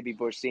 or maybe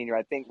Bush Sr.,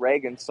 I think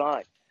Reagan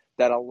signed,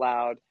 that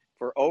allowed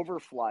for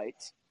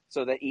overflights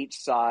so that each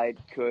side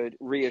could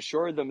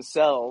reassure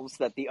themselves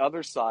that the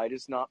other side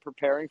is not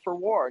preparing for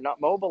war,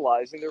 not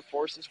mobilizing their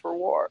forces for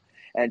war.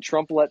 And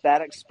Trump let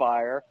that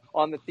expire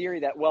on the theory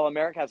that, well,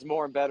 America has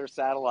more and better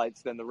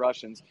satellites than the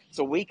Russians,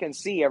 so we can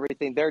see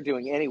everything they're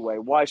doing anyway.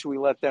 Why should we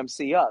let them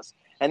see us?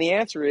 And the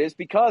answer is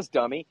because,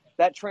 dummy,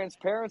 that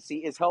transparency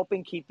is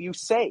helping keep you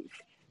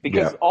safe.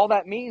 Because all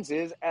that means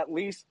is at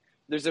least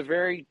there's a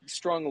very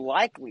strong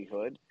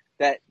likelihood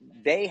that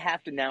they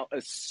have to now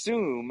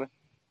assume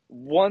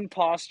one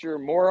posture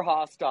more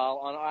hostile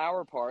on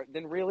our part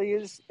than really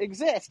is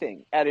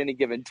existing at any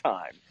given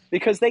time,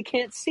 because they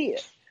can't see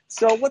it.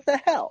 So what the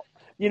hell?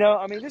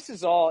 This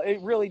is all, it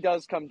really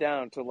does come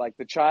down to like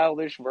the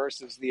childish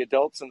versus the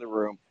adults in the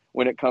room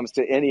when it comes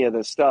to any of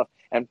this stuff.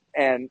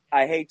 And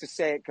I hate to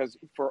say it, because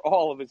for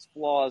all of his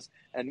flaws,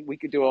 and we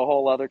could do a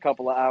whole other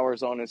couple of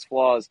hours on his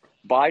flaws,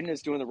 Biden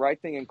is doing the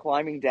right thing and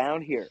climbing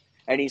down here.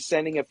 And he's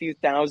sending a few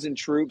thousand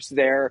troops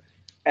there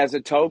as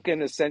a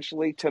token,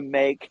 essentially, to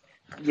make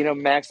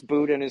Max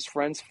Boot and his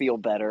friends feel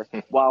better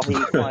while he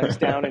climbs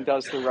down and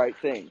does the right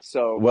thing.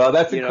 So, Well,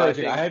 that's I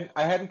encouraging. think,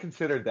 I hadn't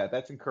considered that.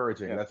 That's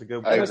encouraging. yeah. That's a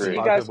good. I And That's a listen, you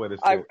agree. positive guys, way to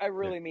see I, it. I Yeah.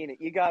 really mean it.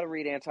 You got to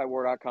read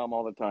antiwar.com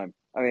all the time.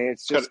 I mean,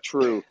 it's Could, just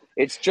true.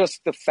 It's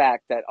just the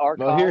fact that our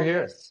Well, here.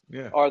 columnists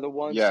Yeah. are the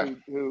ones yeah.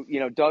 who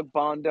Doug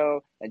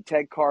Bondo and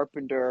Ted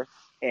Carpenter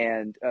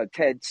and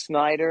Ted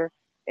Snyder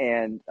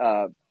and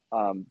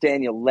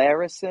Daniel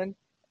Larison,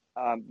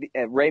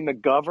 and Ray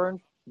McGovern.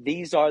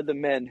 These are the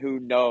men who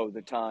know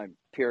the time,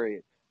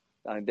 period.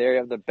 They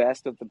are the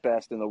best of the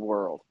best in the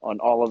world on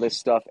all of this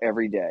stuff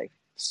every day. Here,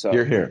 So,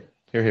 here.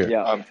 Here, here.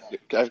 yeah.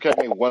 I've got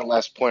to make one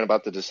last point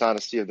about the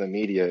dishonesty of the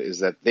media is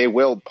that they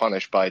will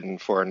punish Biden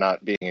for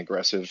not being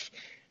aggressive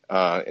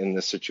in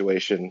this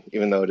situation,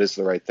 even though it is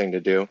the right thing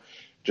to do,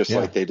 just Yeah.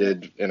 like they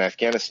did in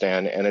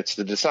Afghanistan. And it's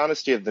the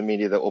dishonesty of the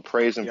media that will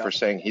praise him Yeah. for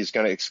saying he's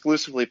going to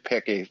exclusively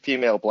pick a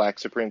female black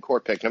Supreme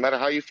Court pick. No matter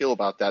how you feel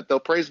about that, they'll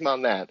praise him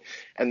on that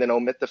and then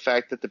omit the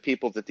fact that the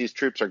people that these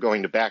troops are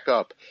going to back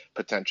up,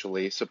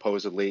 potentially,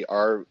 supposedly,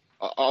 are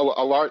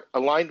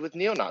aligned with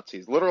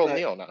neo-Nazis, literal Right.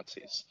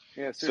 neo-Nazis.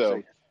 Yeah, So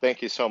seriously.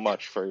 thank you so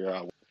much for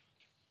your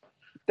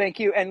Thank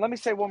you. And let me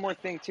say one more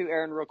thing too,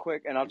 Aaron, real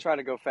quick, and I'll try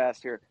to go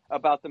fast here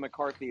about the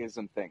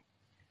McCarthyism thing.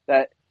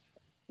 That,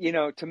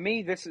 to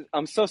me,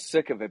 I'm so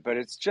sick of it, but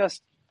it's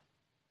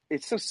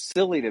so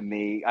silly to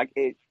me.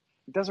 It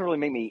doesn't really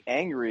make me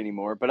angry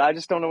anymore, but I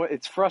just don't know.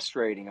 It's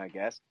frustrating, I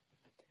guess,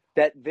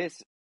 that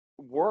this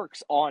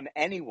works on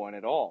anyone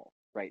at all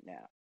right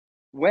now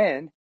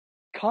when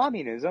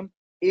communism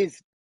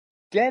is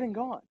dead and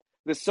gone.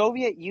 The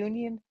Soviet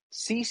Union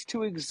ceased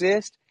to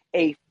exist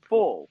a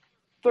full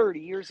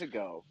 30 years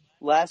ago,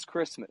 last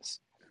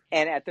Christmas.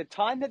 And at the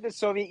time that the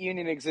Soviet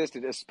Union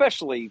existed,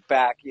 especially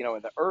back, in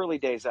the early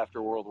days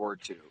after World War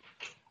II,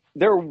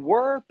 there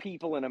were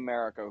people in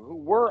America who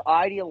were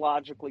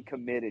ideologically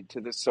committed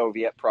to the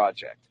Soviet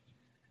project.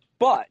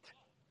 But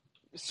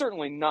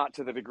certainly not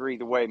to the degree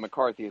the way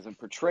McCarthyism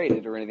portrayed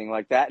it or anything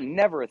like that, and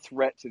never a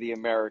threat to the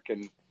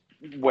American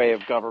way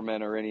of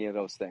government or any of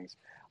those things.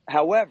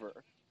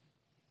 However,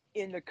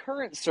 in the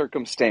current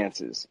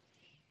circumstances,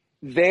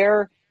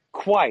 there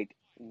quite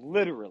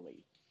literally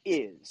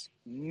is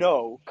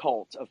no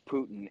cult of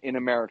Putin in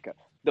America.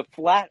 The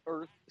Flat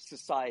Earth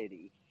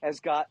Society has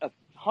got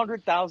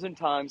 100,000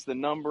 times the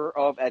number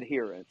of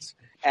adherents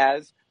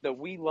as the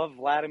We Love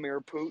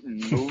Vladimir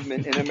Putin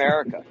movement in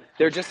America.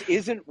 There just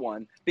isn't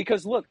one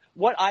because, look,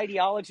 what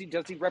ideology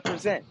does he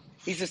represent?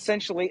 He's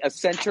essentially a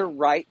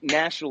center-right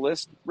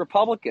nationalist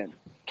Republican,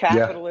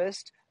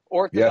 capitalist,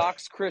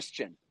 Orthodox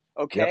Christian.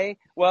 Okay, Yep.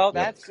 well, Yep.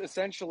 that's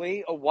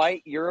essentially a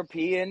white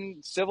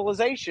European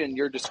civilization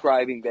you're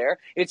describing there.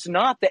 It's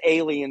not the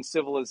alien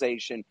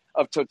civilization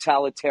of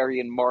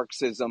totalitarian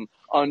Marxism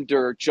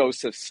under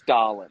Joseph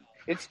Stalin.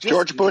 It's just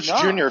George Bush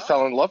not. Jr.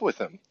 fell in love with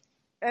him.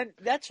 And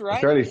that's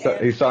right. That's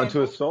right. He saw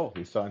into his soul.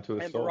 He saw into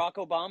his And soul. Barack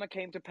Obama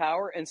came to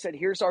power and said,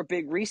 here's our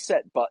big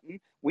reset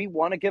button. We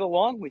want to get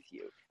along with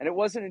you. And it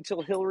wasn't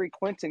until Hillary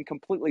Clinton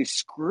completely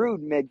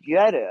screwed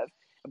Medvedev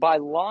by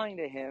lying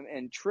to him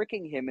and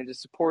tricking him into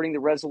supporting the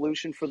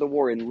resolution for the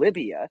war in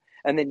Libya,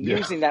 and then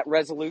using that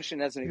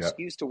resolution as an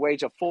excuse to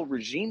wage a full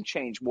regime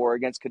change war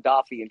against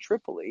Gaddafi in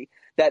Tripoli,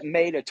 that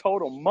made a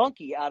total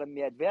monkey out of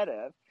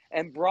Medvedev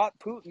and brought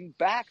Putin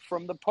back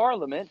from the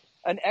parliament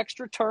an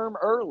extra term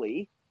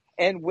early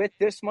and with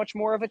this much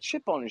more of a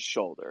chip on his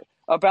shoulder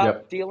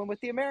about dealing with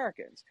the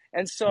Americans.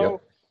 And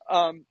so,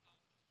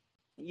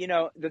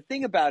 the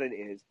thing about it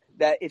is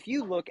that if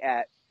you look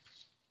at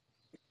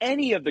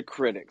any of the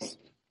critics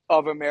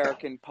of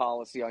American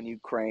policy on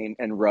Ukraine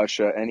and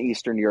Russia and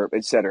Eastern Europe,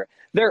 et cetera,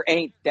 there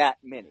ain't that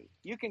many.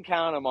 You can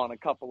count them on a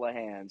couple of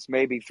hands,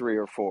 maybe 3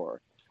 or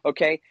 4.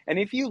 Okay? And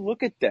if you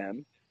look at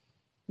them,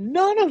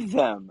 none of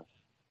them,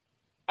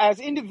 as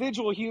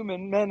individual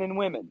human men and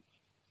women,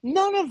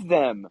 none of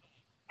them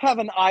have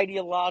an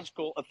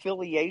ideological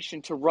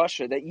affiliation to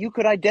Russia that you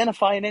could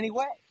identify in any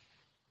way.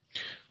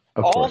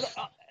 Of course.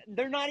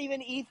 They're not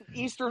even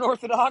Eastern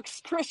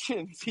Orthodox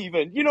Christians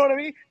even. You know what I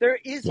mean? There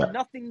is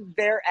nothing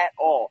there at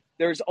all.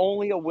 There's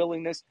only a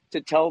willingness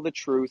to tell the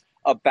truth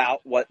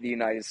about what the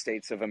United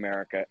States of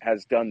America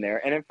has done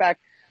there. And in fact,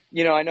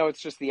 I know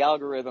it's just the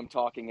algorithm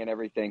talking and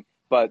everything,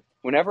 but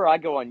whenever I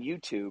go on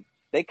YouTube,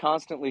 they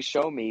constantly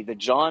show me the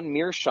John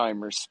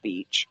Mearsheimer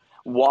speech,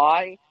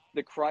 why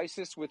the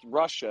crisis with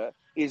Russia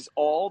is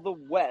all the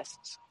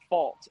West's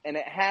fault. And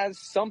it has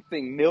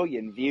something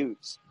million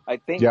views. I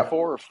think 4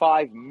 or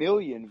 5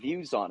 million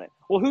views on it.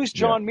 Well, who's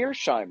John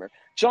Mearsheimer?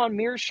 John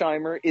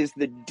Mearsheimer is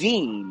the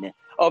dean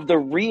of the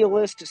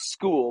realist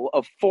school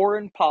of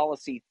foreign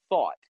policy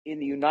thought in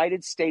the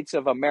United States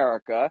of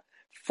America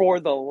for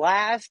the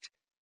last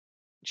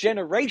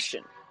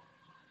generation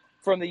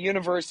from the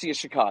University of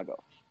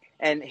Chicago.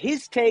 And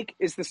his take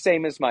is the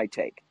same as my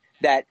take,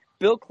 that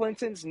Bill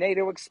Clinton's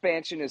NATO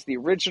expansion is the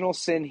original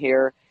sin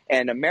here,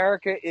 and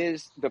America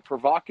is the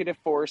provocative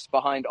force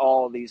behind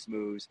all of these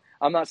moves.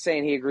 I'm not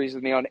saying he agrees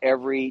with me on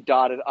every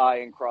dotted I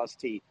and crossed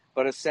T,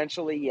 but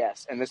essentially,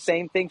 yes. And the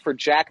same thing for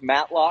Jack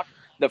Matlock,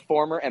 the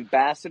former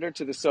ambassador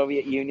to the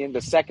Soviet Union,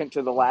 the second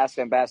to the last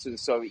ambassador to the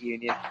Soviet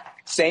Union.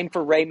 Same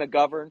for Ray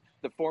McGovern,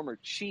 the former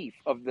chief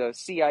of the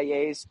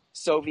CIA's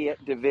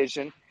Soviet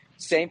division.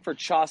 Same for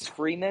Chas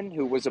Freeman,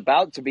 who was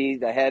about to be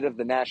the head of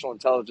the National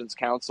Intelligence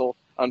Council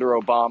under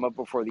Obama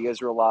before the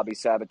Israel lobby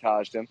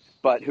sabotaged him,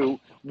 but who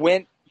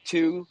went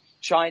to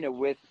China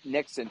with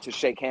Nixon to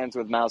shake hands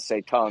with Mao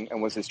Zedong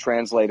and was his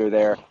translator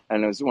there,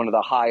 and was one of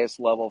the highest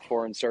level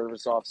foreign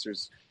service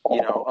officers,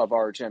 of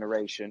our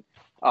generation.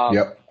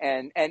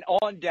 And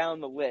on down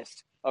the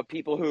list of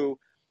people who,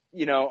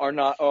 are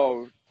not,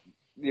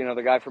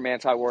 the guy from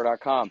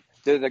antiwar.com.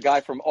 They're the guy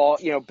from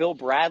Bill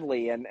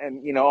Bradley and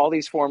all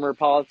these former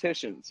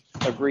politicians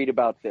agreed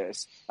about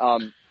this.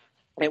 And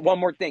one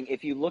more thing,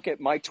 if you look at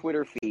my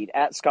Twitter feed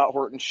at Scott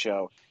Horton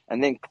Show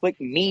and then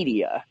click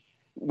media,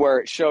 where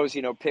it shows,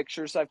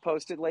 pictures I've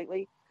posted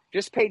lately,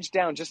 just page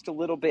down just a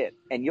little bit,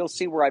 and you'll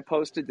see where I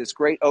posted this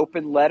great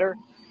open letter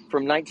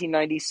from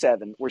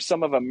 1997, where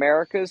some of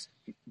America's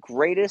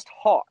greatest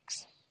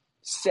hawks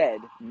said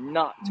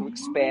not to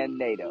expand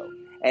NATO.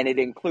 And it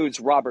includes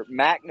Robert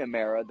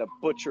McNamara, the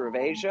butcher of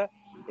Asia.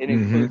 It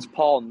includes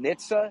Paul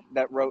Nitze,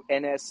 that wrote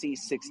NSC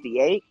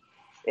 68.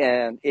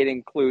 And it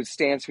includes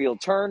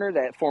Stansfield Turner,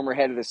 the former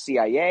head of the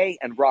CIA,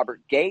 and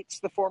Robert Gates,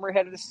 the former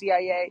head of the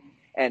CIA.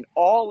 And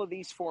all of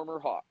these former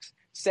hawks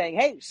saying,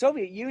 hey,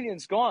 Soviet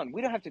Union's gone.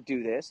 We don't have to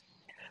do this.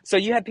 So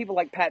you had people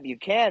like Pat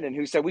Buchanan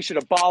who said we should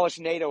abolish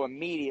NATO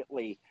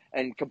immediately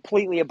and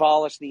completely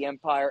abolish the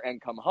empire and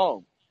come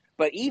home.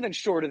 But even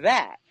short of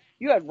that,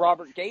 you had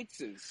Robert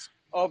Gateses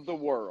of the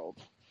world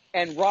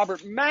and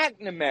Robert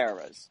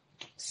McNamara's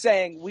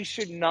saying we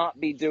should not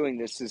be doing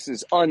this. This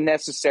is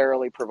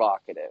unnecessarily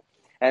provocative.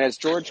 And as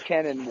George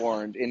Kennan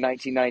warned in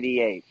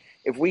 1998,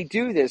 if we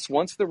do this,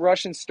 once the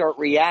Russians start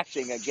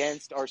reacting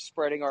against our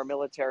spreading our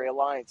military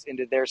alliance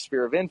into their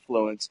sphere of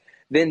influence,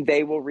 then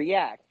they will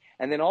react.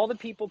 And then all the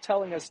people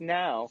telling us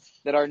now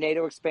that our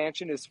NATO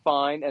expansion is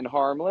fine and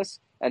harmless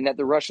and that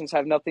the Russians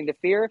have nothing to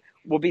fear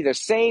will be the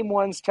same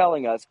ones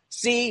telling us,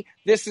 see,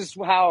 this is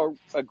how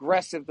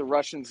aggressive the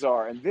Russians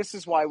are. And this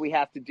is why we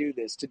have to do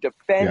this, to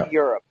defend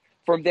Europe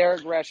from their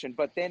aggression.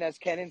 But then, as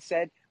Kennan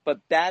said, but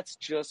that's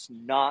just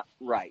not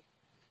right.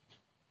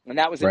 And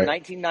that was in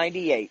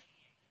 1998.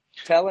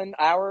 Telling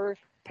our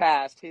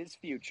past his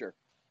future.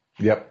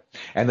 Yep.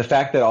 And the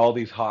fact that all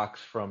these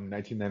hawks from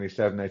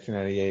 1997,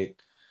 1998,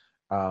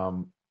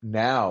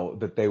 now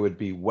that they would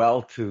be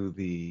well to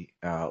the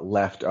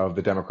left of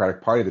the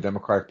Democratic Party. The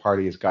Democratic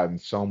Party has gotten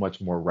so much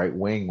more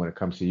right-wing when it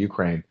comes to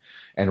Ukraine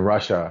and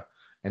Russia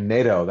and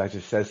NATO. That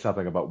just says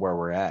something about where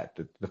we're at.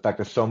 The fact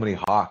that so many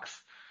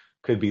hawks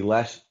could be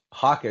less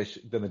hawkish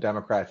than the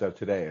Democrats of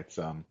today.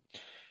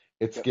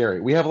 It's scary.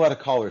 We have a lot of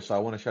callers, so I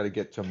want to try to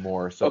get to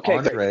more. So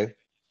okay,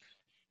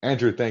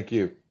 Andrew, thank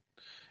you.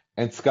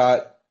 And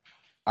Scott,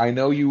 I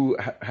know you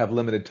have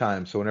limited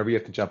time, so whenever you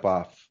have to jump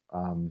off,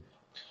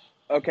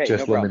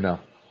 just let me know.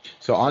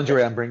 So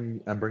Andre, I'm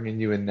bringing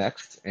you in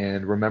next,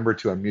 and remember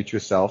to unmute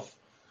yourself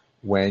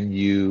when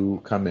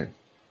you come in.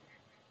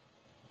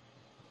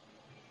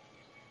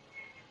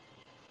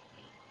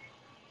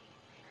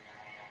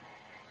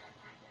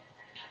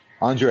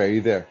 Andre, are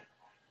you there?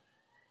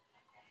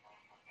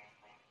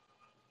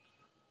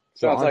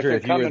 Sounds like they're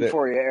coming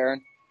for you,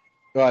 Aaron.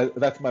 Oh,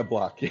 that's my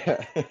block.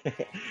 Yeah.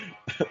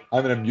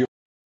 I'm going to mute.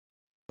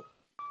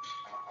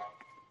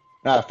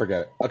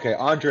 Forget it. Okay,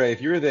 Andre, if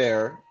you're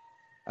there,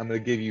 I'm going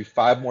to give you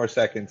 5 more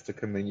seconds to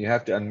come in. You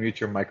have to unmute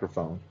your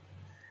microphone,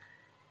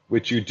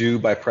 which you do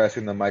by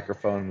pressing the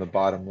microphone in the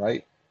bottom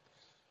right.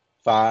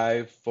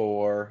 5,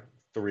 4,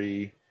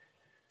 3,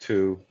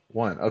 2,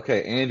 1.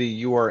 Okay, Andy,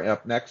 you are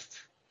up next.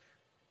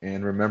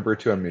 And remember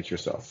to unmute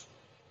yourself.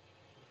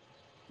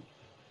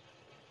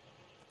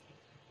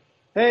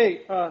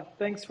 Hey,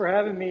 thanks for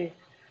having me.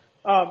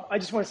 I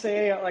just want to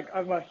say,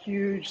 I'm a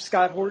huge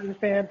Scott Horton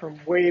fan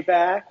from way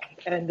back.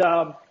 And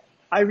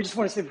I just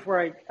want to say before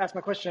I ask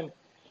my question,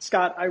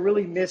 Scott, I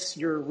really miss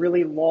your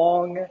really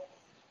long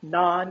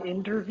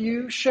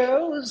non-interview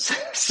shows.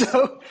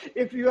 So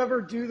if you ever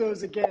do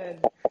those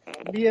again,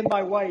 me and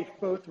my wife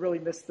both really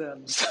miss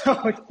them.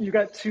 So you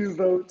got 2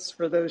 votes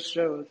for those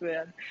shows,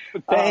 man.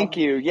 Thank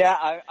you.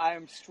 Yeah,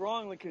 I'm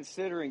strongly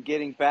considering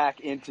getting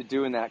back into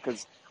doing that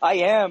because I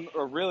am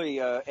a really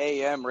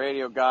AM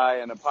radio guy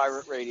and a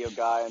pirate radio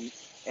guy.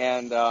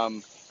 And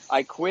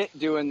I quit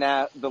doing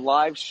the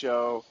live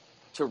show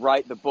to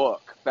write the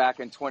book back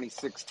in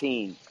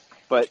 2016.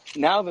 But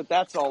now that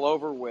that's all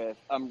over with,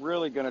 I'm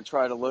really going to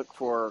try to look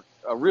for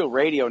a real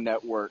radio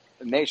network,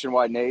 a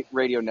nationwide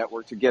radio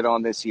network to get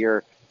on this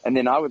year. And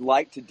then I would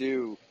like to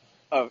do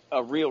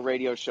a real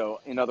radio show,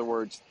 in other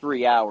words,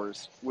 3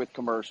 hours with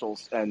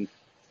commercials and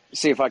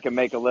see if I can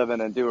make a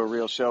living and do a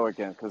real show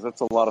again, because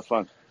that's a lot of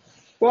fun.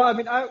 Well, I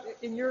mean,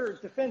 in your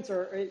defense,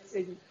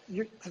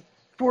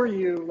 for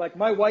you, like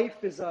my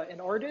wife is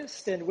an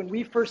artist, and when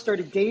we first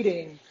started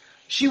dating,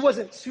 she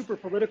wasn't super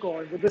political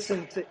and would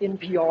listen to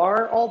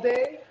NPR all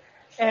day.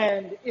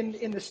 and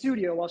in the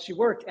studio while she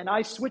worked, and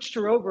I switched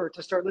her over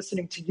to start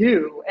listening to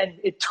you, and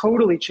it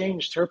totally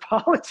changed her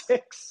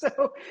politics.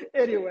 So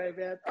anyway,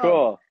 man.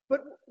 Cool.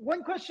 But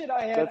one question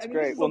I had, That's I mean,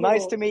 this great. is a Well,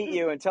 nice little, to meet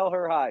you, and tell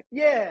her hi.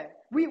 yeah,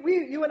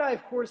 you and I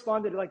have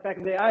corresponded like back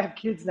in the day. I have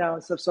kids now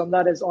and stuff, so I'm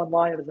not as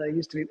online as I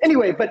used to be.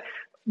 Anyway, but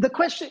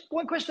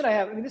one question I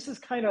have, I mean, this is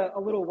kind of a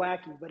little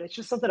wacky, but it's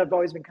just something I've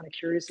always been kind of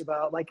curious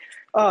about. Like,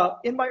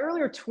 in my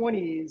earlier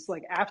 20s,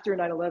 like after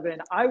 9/11,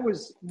 I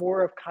was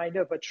more of kind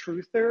of a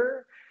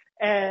truther,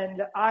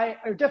 and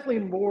I'm definitely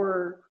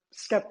more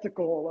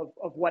skeptical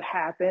of what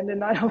happened in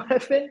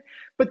 9/11.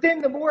 But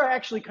then the more I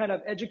actually kind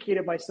of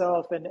educated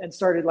myself and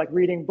started like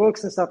reading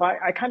books and stuff,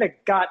 I kind of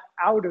got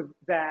out of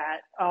that,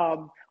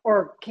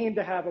 or came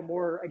to have a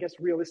more, I guess,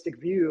 realistic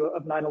view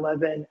of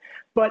 9/11.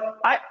 But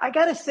I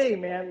gotta say,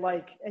 man,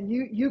 like, and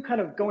you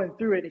kind of going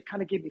through it, it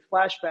kind of gave me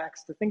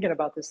flashbacks to thinking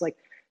about this, like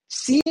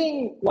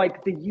seeing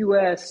like the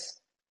U.S.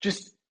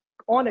 just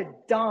on a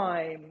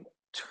dime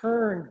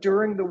turn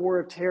during the War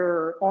of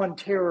Terror on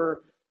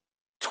terror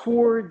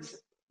towards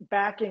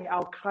backing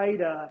Al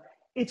Qaeda.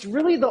 It's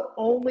really the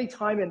only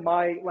time in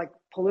my like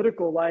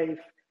political life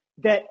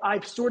that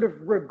I've sort of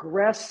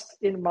regressed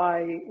in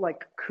my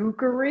like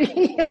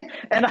kookery,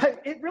 and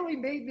it really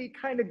made me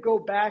kind of go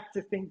back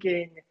to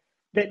thinking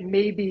that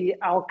maybe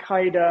Al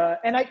Qaeda,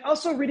 and I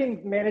also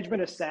reading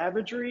Management of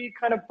Savagery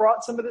kind of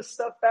brought some of this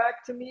stuff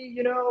back to me.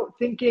 You know,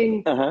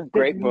 thinking that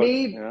Great book.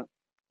 maybe.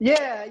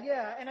 Yeah.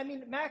 Yeah. And I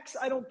mean, Max,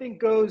 I don't think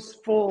goes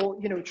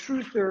full,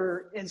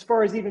 truther as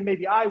far as even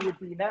maybe I would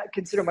be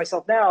consider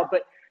myself now,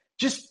 but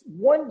just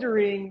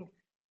wondering,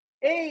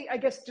 I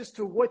guess just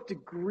to what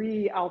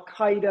degree Al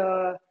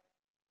Qaeda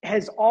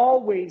has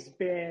always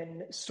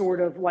been sort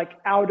of like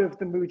out of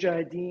the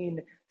Mujahideen,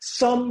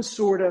 some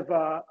sort of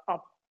a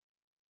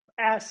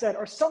asset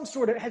or some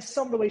sort of has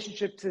some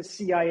relationship to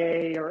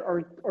CIA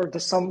or to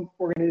some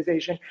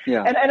organization.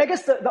 Yeah. And I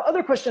guess the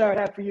other question I would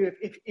have for you,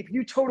 if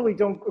you totally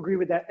don't agree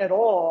with that at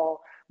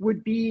all,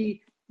 would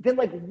be then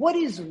like what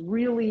is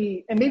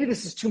really, and maybe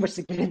this is too much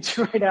to get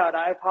into right now, and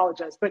I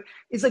apologize, but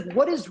it's like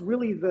what is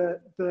really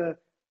the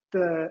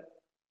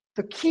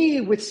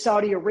key with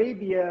Saudi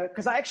Arabia?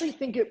 Because I actually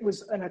think it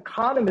was an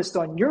economist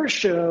on your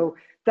show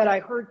that I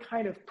heard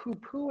kind of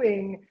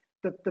poo-pooing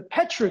the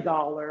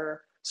petrodollar.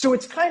 So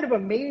it's kind of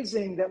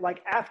amazing that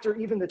like after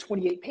even the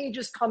 28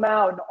 pages come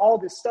out and all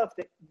this stuff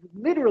that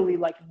literally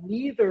like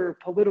neither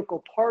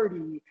political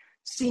party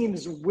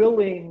seems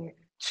willing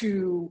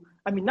to,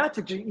 I mean, not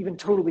to even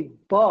totally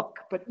buck,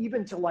 but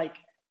even to like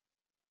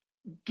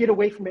get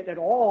away from it at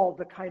all,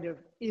 the kind of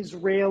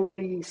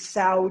Israeli,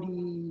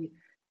 Saudi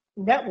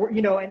network,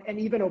 and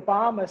even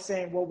Obama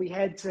saying, well, we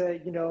had to,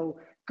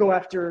 go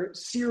after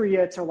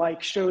Syria to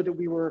like show that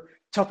we were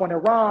tough on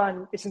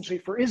Iran, essentially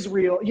for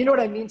Israel. You know what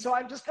I mean? So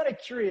I'm just kind of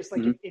curious,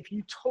 like if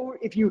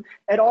you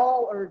at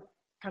all are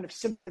kind of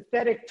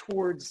sympathetic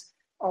towards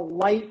a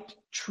light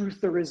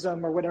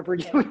trutherism or whatever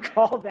you would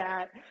call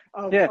that.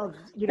 That's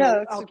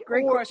a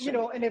great question.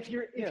 And if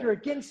you're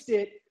against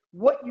it,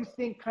 what you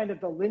think kind of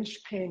the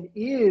linchpin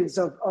is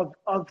of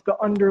the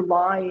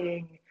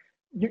underlying,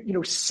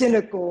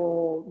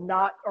 cynical,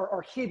 not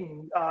or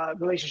hidden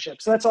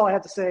relationship. So that's all I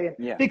have to say.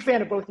 And big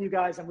fan of both of you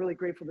guys. I'm really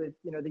grateful that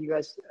that you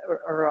guys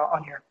are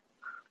on here.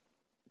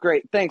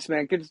 Great, thanks,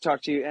 man. Good to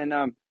talk to you.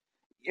 And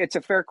it's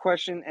a fair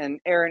question. And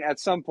Aaron,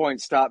 at some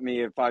point, stop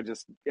me if I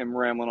just am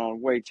rambling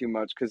on way too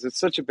much because it's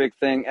such a big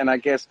thing. And I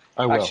guess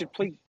I should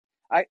plead.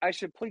 I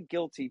should plead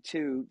guilty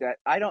too that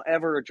I don't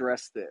ever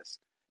address this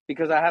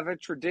because I have a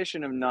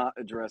tradition of not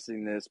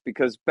addressing this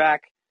because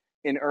back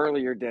in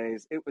earlier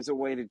days, it was a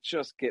way to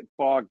just get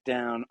bogged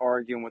down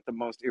arguing with the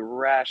most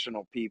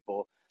irrational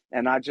people.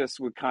 And I just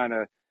would kind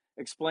of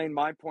explain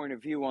my point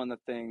of view on the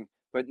thing,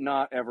 but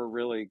not ever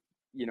really,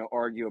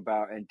 argue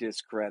about and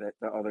discredit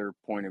the other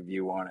point of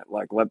view on it.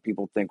 Like let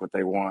people think what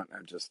they want.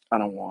 I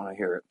don't want to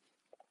hear it.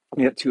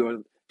 You have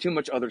too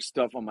much other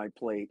stuff on my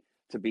plate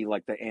to be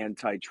like the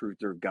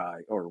anti-truther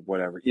guy or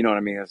whatever. You know what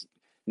I mean? That's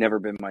never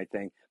been my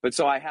thing. But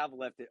so I have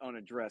left it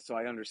unaddressed. So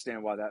I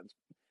understand why that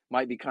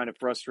might be kind of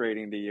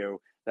frustrating to you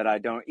that I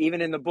don't,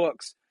 even in the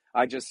books,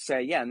 I just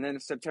say, yeah, and then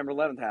September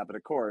 11th happened,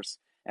 of course.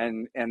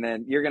 And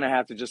then you're going to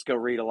have to just go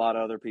read a lot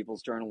of other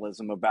people's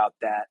journalism about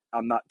that.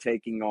 I'm not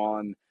taking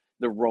on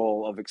the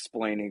role of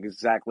explaining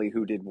exactly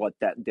who did what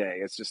that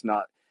day. It's just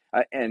not,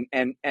 and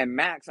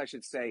Max, I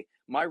should say,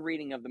 my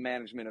reading of the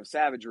Management of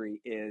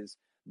Savagery is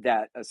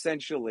that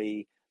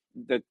essentially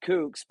the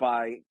kooks,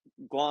 by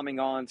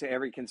glomming on to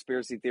every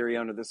conspiracy theory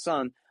under the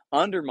sun,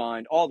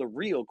 undermined all the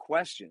real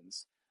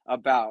questions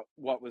about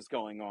what was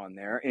going on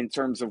there in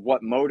terms of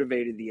what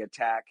motivated the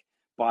attack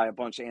by a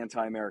bunch of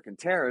anti-American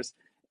terrorists.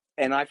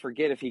 And I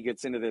forget if he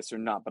gets into this or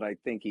not, but I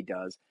think he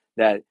does.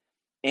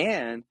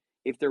 And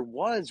if there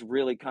was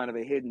really kind of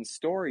a hidden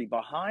story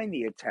behind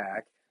the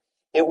attack,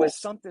 it was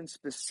something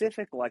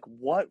specific like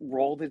what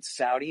role did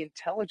Saudi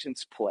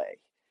intelligence play?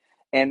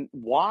 And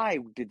why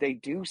did they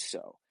do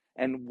so?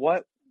 And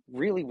what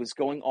really was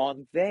going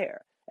on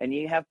there? And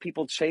you have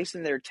people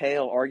chasing their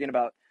tail, arguing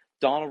about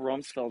Donald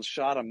Rumsfeld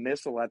shot a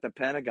missile at the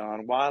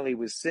Pentagon while he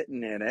was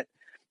sitting in it,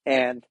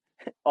 and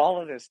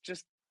all of this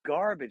just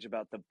garbage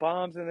about the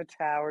bombs in the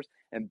towers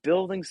and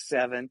Building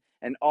 7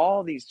 and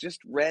all these just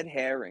red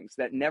herrings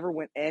that never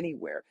went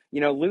anywhere.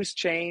 Loose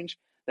Change,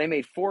 they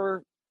made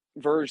 4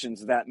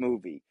 versions of that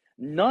movie.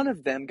 None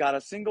of them got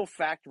a single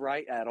fact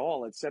right at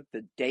all except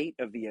the date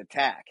of the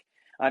attack.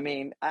 I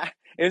mean,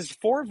 it's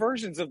 4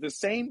 versions of the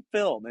same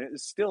film, and it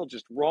was still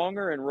just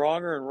wronger and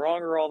wronger and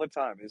wronger all the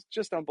time. It's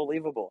just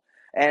unbelievable.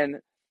 And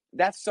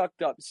that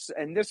sucked up,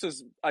 and this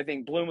is, I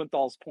think,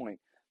 Blumenthal's point.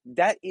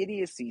 That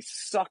idiocy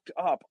sucked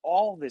up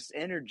all this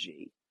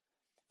energy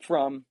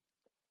from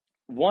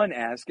one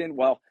asking,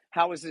 well,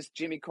 how is this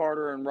Jimmy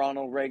Carter and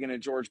Ronald Reagan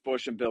and George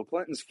Bush and Bill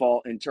Clinton's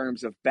fault in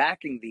terms of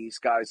backing these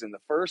guys in the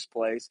first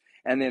place?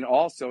 And then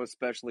also,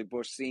 especially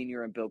Bush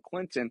Sr. and Bill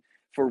Clinton,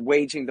 for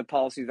waging the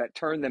policies that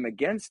turned them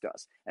against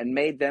us and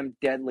made them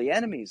deadly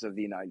enemies of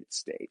the United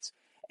States.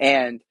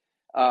 And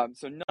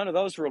so none of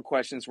those real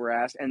questions were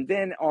asked. And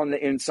then on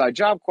the inside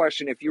job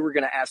question, if you were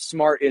going to ask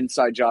smart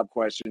inside job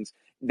questions,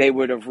 they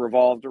would have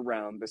revolved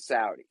around the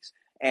Saudis.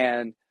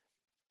 And,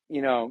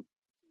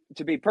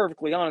 to be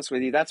perfectly honest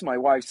with you, that's my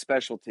wife's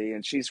specialty.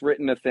 And she's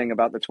written a thing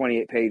about the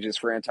 28 pages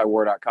for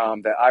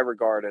antiwar.com that I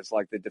regard as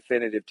like the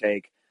definitive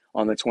take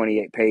on the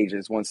 28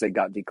 pages once they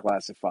got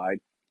declassified.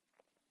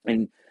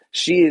 And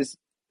she is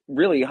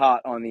really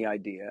hot on the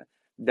idea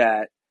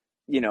that,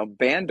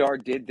 Bandar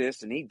did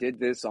this and he did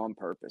this on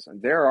purpose.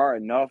 And there are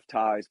enough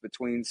ties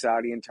between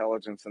Saudi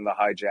intelligence and the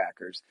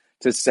hijackers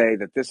to say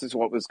that this is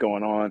what was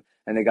going on.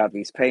 And they got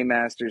these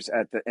paymasters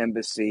at the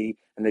embassy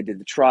and they did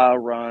the trial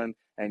run.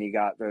 And you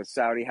got the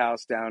Saudi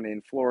house down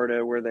in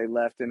Florida where they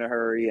left in a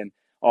hurry and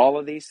all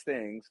of these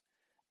things.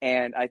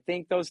 And I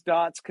think those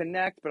dots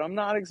connect, but I'm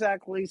not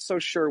exactly so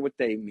sure what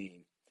they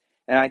mean.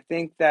 And I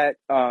think that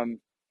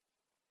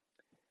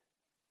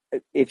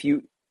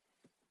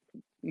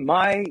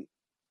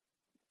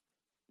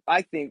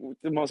I think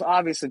the most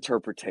obvious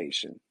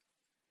interpretation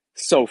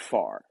so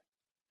far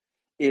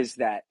is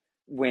that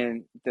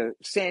when the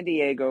San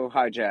Diego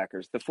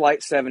hijackers, the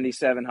Flight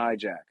 77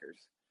 hijackers,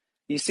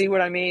 you see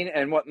what I mean?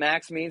 And what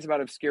Max means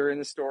about obscuring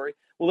the story?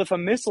 Well, if a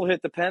missile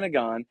hit the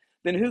Pentagon,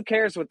 then who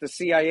cares what the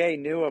CIA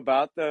knew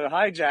about the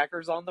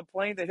hijackers on the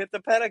plane that hit the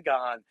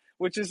Pentagon?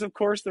 Which is, of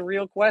course, the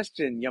real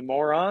question, you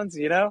morons,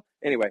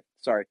 Anyway,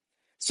 sorry.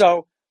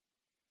 So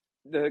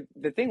the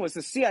thing was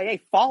the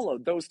CIA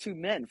followed those 2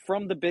 men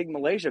from the big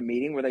Malaysia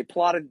meeting where they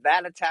plotted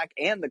that attack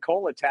and the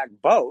Cole attack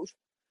both,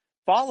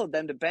 followed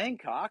them to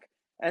Bangkok,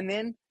 and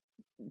then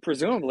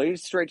presumably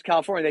straight to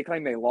California. They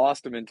claim they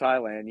lost them in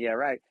Thailand. Yeah,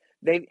 right.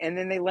 And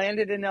then they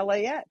landed in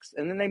LAX,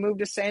 and then they moved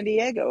to San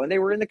Diego, and they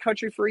were in the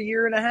country for a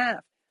year and a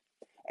half.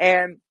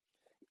 And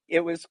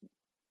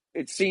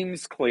it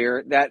seems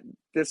clear that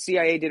the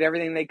CIA did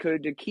everything they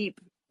could to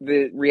keep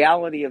the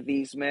reality of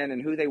these men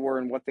and who they were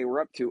and what they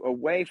were up to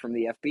away from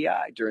the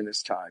FBI during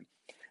this time.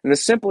 And the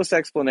simplest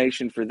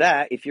explanation for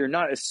that, if you're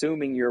not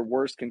assuming your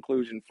worst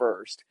conclusion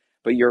first,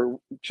 but you're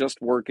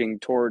just working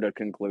toward a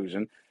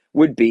conclusion,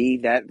 would be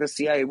that the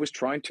CIA was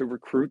trying to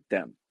recruit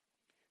them.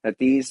 That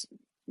these,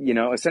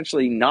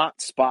 essentially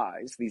not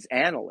spies, these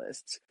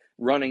analysts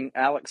running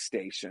Alex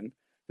Station,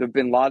 the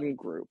Bin Laden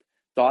group,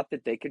 thought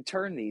that they could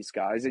turn these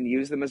guys and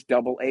use them as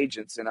double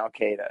agents in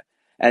Al-Qaeda.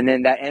 And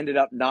then that ended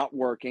up not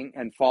working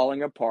and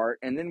falling apart.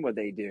 And then what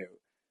they do?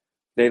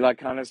 They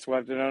kind of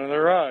swept it under the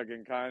rug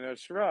and kind of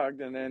shrugged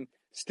and then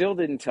still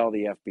didn't tell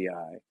the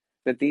FBI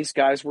that these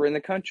guys were in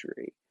the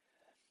country.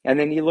 And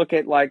then you look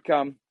at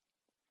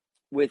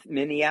with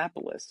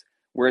Minneapolis,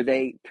 where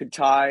they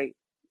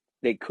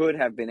could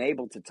have been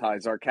able to tie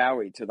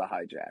Zarqawi to the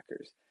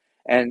hijackers.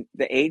 And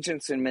the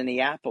agents in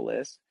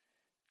Minneapolis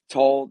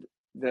asked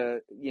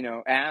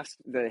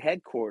the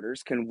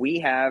headquarters, can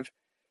we have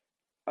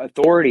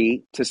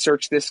authority to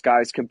search this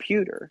guy's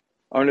computer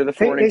under the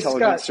Foreign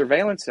Intelligence Scott,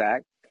 Surveillance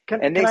Act?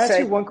 Can I ask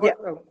you one question?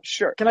 Yeah,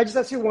 sure. Can I just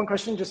ask you one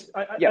question?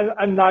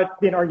 I'm not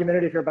being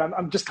argumentative here, but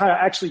I'm just kind of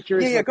actually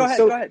curious. Yeah, go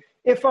ahead.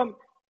 If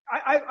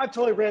I've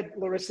totally read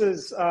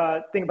Larissa's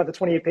thing about the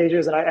 28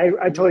 pages, and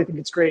I totally think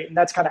it's great, and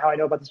that's kind of how I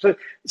know about this.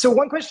 So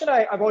one question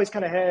I've always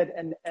kind of had,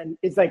 and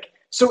is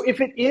so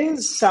if it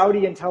is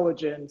Saudi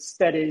intelligence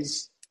that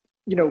is,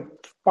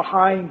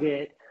 behind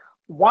it,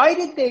 why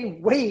did they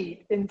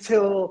wait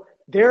until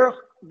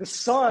the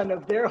son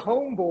of their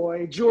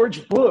homeboy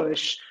George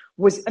Bush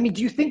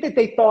do you think that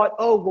they thought,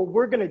 oh, well,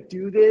 we're going to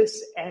do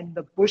this and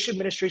the Bush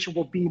administration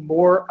will be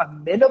more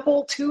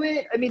amenable to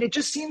it? I mean, it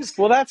just seems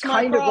that's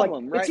kind my of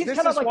problem, like, right? it seems this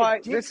kind of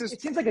like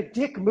it seems like a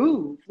dick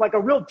move, like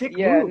a real dick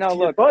move to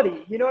your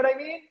buddy. You know what I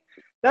mean?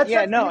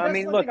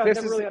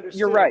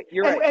 You're right.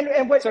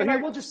 And I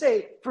will just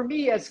say, for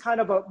me, as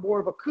kind of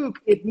more of a kook,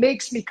 it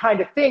makes me kind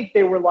of think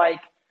they were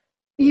like,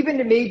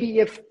 even maybe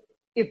if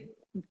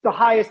the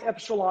highest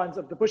echelons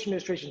of the Bush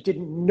administration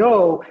didn't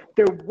know,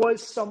 there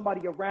was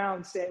somebody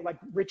around, say like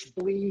Rich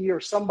Blee or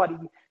somebody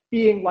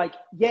being like,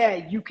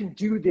 yeah, you can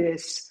do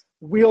this.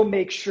 We'll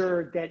make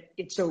sure that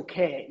it's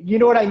okay. You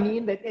know what I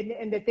mean?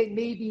 And that they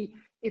maybe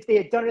if they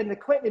had done it in the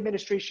Clinton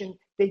administration,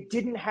 they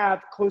didn't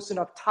have close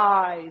enough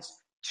ties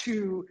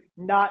to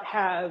not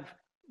have,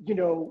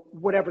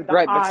 whatever the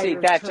Right, but see,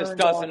 ire that just turned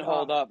doesn't on.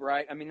 hold up,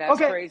 right? I mean, that's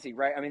Okay. crazy,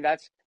 right? I mean,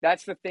 that's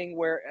the thing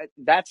where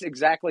that's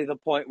exactly the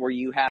point where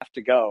you have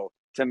to go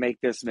to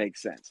make this make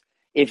sense.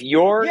 If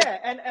you're Yeah,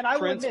 and I will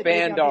Prince admit,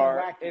 maybe I'm being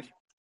Bandar, wacky.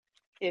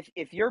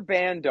 if you're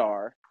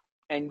Bandar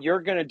and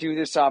you're going to do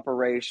this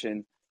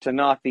operation to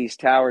knock these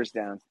towers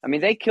down, I mean,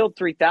 they killed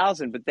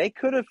 3,000, but they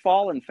could have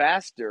fallen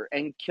faster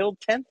and killed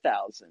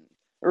 10,000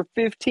 or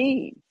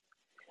 15.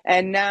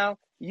 And now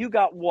you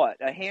got what?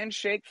 A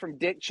handshake from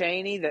Dick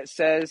Cheney that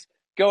says,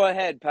 "Go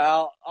ahead,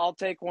 pal. I'll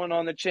take one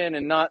on the chin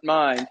and not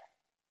mine."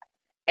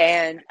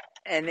 And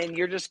then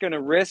you're just going to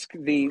risk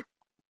the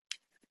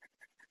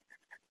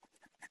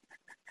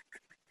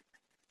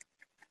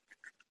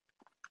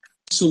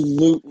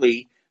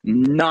absolutely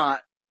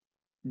not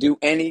do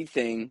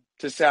anything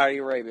to Saudi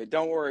Arabia.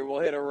 Don't worry, we'll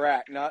hit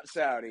Iraq, not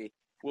Saudi.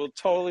 We'll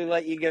totally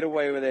let you get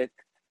away with it.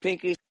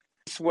 Pinky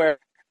swear.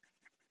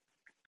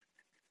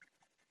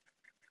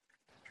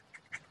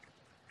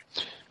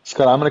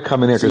 Scott, I'm going to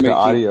come in here because the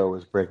audio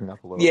is breaking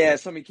up a little bit.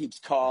 Somebody keeps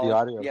calling. The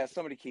audio. Yeah,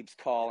 somebody keeps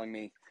calling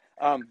me.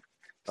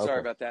 Sorry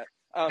about that.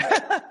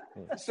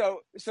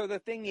 So the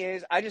thing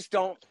is, I just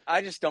don't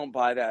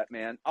buy that,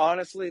 man.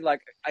 Honestly,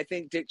 like, I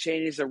think Dick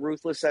Cheney is a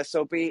ruthless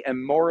SOB,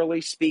 and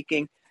morally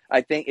speaking,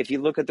 I think if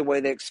you look at the way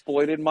they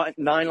exploited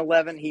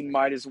 9/11, he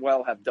might as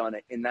well have done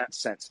it in that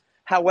sense.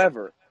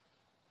 However,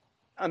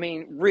 I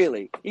mean,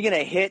 really, you're going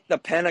to hit the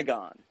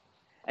Pentagon,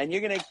 and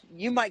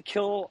you might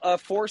kill a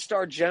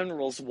 4-star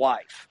general's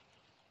wife.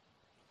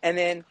 And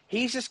then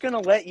he's just going to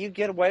let you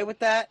get away with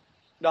that?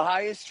 The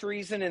highest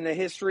treason in the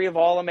history of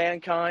all of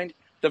mankind,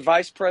 the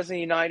Vice President of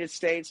the United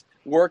States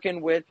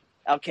working with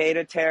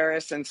Al-Qaeda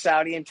terrorists and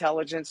Saudi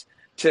intelligence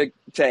to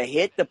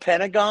hit the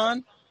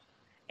Pentagon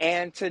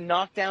and to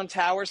knock down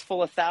towers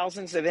full of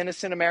thousands of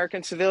innocent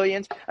American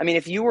civilians. I mean,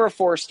 if you were a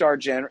 4-star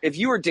general, if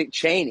you were Dick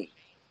Cheney,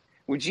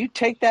 would you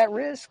take that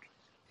risk?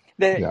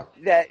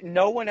 That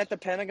no one at the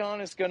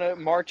Pentagon is going to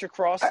march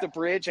across the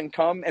bridge and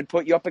come and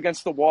put you up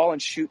against the wall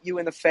and shoot you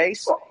in the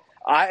face?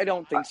 I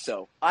don't think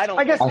so. I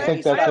think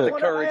he's got the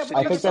courage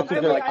to do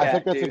something like that. I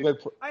think that's a good.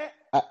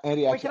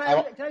 Andy, can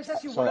I just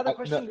ask you one other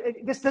question? No,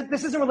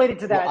 this isn't related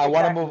to that. I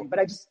want to exactly, move. But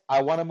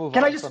I want to move.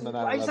 Can on I just? From the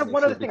I just have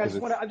one other thing.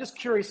 I'm just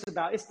curious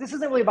about. This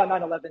isn't really about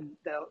 9/11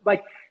 though.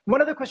 Like,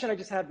 one other question I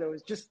just have though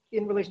is just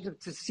in relation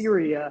to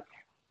Syria.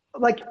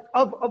 Like,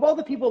 of all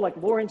the people like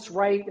Lawrence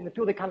Wright and the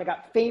people that kind of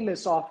got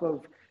famous off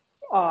of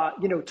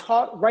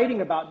writing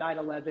about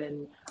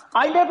 9/11,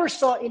 I never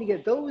saw any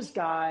of those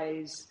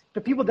guys, the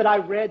people that I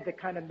read that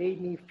kind of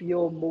made me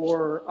feel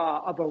more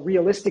of a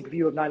realistic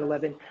view of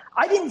 9/11.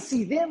 I didn't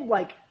see them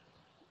like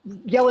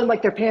yelling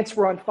like their pants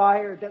were on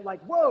fire, that like,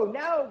 whoa,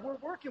 now we're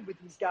working with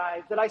these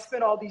guys that I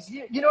spent all these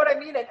years, you know what I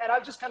mean? And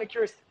I'm just kind of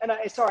curious, and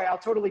sorry, I'll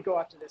totally go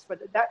after this, but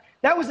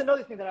that was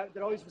another thing that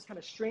always was kind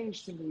of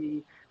strange to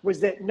me, was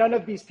that none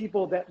of these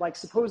people that like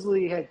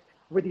supposedly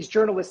were these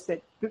journalists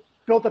that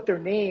built up their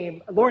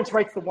name. Lawrence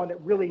Wright's the one that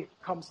really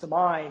comes to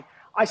mind.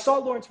 I saw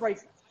Lawrence Wright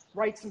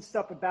write some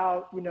stuff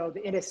about, the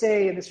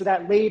NSA and this or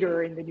that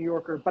later in the New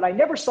Yorker, but I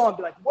never saw him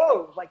be like,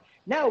 whoa, like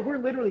now we're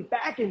literally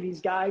backing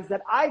these guys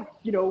that I,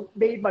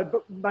 made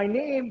my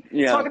name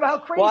talking about how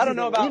crazy. Well, I don't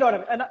know about, what I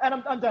mean? And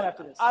I'm done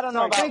after this. I don't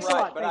know about Thanks Wright, a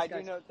lot. but Thanks, I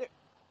guys. do know.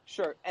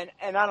 Sure,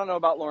 and I don't know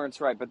about Lawrence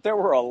Wright, but there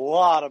were a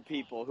lot of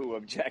people who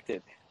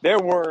objected. There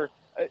were,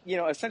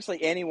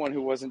 essentially anyone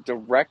who wasn't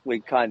directly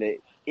kind of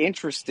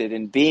interested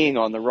in being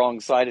on the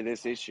wrong side of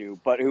this issue,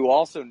 but who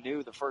also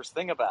knew the first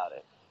thing about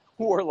it,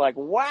 who were like,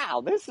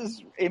 wow, this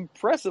is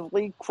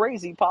impressively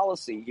crazy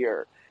policy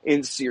here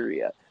in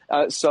Syria.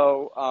 It is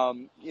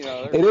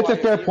a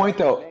fair point,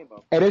 though.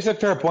 It is a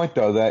fair point,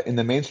 though, that in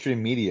the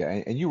mainstream media,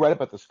 and you write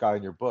about this, Scott,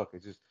 in your book,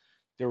 it's just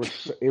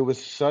it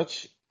was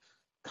such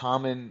a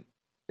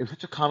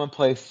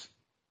commonplace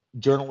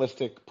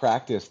journalistic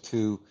practice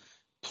to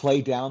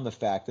play down the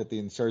fact that the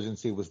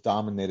insurgency was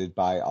dominated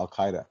by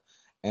Al-Qaeda.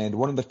 And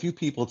one of the few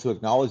people to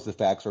acknowledge the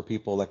facts were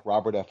people like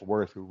Robert F.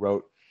 Worth, who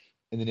wrote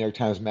in the New York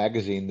Times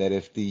Magazine that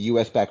if the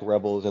U.S.-backed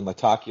rebels in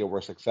Latakia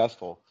were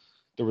successful,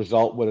 the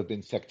result would have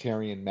been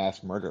sectarian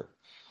mass murder.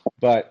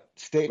 But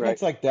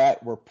statements like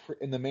that were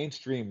in the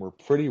mainstream were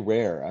pretty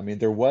rare. I mean,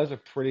 there was a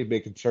pretty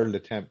big concerted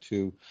attempt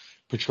to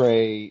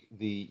portray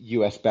the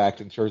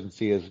U.S.-backed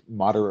insurgency as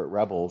moderate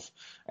rebels,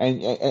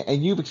 and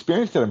you've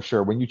experienced it, I'm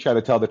sure, when you try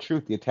to tell the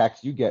truth, the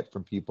attacks you get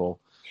from people.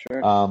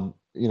 Sure. Calling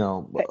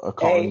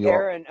you.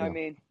 Aaron,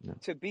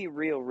 to be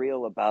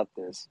real about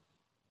this,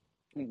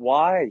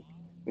 why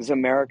does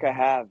America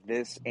have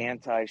this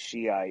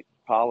anti-Shiite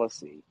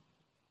policy?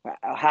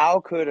 How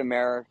could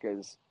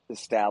America's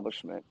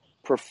establishment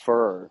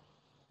prefer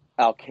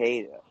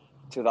Al-Qaeda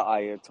to the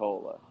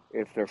Ayatollah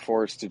if they're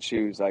forced to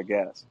choose, I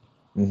guess?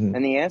 Mm-hmm.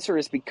 And the answer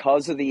is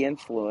because of the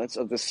influence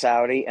of the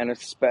Saudi and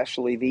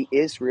especially the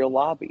Israel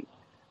lobby.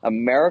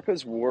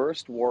 America's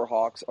worst war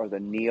hawks are the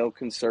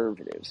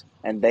neoconservatives,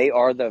 and they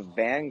are the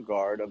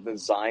vanguard of the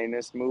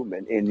Zionist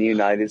movement in the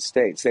United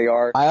States. They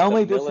are I the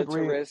only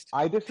disagree. militarist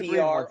I disagree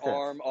in one PR sense.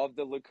 arm of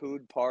the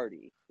Likud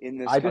party in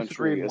this I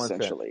disagree country, in one sense.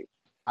 essentially.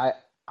 I,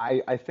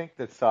 I think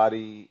that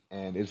Saudi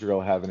and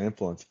Israel have an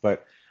influence,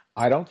 but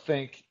I don't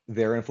think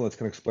their influence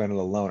can explain it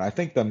alone. I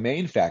think the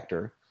main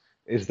factor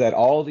is that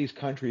all these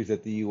countries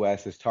that the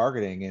U.S. is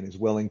targeting and is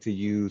willing to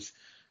use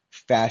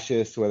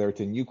fascists, whether it's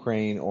in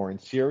Ukraine or in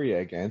Syria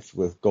against,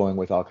 with going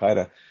with Al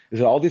Qaeda, is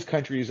that all these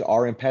countries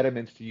are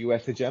impediments to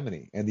U.S.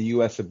 hegemony and the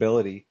U.S.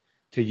 ability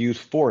to use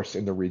force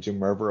in the region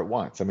wherever it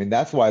wants. I mean,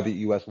 that's why the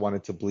U.S.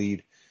 wanted to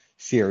bleed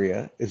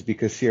Syria, is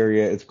because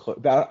Syria is close.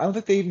 I don't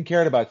think they even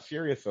cared about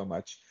Syria so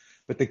much,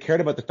 but they cared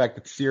about the fact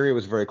that Syria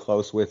was very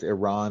close with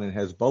Iran and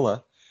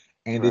Hezbollah.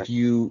 And Right. if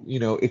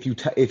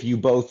you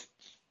both,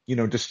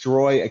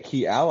 destroy a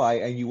key ally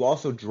and you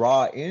also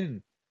draw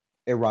in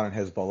Iran and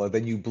Hezbollah,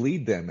 then you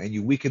bleed them and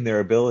you weaken their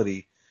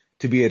ability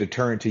to be a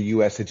deterrent to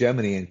U.S.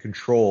 hegemony and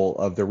control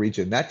of the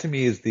region. That to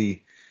me is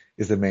the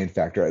main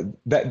factor.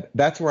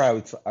 That's where I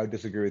would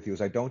disagree with you.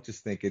 Is I don't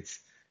just think it's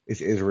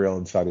Israel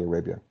and Saudi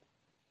Arabia.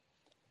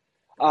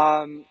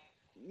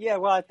 Yeah,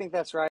 well, I think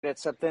that's right.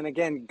 Except then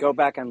again, go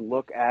back and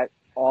look at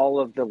all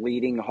of the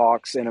leading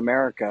hawks in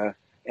America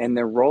and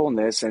their role in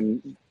this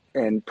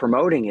and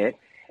promoting it.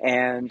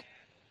 And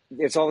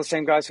it's all the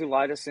same guys who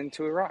lied us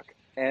into Iraq.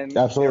 And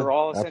Absolutely, they're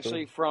all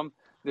essentially absolutely. from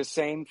the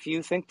same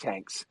few think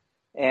tanks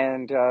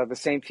and the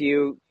same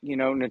few,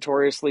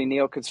 notoriously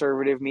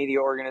neoconservative media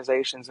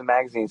organizations and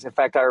magazines. In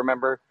fact, I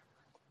remember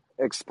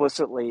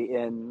explicitly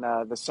in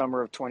the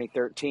summer of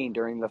 2013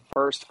 during the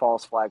first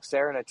false flag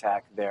sarin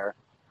attack there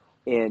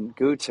in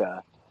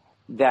Ghouta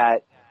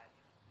that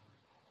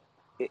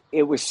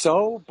it was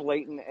so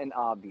blatant and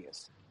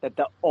obvious that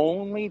the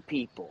only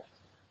people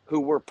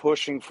who were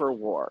pushing for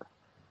war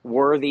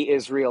were the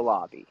Israel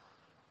lobby,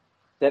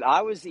 that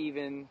I was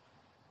even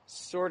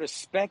sort of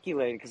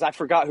speculating, because I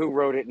forgot who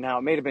wrote it now.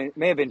 It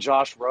may have been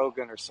Josh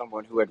Rogan or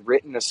someone who had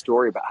written a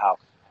story about how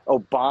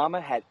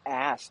Obama had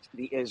asked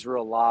the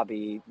Israel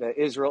lobby, the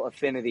Israel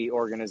affinity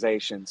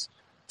organizations,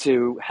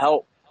 to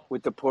help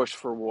with the push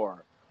for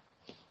war.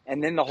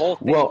 And then the whole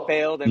thing Well,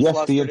 failed and yes, the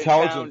flustered and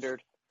intelligence.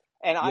 foundered.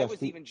 And I Yes,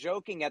 was even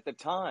joking at the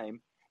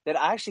time that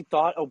I actually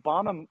thought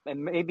Obama,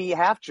 and maybe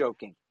half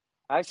joking,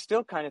 I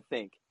still kind of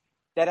think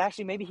that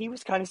actually maybe he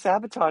was kind of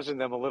sabotaging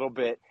them a little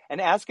bit and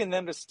asking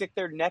them to stick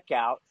their neck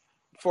out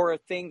for a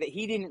thing that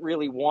he didn't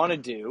really want to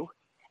do.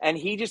 And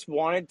he just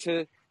wanted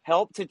to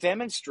help to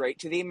demonstrate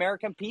to the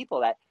American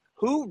people that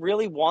who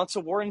really wants a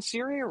war in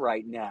Syria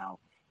right now?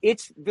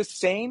 It's the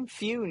same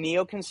few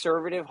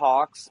neoconservative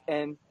hawks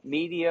and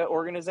media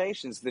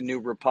organizations, the New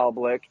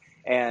Republic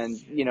and,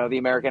 the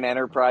American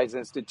Enterprise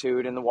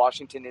Institute and the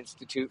Washington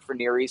Institute for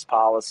Near East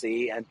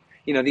Policy and,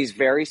 these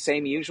very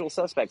same usual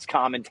suspects,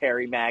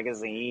 Commentary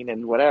Magazine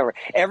and whatever.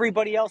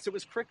 Everybody else, it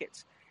was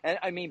crickets. And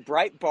I mean,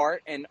 Breitbart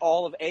and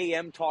all of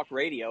AM talk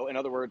radio, in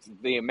other words,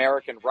 the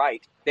American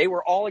right, they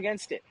were all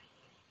against it.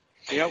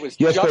 It was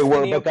yes, they just the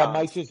were, but neocons.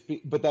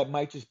 that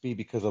might just be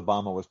because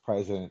Obama was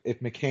president. If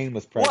McCain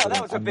was Well, that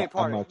president, was a big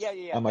part of it. Yeah,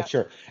 yeah, I'm yeah. not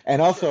sure.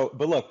 And also, Sure.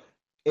 but look,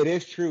 it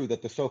is true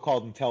that the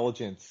so-called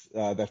intelligence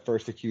that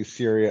first accused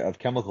Syria of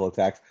chemical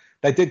attacks,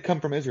 that did come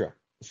from Israel.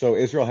 So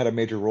Israel had a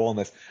major role in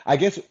this. I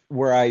guess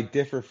where I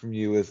differ from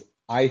you is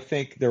I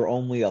think they're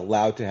only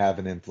allowed to have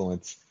an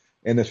influence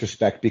in this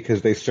respect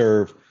because they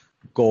serve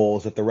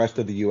goals that the rest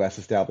of the U.S.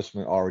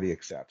 establishment already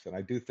accepts. And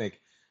I do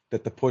think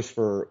that the push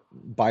for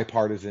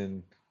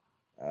bipartisan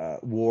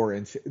war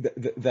in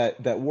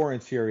that war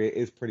in Syria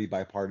is pretty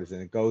bipartisan.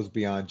 It goes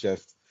beyond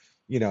just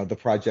the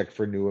Project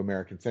for New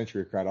American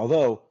Century crowd.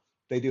 Although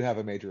they do have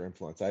a major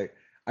influence. I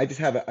just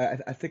have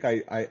I think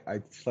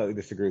I slightly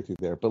disagree with you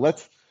there. But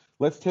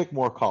let's take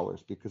more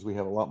callers because we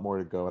have a lot more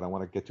to go, and I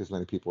want to get to as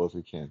many people as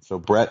we can. So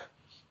Brett,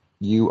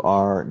 you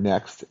are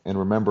next, and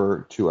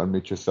remember to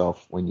unmute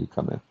yourself when you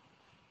come in.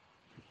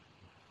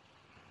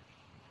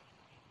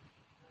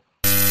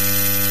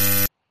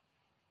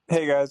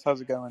 Hey guys,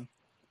 how's it going?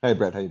 Hey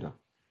Brett, how you doing?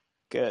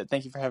 Good.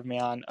 Thank you for having me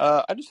on.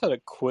 I just had a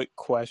quick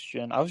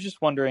question. I was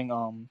just wondering,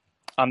 on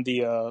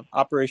the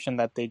operation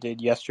that they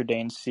did yesterday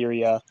in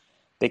Syria,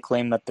 they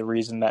claimed that the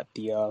reason that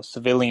the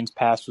civilians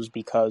passed was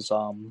because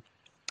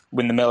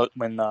when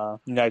the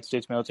United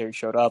States military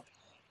showed up,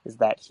 is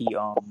that he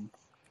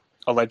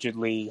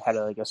allegedly had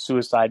a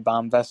suicide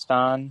bomb vest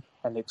on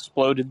and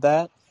exploded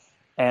that,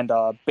 and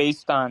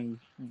based on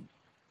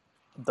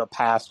the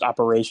past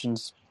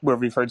operations where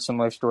we've heard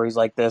similar stories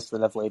like this that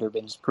have later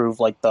been disproved,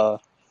 like the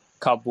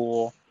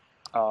Kabul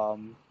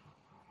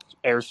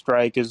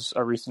airstrike is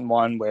a recent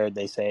one where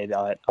they say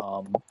that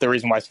the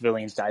reason why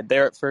civilians died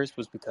there at first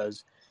was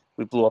because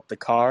we blew up the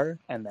car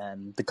and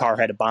then the car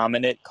had a bomb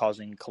in it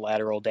causing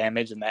collateral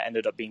damage, and that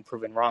ended up being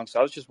proven wrong. So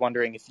I was just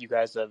wondering if you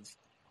guys have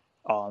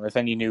if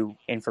any new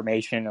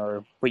information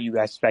or what you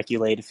guys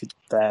speculate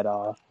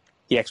that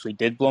he actually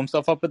did blow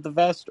himself up with the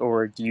vest,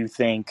 or do you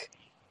think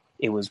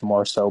it was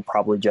more so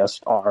probably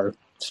just our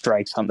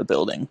strikes on the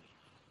building?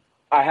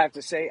 I have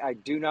to say I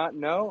do not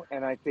know,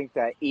 and I think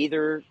that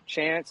either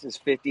chance is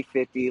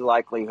 50-50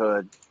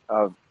 likelihood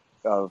of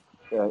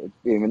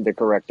being the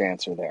correct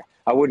answer there.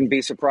 I wouldn't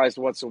be surprised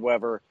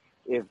whatsoever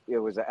if it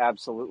was an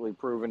absolutely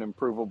proven and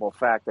provable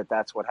fact that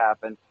that's what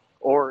happened,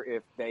 or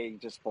if they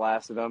just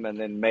blasted them and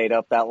then made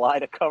up that lie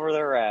to cover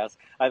their ass.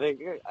 I think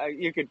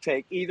you could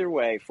take either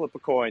way, flip a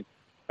coin.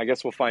 I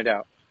guess we'll find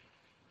out.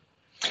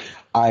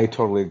 I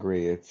totally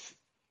agree.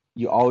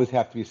 You always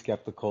have to be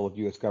skeptical of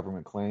U.S.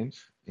 government claims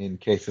in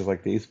cases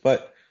like these,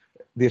 but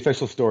the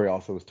official story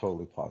also is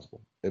totally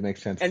plausible. It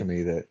makes sense to And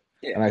me that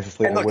yeah, an ISIS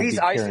and leader look, would these be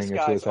ISIS carrying a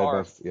guys suicide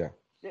are. vest. Yeah.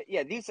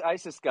 Yeah, these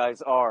ISIS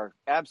guys are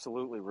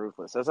absolutely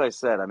ruthless. As I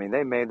said, I mean,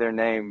 they made their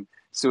name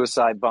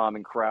suicide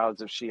bombing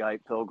crowds of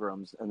Shiite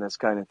pilgrims and this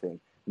kind of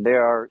thing. They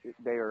are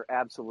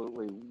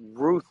absolutely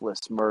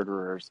ruthless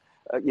murderers.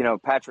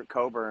 Patrick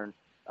Coburn.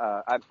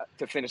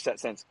 To finish that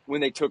sentence, when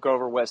they took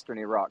over Western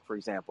Iraq, for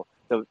example,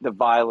 the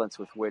violence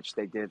with which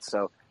they did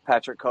so,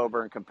 Patrick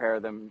Coburn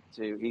compared them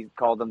to. He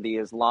called them the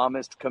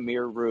Islamist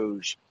Khmer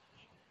Rouge,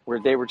 where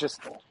they were just.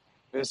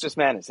 It was just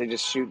madness. They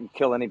just shoot and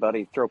kill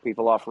anybody, throw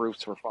people off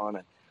roofs for fun,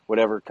 and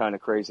whatever kind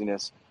of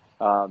craziness.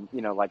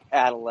 Like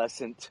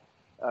adolescent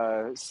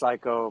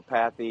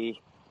psychopathy.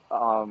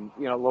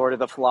 Lord of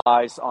the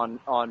Flies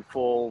on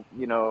full,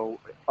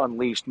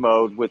 unleashed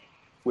mode with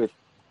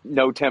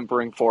no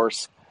tempering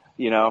force.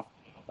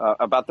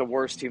 About the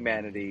worst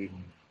humanity,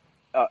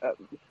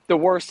 the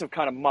worst of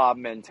kind of mob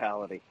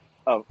mentality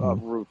of Mhm.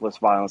 ruthless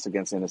violence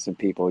against innocent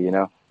people.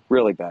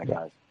 Really bad Yeah.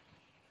 guys.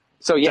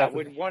 So yeah,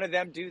 Definitely. would one of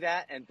them do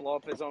that and blow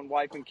up his own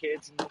wife and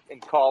kids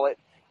and call it,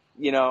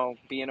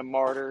 being a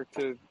martyr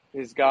to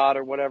his God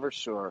or whatever?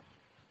 Sure.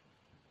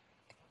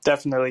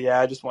 Definitely, yeah.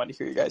 I just wanted to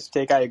hear you guys'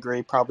 take. I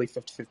agree. Probably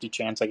 50-50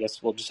 chance. I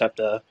guess we'll just have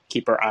to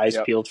keep our eyes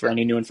Yep. peeled for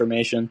any new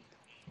information.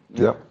 Yep.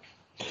 Yep.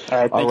 All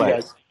right. All Thank you, right.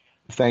 guys.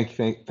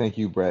 Thank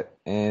you, Brett.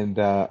 And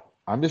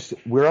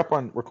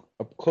we're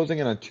closing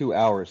in on 2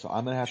 hours, so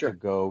I'm gonna have to Sure.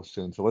 go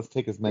soon. So let's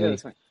take as Yeah,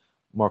 that's many fine.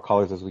 more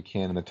callers as we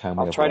can in the time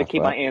we I'll have try to left.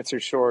 keep my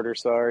answers shorter.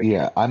 Sorry.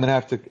 Yeah, I'm gonna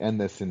have to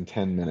end this in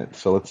 10 minutes.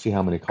 So let's see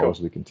how many Cool.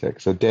 callers we can take.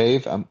 So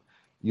Dave,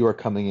 you are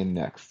coming in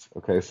next.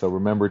 Okay, so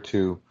remember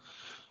to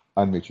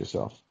unmute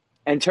yourself.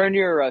 And turn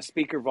your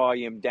speaker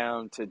volume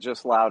down to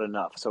just loud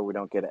enough so we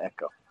don't get an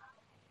echo.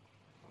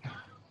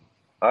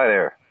 Hi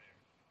there.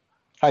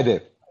 Hi,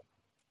 Dave.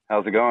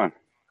 How's it going?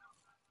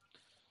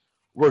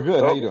 We're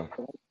good. How Oh, you doing?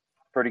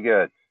 pretty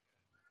good.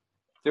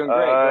 Doing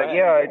great. Go ahead.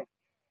 Yeah, I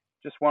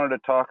just wanted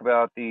to talk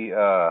about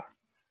the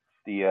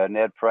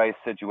Ned Price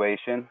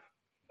situation.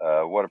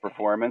 What a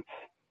performance!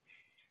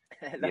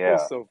 That was Yeah.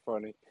 so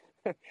funny.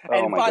 Oh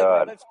And my by the way,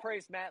 God. let's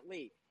praise Matt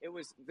Lee. It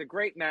was the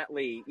great Matt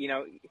Lee.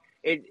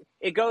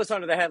 It goes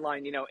under the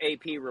headline,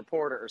 AP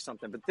reporter or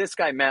something. But this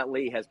guy, Matt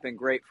Lee, has been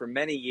great for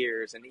many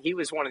years. And he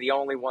was one of the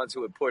only ones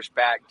who would push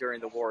back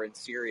during the war in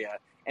Syria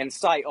and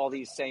cite all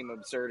these same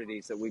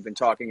absurdities that we've been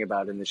talking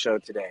about in the show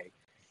today.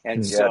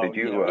 And Yeah. so, Did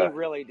you he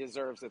really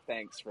deserves a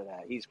thanks for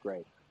that. He's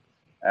great.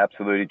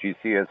 absolutely? Did you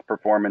see his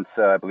performance?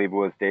 I believe it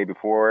was day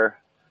before,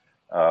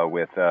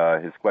 with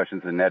his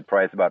questions to Ned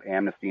Price about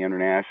Amnesty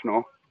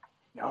International.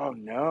 Oh,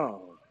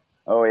 no.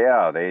 Oh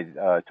yeah, they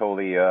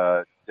totally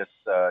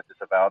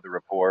disavowed the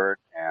report,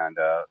 and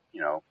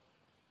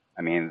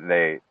I mean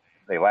they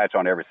latch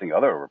on to every single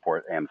other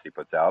report Amnesty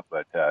puts out,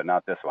 but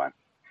not this one.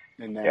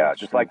 And that Yeah, is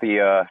just true. like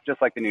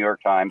the New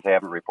York Times, they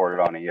haven't reported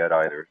on it yet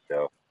either.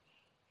 So,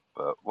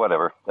 but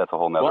whatever, that's a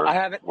whole Well, nother I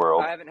haven't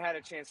world. had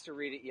a chance to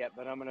read it yet,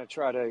 but I'm going to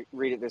try to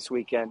read it this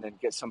weekend and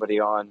get somebody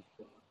on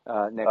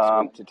next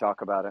week to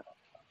talk about it.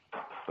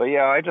 But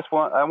yeah, I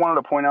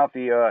wanted to point out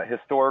the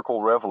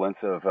historical relevance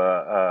of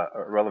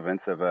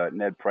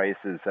Ned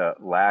Price's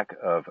lack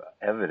of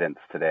evidence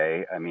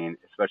today. I mean,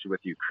 especially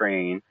with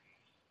Ukraine.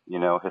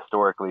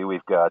 Historically,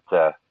 we've got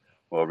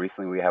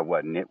recently we have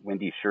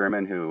Wendy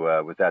Sherman, who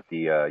was at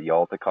the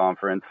Yalta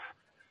conference.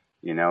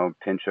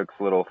 Pinchuk's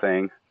little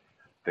thing,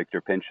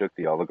 Viktor Pinchuk,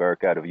 the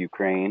oligarch out of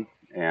Ukraine,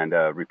 and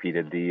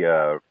repeated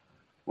the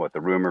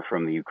rumor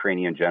from the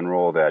Ukrainian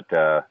general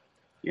that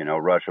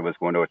Russia was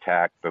going to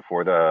attack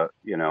before the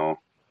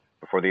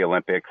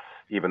Olympics,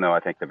 even though I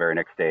think the very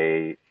next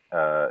day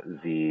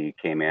Z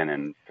came in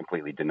and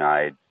completely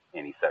denied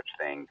any such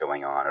thing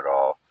going on at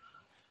all.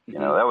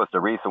 Mm-hmm. That was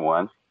the recent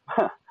one.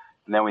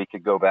 And then we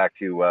could go back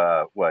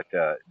to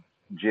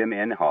Jim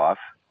Inhofe.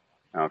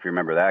 I don't know if you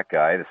remember that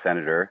guy, the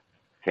senator,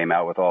 came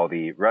out with all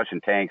the Russian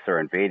tanks are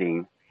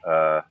invading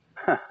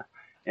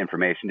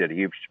information, did a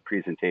huge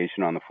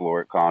presentation on the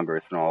floor at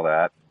Congress and all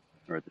that,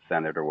 or at the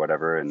Senate or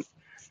whatever. And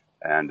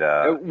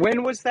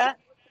When was that?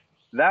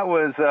 that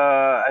was,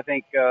 I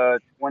think,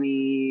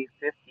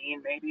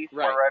 2015 maybe,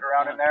 somewhere right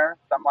around in there,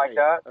 something like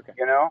that, Okay.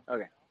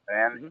 Okay.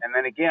 And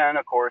then again,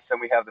 of course, then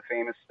we have the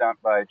famous stunt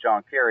by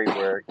John Kerry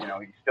where,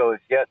 he still has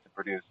yet to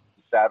produce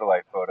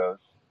satellite photos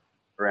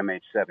for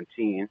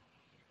MH17,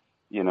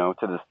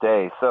 to this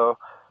day. So,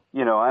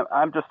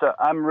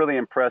 I'm really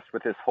impressed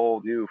with this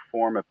whole new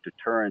form of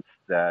deterrence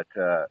that,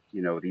 the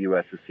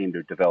U.S. has seemed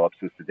to develop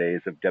since the days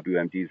of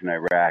WMDs in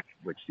Iraq,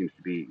 which seems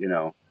to be,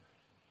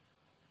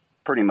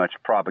 pretty much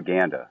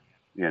propaganda,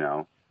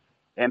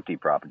 empty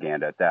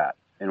propaganda at that,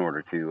 in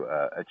order to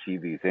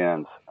achieve these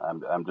ends.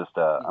 I'm just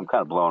I'm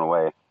kind of blown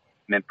away.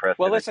 Mint Press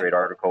did a great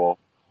article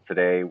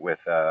today with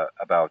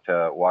about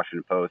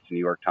Washington Post and New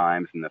York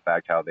Times, and the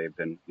fact how they've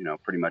been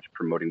pretty much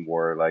promoting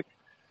war like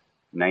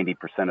 90%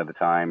 of the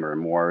time or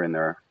more in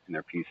their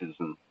pieces,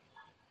 and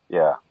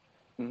yeah.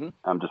 Mm-hmm.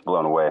 I'm just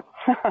blown away.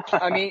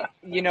 I mean,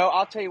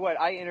 I'll tell you what,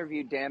 I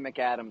interviewed Dan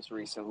McAdams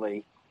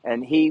recently,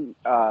 and he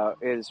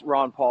is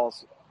Ron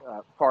Paul's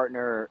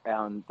partner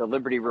on the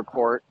Liberty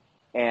Report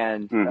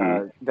and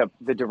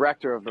the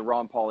director of the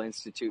Ron Paul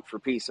Institute for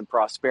Peace and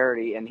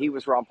Prosperity. And he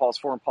was Ron Paul's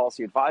foreign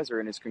policy advisor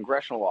in his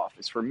congressional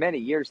office for many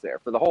years there,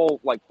 for the whole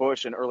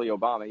Bush and early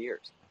Obama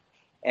years,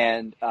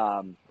 and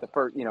the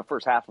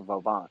first half of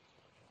Obama.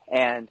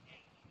 And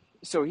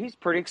so he's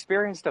pretty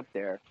experienced up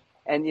there.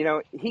 And,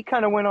 he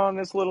kind of went on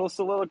this little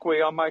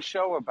soliloquy on my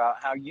show about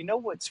how,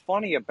 what's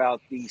funny about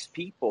these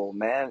people,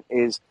 man,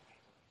 is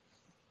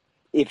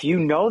if you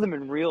know them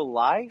in real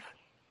life,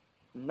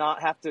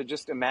 not have to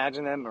just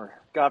imagine them or,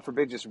 God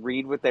forbid, just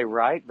read what they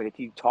write. But if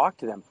you talk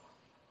to them,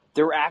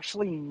 they're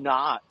actually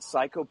not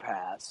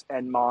psychopaths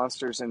and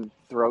monsters and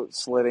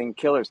throat-slitting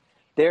killers.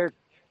 They're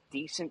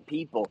decent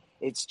people.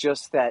 It's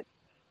just that,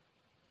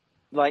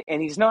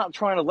 and he's not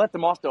trying to let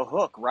them off the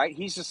hook, right?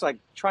 He's just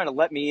trying to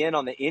let me in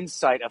on the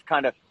insight of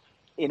kind of,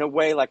 in a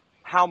way,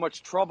 how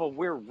much trouble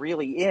we're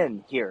really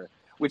in here,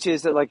 which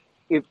is that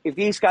if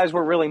these guys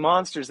were really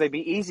monsters, they'd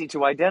be easy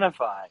to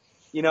identify,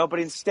 but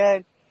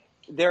instead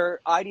they're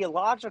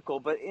ideological,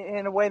 but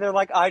in a way they're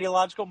like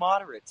ideological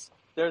moderates.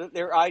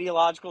 They're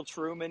ideological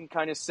Truman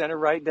kind of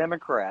center-right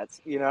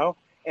Democrats,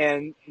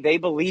 and they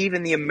believe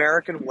in the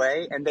American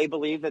way, and they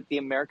believe that the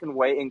American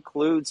way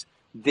includes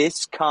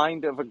this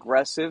kind of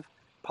aggressive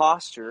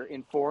posture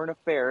in foreign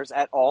affairs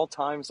at all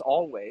times,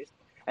 always,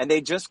 and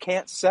they just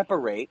can't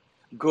separate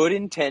good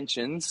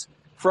intentions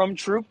from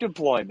troop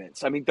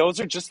deployments. I mean, those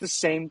are just the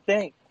same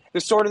thing.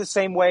 They're sort of the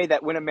same way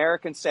that when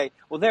Americans say,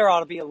 well, there ought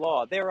to be a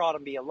law, there ought to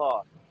be a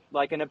law.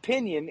 An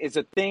opinion is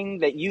a thing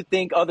that you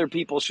think other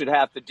people should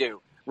have to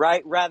do,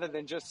 right? Rather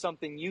than just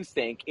something you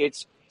think,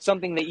 it's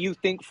something that you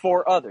think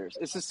for others.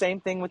 It's the same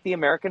thing with the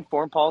American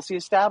foreign policy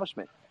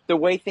establishment. The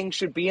way things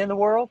should be in the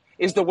world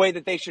is the way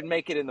that they should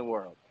make it in the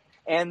world.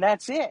 And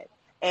that's it.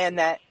 And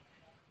that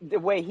the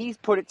way he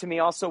put it to me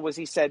also was,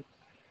 he said,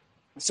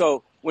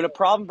 so when a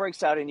problem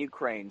breaks out in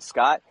Ukraine,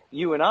 Scott,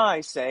 you and I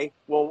say,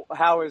 well,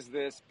 how is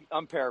this,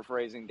 I'm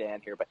paraphrasing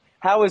Dan here, but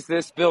how is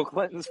this Bill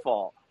Clinton's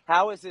fault?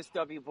 How is this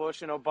W.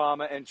 Bush and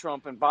Obama and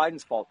Trump and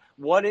Biden's fault?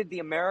 What did the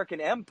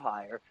American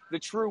empire, the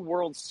true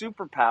world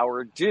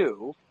superpower,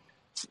 do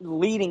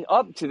leading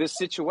up to this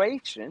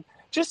situation?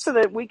 Just so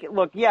that we can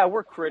look, yeah,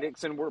 we're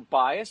critics and we're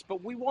biased,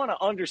 but we want to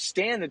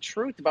understand the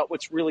truth about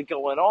what's really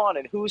going on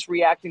and who's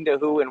reacting to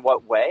who in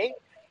what way,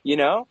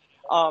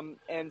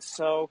 And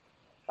so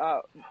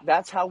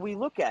that's how we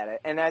look at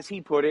it. And as he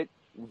put it,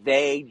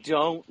 they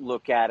don't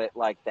look at it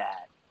like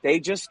that. They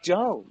just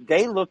don't.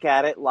 They look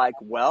at it like,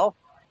 well,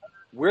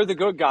 we're the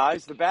good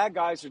guys. The bad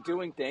guys are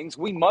doing things.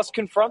 We must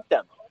confront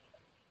them.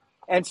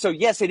 And so,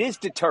 yes, it is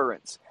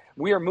deterrence.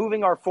 We are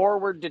moving our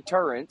forward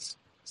deterrence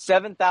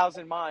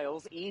 7,000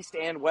 miles east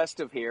and west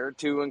of here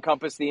to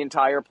encompass the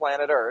entire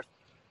planet Earth.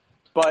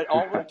 But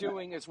all we're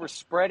doing is we're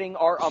spreading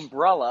our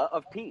umbrella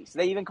of peace.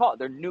 They even call it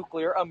their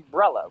nuclear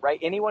umbrella, right?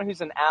 Anyone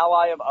who's an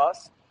ally of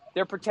us,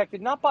 they're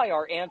protected not by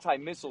our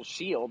anti-missile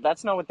shield.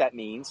 That's not what that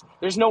means.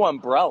 There's no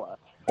umbrella.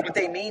 What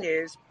they mean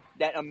is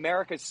that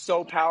America's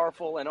so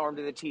powerful and armed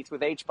to the teeth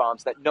with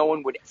H-bombs that no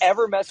one would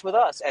ever mess with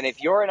us. And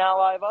if you're an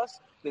ally of us,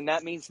 then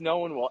that means no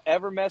one will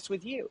ever mess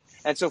with you.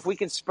 And so if we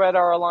can spread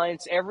our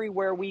alliance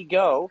everywhere we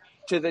go,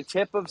 to the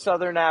tip of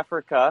southern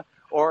Africa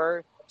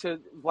or to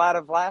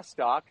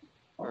Vladivostok,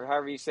 or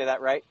however you say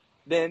that, right,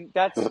 then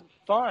that's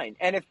fine.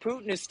 And if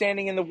Putin is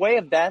standing in the way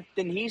of that,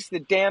 then he's the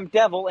damn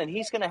devil and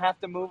he's going to have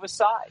to move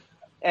aside.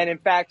 And in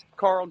fact,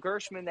 Carl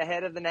Gershman, the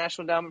head of the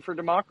National Endowment for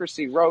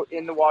Democracy, wrote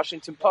in the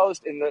Washington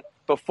Post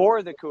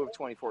before the coup of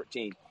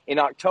 2014, in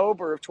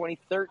October of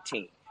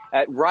 2013,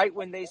 right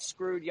when they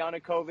screwed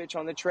Yanukovych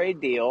on the trade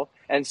deal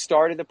and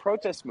started the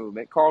protest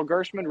movement, Carl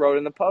Gershman wrote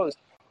in the Post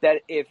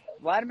that if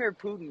Vladimir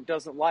Putin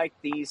doesn't like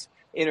these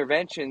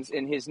interventions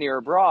in his near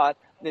abroad,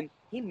 then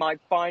he might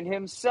find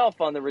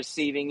himself on the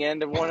receiving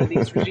end of one of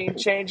these regime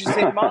changes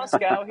in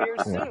Moscow here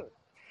soon.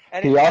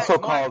 And he also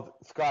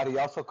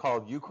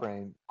called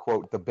Ukraine,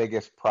 quote, the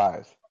biggest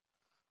prize.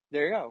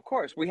 There you go. Of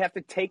course, we have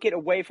to take it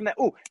away from that.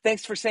 Oh,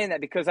 thanks for saying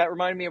that, because that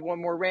reminded me of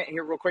one more rant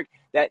here real quick.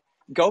 That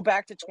go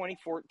back to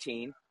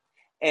 2014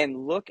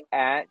 and look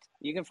at,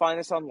 you can find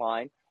this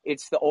online.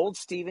 It's the old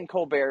Stephen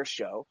Colbert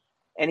show,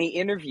 and he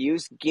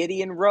interviews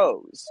Gideon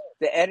Rose,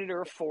 the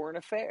editor of Foreign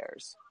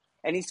Affairs.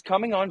 And he's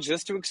coming on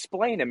just to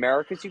explain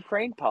America's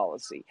Ukraine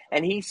policy.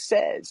 And he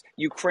says,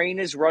 Ukraine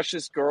is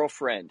Russia's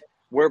girlfriend.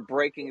 We're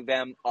breaking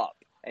them up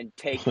and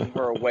taking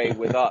her away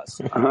with us.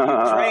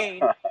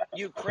 Ukraine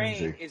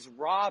Ukraine Crazy. is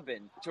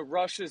Robin to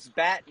Russia's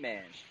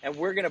Batman, and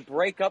we're going to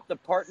break up the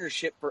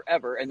partnership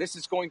forever, and this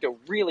is going to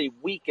really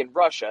weaken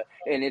Russia,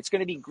 and it's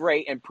going to be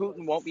great, and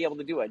Putin won't be able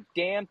to do a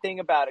damn thing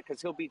about it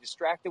because he'll be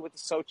distracted with the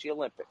Sochi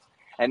Olympics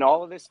and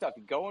all of this stuff.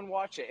 Go and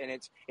watch it, and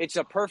it's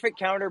a perfect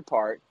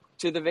counterpart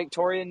to the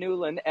Victoria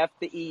Nuland F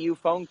the EU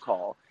phone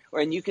call,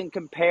 and you can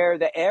compare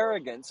the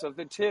arrogance of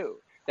the two,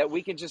 that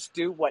we can just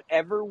do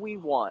whatever we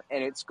want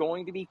and it's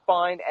going to be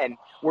fine and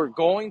we're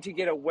going to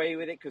get away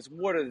with it because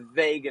what are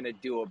they going to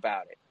do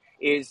about it?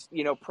 Is,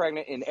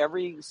 pregnant in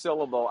every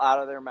syllable out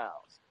of their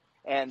mouths.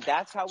 And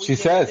that's how we She get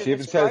says, into she even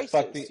this says,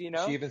 crisis,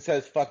 she even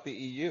says, fuck the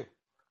EU.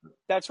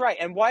 That's right.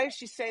 And why does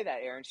she say that,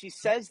 Aaron? She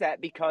says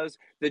that because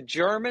the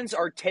Germans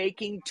are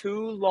taking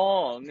too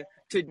long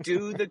to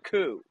do the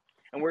coup.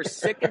 And we're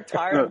sick and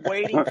tired of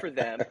waiting for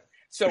them.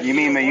 So You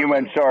mean the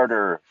UN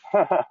Charter?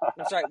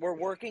 That's right. We're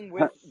working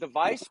with the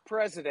Vice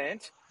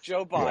President,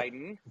 Joe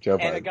Biden,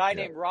 and a guy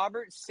named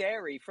Robert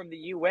Sari from the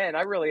UN.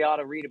 I really ought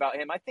to read about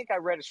him. I think I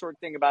read a short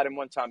thing about him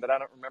one time, but I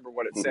don't remember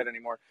what it said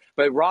anymore.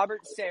 But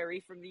Robert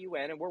Sari from the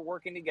UN, and we're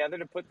working together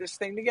to put this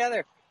thing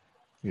together.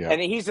 Yeah.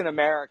 And he's an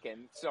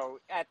American, so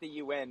at the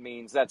UN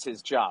means that's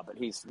his job, but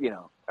he's,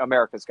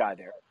 America's guy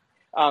there.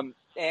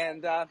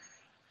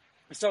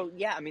 So,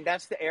 yeah, I mean,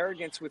 that's the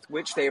arrogance with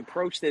which they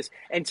approach this.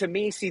 And to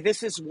me, see,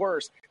 this is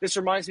worse. This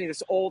reminds me of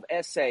this old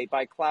essay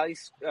by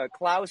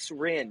Klaus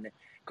Rinn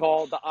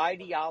called The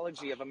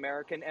Ideology of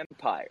American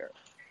Empire.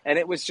 And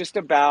it was just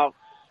about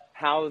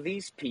how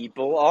these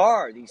people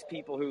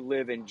who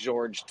live in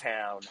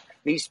Georgetown,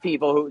 these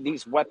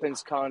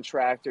weapons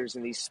contractors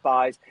and these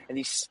spies and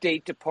these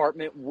State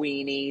Department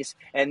weenies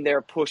and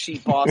their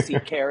pushy, bossy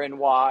Karen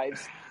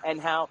wives,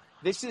 and how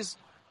this is,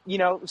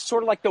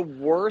 sort of like the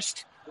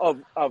worst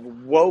of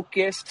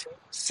wokest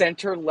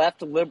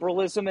center-left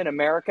liberalism in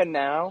America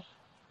now,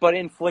 but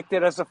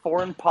inflicted as a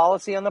foreign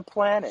policy on the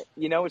planet.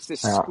 It's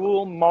this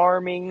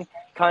school-marming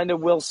kind of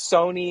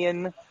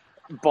Wilsonian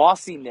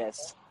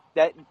bossiness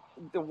that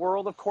the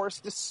world, of course,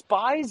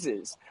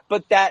 despises,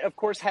 but that, of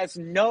course, has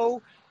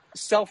no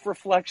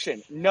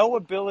self-reflection, no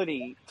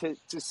ability to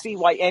see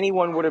why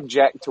anyone would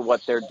object to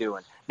what they're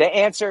doing. The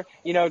answer,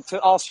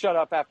 I'll shut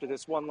up after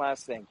this one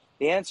last thing.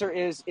 The answer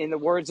is, in the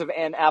words of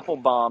Ann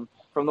Applebaum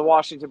from the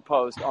Washington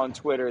Post on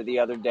Twitter the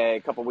other day,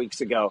 a couple weeks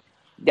ago,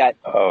 that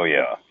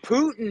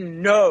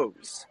Putin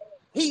knows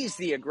he's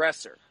the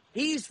aggressor.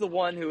 He's the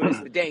one who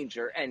is the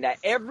danger, and that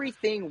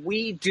everything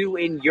we do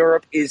in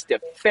Europe is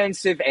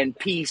defensive and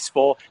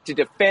peaceful to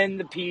defend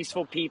the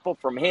peaceful people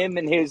from him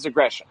and his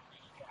aggression.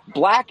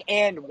 Black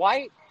and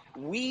white,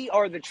 we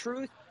are the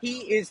truth, he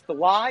is the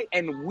lie,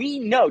 and we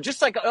know,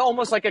 just like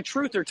almost like a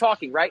truther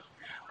talking, right?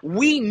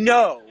 We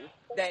know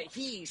that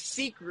he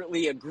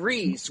secretly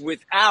agrees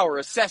with our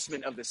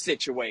assessment of the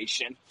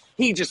situation.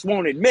 He just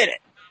won't admit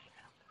it,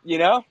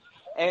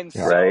 And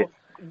so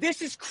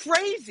this is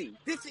crazy.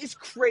 This is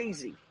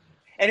crazy.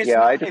 And it's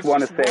I just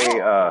want to say,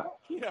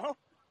 wrong,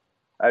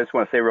 I just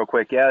want to say real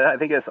quick, I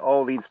think this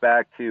all leads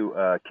back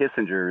to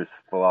Kissinger's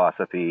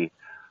philosophy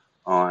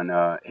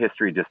on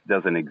history just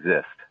doesn't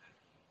exist.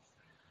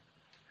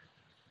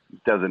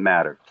 Doesn't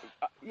matter.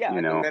 I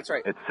think that's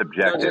right. It's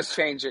subjective. They'll just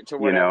change it to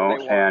whatever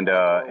they want.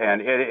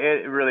 And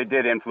it really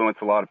did influence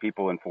a lot of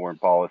people in foreign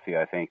policy,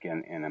 I think,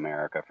 in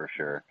America for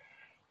sure.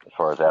 As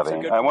far as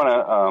having, I want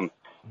to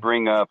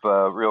bring up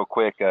real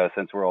quick,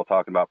 since we're all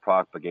talking about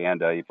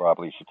propaganda, you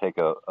probably should take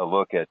a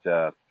look at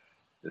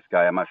this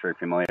guy. I'm not sure if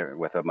you're familiar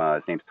with him.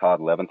 His name's Todd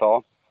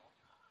Leventhal.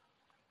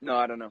 No,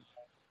 I don't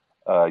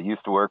know.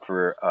 Used to work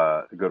for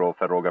the good old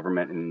federal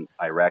government in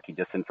Iraqi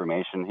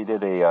disinformation. He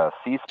did a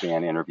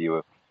C-SPAN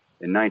interview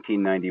in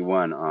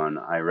 1991 on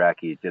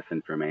Iraqi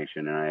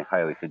disinformation, and I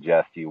highly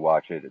suggest you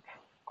watch it. It's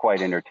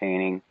quite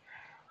entertaining,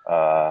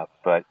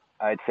 but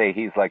I'd say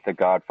he's like the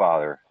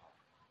godfather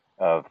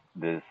of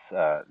this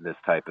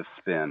type of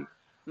spin,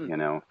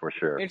 for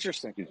sure.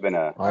 Interesting. He's been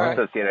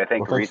associated, I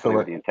think, recently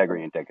with the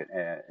Integrity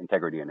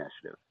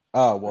Initiative.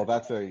 Oh, well,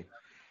 that's a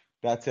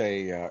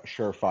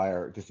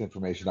surefire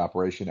disinformation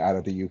operation out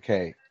of the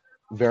UK.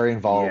 Very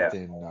involved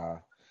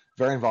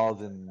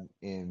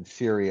in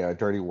Syria,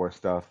 dirty war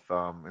stuff,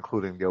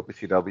 including the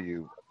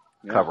OPCW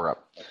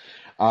cover-up.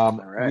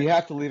 We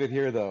have to leave it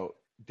here, though.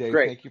 Dave,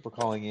 thank you for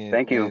calling in.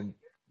 Thank you. And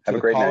have a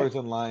great night.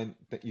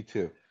 You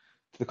too.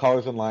 To the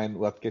callers in line,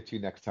 let's get to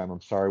you next time.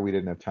 I'm sorry we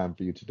didn't have time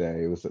for you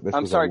today.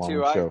 I'm sorry,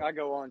 too. I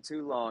go on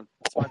too long.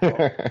 It's my fault.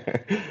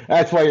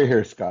 That's why you're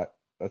here, Scott.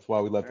 That's why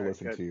we love to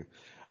listen to you.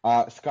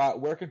 Scott,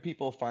 where can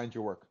people find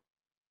your work?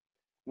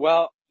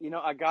 Well,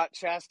 I got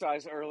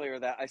chastised earlier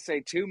that I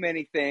say too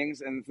many things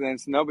and then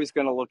nobody's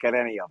going to look at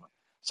any of them.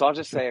 So I'll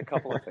just say a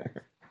couple of things.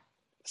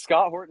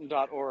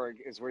 ScottHorton.org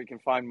is where you can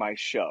find my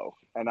show.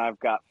 And I've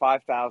got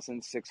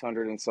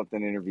 5,600 and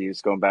something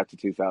interviews going back to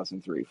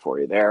 2003 for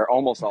you there.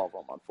 Almost all of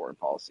them on foreign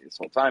policy this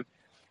whole time.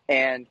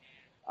 And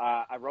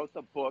I wrote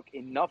the book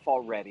Enough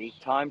Already,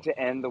 Time to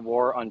End the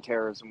War on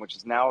Terrorism, which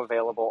is now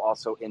available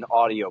also in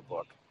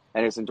audiobook.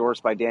 And it's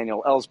endorsed by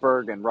Daniel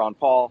Ellsberg and Ron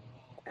Paul.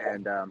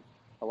 And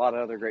a lot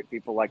of other great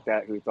people like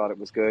that who thought it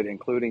was good,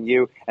 including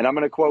you. And I'm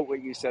going to quote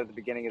what you said at the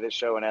beginning of this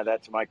show and add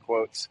that to my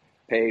quotes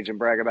page and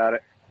brag about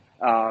it.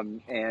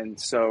 And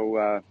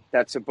so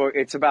that's a book.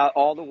 It's about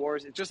all the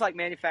wars. It's just like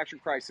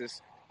Manufactured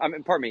Crisis.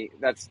 Pardon me.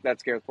 That's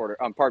Gareth Porter.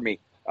 Pardon me.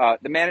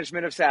 The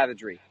Management of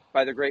Savagery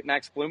by the great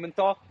Max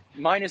Blumenthal.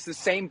 Mine is the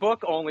same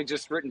book, only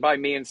just written by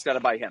me instead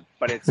of by him.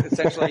 But it's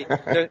essentially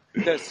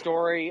the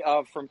story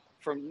of from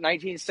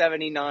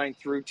 1979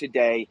 through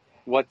today,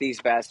 what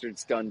these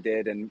bastards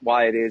did and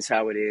why it is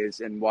how it is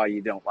and why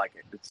you don't like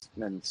it.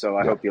 And so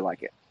I hope you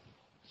like it.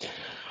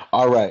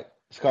 All right.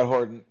 Scott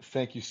Horton,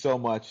 thank you so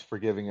much for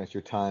giving us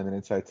your time and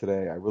insight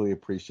today. I really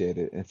appreciate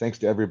it. And thanks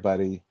to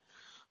everybody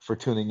for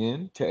tuning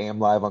in to AM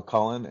Live on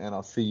Callin, and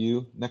I'll see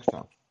you next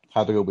time.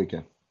 Have a good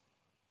weekend.